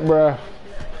 respect, bruh.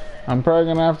 I'm probably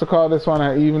gonna have to call this one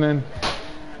at evening.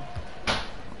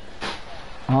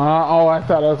 Oh, I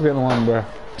thought I was getting one, bruh.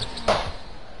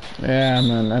 Yeah,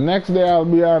 man. The next day I'll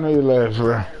be on your list,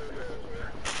 bruh.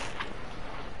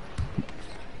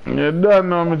 You're done,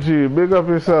 Norma G. Big up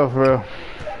yourself, bro.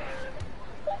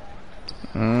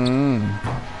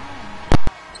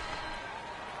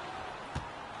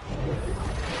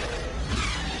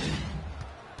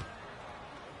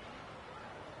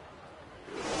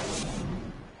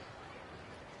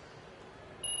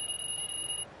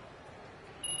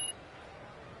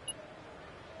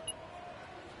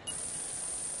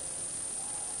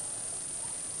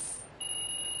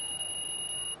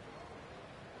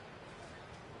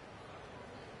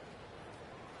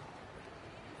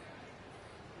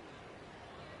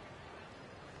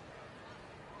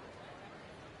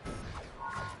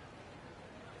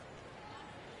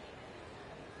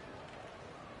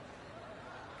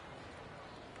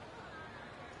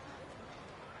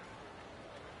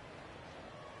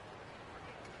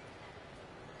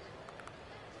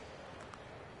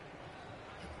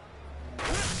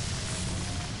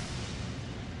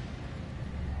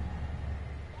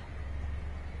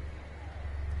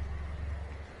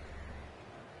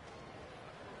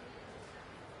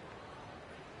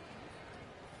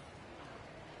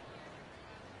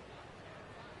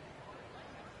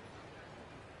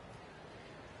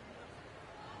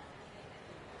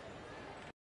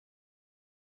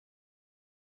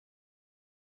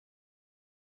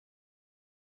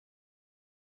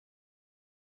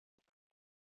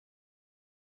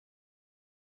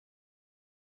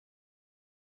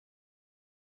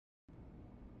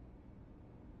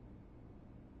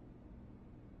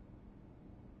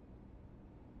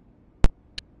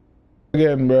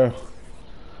 Again, bro.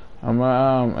 I'm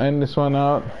gonna end this one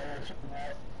out.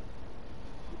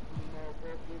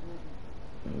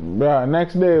 Bro,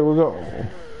 next day we're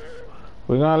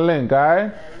gonna link,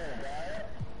 alright?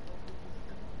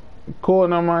 Cool,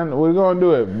 no man. We're gonna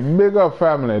do it. Big up,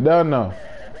 family. Don't know.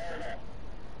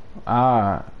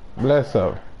 Bless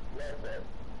up.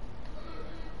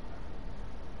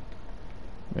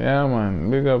 Yeah,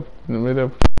 man. Big up.